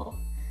Michael.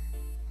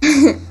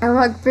 I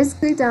walked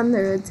briskly down the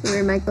road to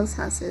where Michael's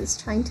house is,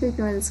 trying to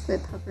ignore the squid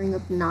hovering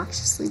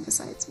obnoxiously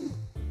beside me.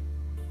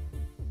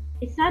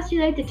 It's not too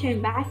late to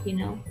turn back, you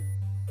know.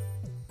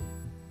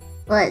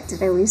 What,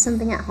 did I leave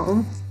something at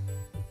home?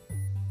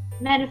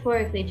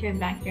 Metaphorically turn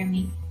back,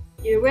 Jeremy.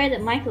 You're aware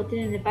that Michael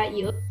didn't invite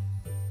you.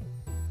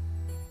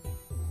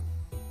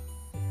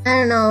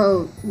 I don't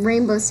know,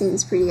 rainbow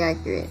seems pretty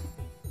accurate.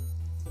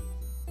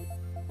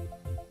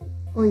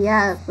 Oh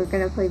yeah, we're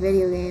gonna play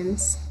video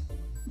games.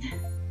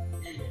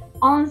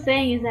 All I'm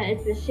saying is that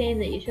it's a shame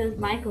that you chose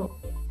Michael.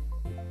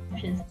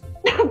 Options.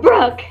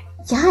 Brooke!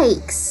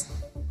 Yikes!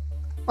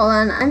 Hold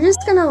on, I'm just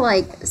gonna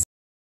like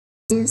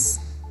these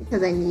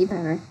because I need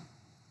her.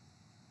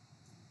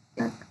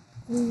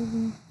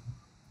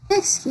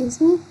 Excuse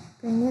me,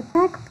 bring it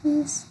back,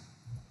 please.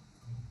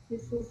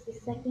 This is the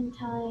second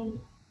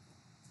time.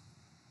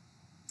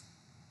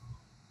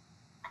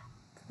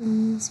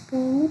 Please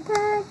bring it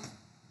back.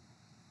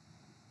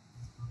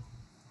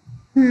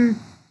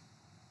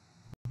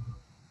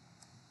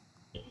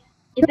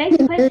 It begs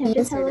the question,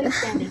 just how we're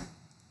standing.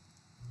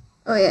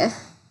 Oh yeah.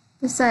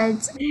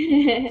 Besides,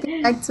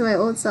 get back to my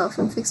old self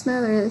and fix my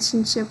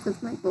relationship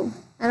with Michael.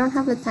 I don't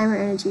have the time or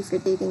energy for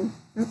dating.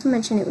 Not to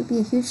mention, it would be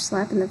a huge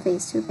slap in the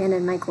face to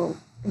abandon Michael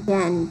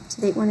again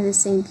to date one of the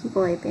same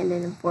people I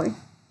abandoned him for.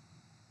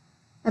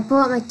 I pull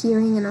out my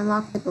keyring and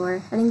unlock the door,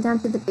 heading down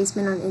to the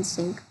basement on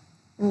instinct.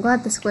 I'm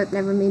glad the squib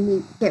never made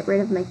me get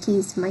rid of my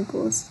keys to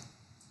Michael's.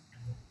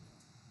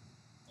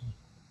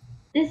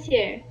 This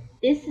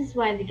is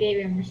why the gay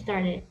rumor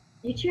started.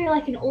 You two are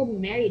like an old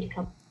married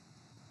couple.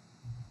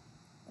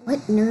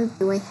 What nerve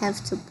do I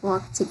have to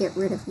block to get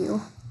rid of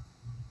you?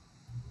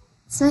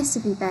 It's nice to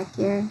be back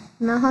here.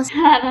 Melhouse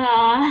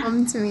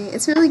come to me.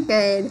 It's really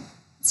good.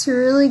 It's a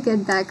really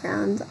good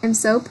background. I'm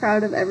so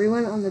proud of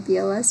everyone on the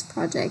BLS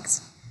project.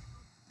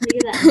 Look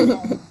at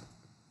that.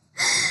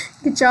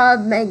 Good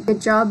job, Meg.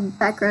 Good job,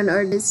 background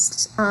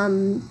artist.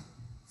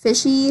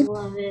 Fishy.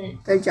 Love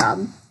it. Good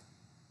job.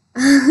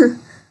 The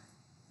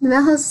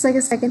Mail House is like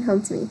a second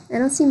home to me. I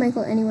don't see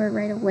Michael anywhere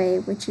right away,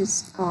 which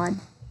is odd.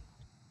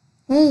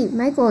 Hey,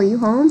 Michael, you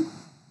home?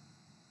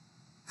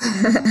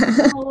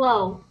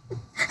 Hello.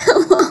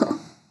 Hello.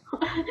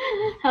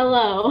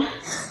 Hello.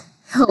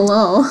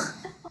 Hello.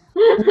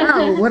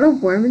 Wow, what a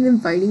warm and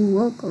inviting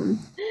welcome.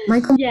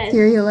 Michael Yes.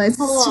 materializes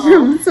Hello.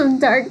 from some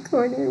dark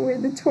corner where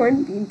the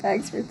torn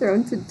beanbags were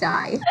thrown to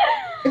die.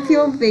 I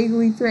feel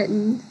vaguely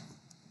threatened.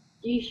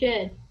 You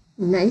should.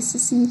 Nice to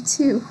see you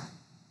too.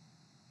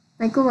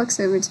 Michael walks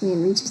over to me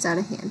and reaches out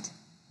a hand.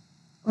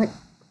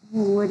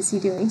 What is he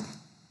doing?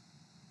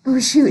 Oh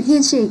shoot,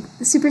 handshake!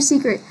 The super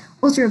secret,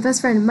 ultra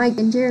best friend Mike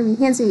and Jeremy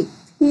handshake,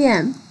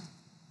 PM.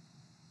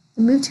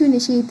 I move to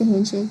initiate the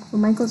handshake, but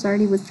Michael's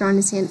already withdrawn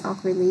his hand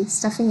awkwardly,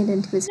 stuffing it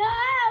into his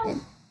No!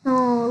 head.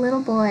 Oh, little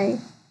boy.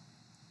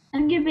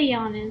 I'm gonna be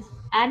honest.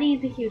 I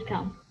didn't think you'd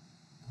come.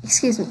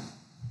 Excuse me.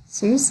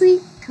 Seriously?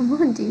 Come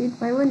on, dude.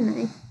 Why wouldn't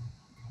I?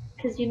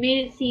 Because you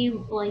made it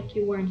seem like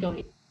you weren't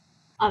going.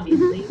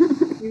 Obviously.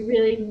 You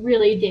really,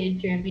 really did,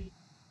 Jeremy.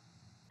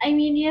 I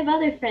mean, you have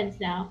other friends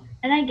now.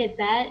 And I get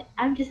that.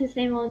 I'm just the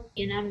same old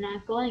me and I'm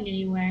not going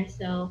anywhere,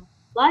 so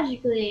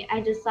logically, I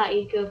just thought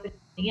you'd go for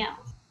something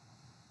else.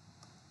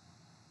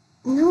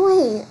 No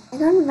way. I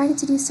got invited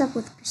to do stuff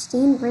with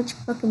Christine, Rich,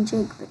 Brooke, and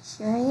Jake, but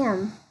here I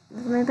am.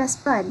 With my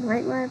best bud,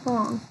 right where I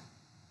belong.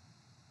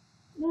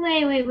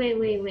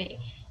 Wait.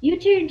 You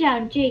turned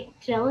down Jake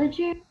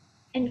Jelliger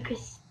and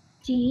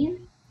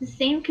Christine? The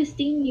same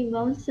Christine you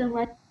moan so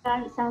much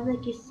about, it sounds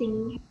like you're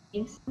singing her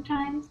name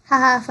sometimes.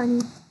 Haha,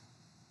 funny.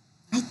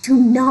 I do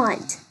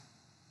not.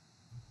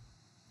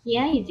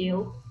 Yeah, you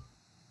do.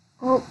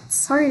 Well,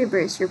 sorry to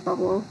burst your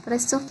bubble, but I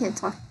still can't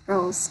talk to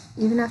girls,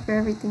 even after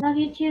everything. Love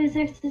you too,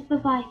 Xerxes.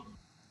 Bye-bye.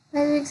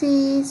 Bye,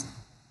 Xerxes.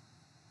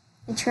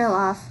 I trail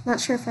off,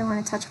 not sure if I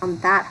want to touch on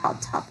that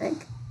hot topic.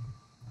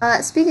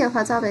 Speaking of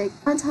hot topic,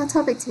 on hot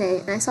topic today,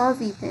 and I saw a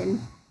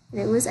V-pin,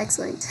 and it was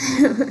excellent.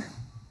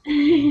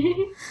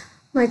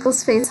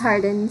 Michael's face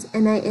hardened,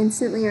 and I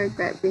instantly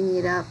regret bringing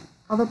it up.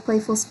 All the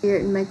playful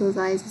spirit in Michael's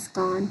eyes is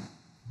gone.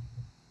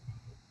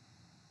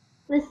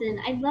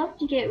 Listen, I'd love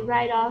to get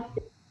right off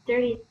the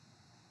dirty.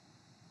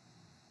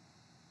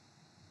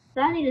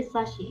 But I need a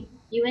slushie.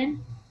 You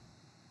in?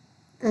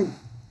 The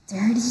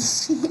dirty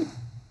shit.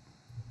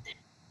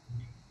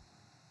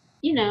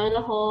 You know,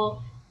 the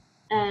whole,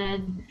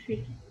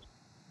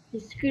 you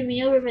screwed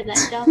me over for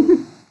that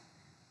dumb.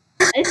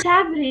 It's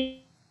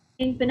happening,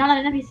 but not on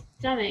an empty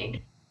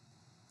stomach.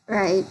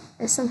 Right.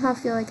 I somehow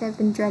feel like I've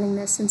been dreading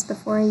this since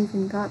before I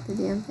even got the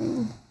damn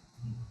thing.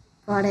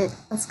 Got it.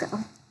 Let's go.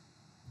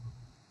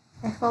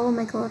 I follow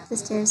Michael up the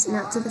stairs and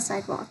out to the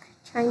sidewalk,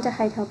 trying to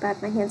hide how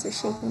bad my hands are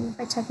shaking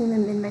by tucking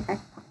them in my back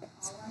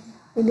pockets.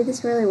 Maybe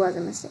this really was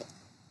a mistake.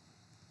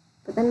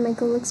 But then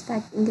Michael looks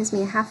back and gives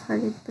me a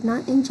half-hearted but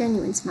not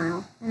ingenuine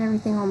smile, and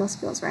everything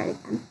almost feels right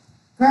again.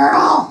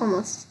 Girl!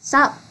 Almost.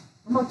 Stop.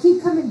 I'm gonna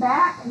keep coming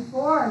back and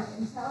forth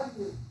and tell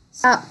you.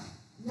 Stop.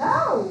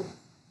 No!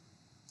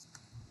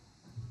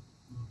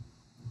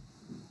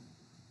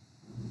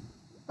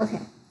 Okay.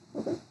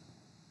 Hold on.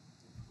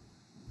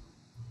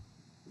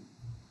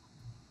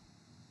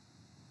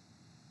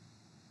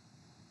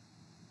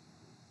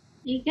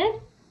 You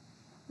good?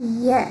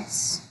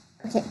 Yes.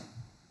 Okay.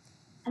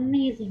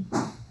 Amazing.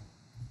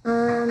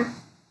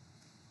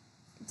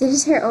 Did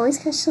his hair always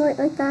catch the light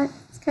like that?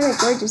 It's kind of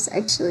gorgeous,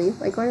 actually.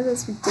 Like one of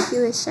those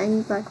ridiculous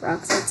shiny black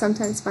rocks I'd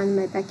sometimes find in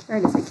my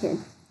backyard as a kid.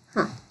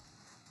 Huh.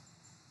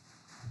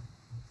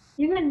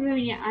 You're gonna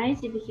ruin your eyes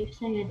if you keep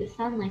staring at the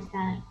sun like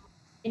that.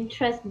 And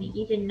trust me,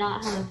 you did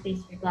not have a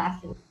face for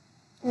glasses.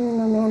 I don't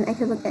know, man. I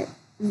could look at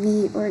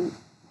V or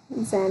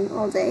Zen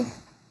all day.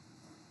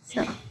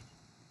 So.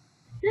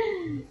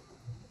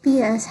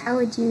 BS, how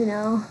would you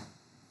know?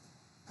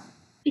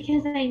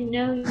 Because I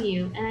know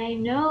you, and I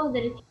know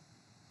that if you're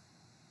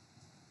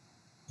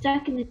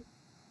stuck in the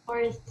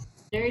forest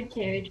nerd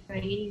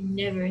territory, you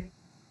never.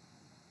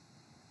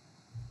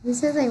 He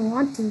says I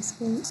want to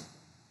escape.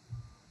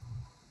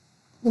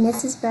 He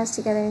knits his brows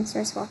together and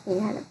starts walking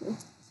ahead of me.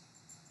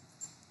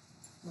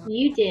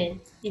 You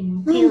did,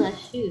 in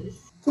Payless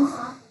shoes.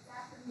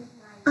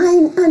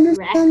 I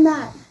understand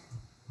that.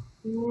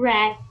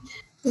 Wrecked.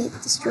 Get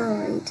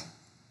destroyed.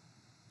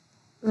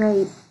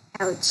 Right.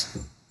 Ouch.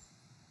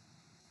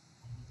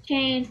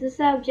 Change the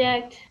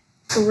subject.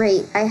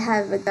 Great. I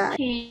have a guy.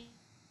 Change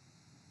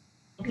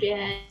the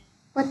subject.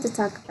 What to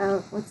talk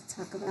about? What to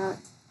talk about?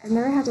 I've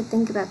never had to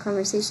think about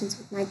conversations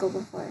with Michael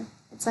before.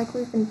 It's like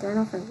we've been thrown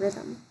off a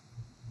rhythm.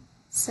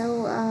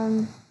 So,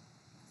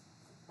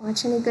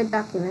 watch any good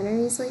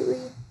documentaries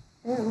lately?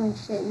 I didn't learn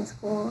shit in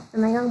school,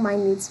 and my young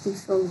mind needs to be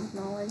filled with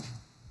knowledge.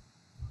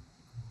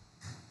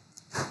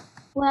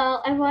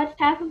 Well, I watched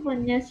half of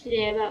one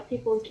yesterday about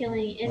people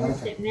killing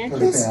innocent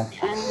migrants on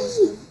the islands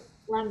of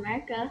La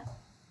America.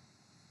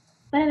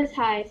 But it was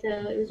high, so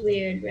it was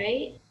weird,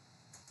 right?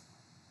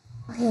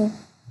 Okay,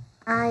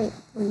 I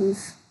believe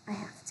I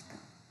have to go.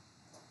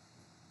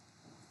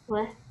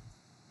 What? I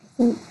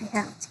think I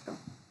have to go.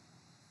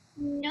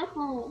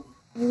 No.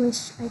 I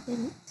wish I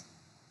didn't.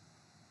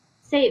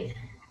 Save.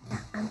 Yeah,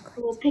 I'm going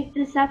We'll to. pick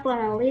this up on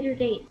a later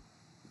date.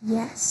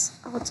 Yes,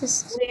 I'll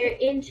just. We're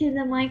into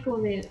the Michael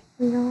route.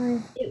 We are.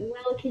 It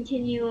will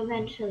continue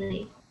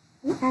eventually.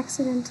 We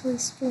accidentally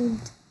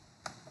streamed.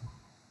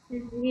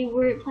 We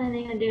weren't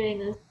planning on doing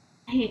this.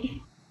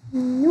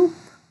 Nope.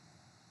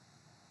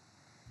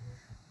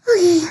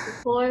 Okay.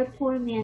 Poor man.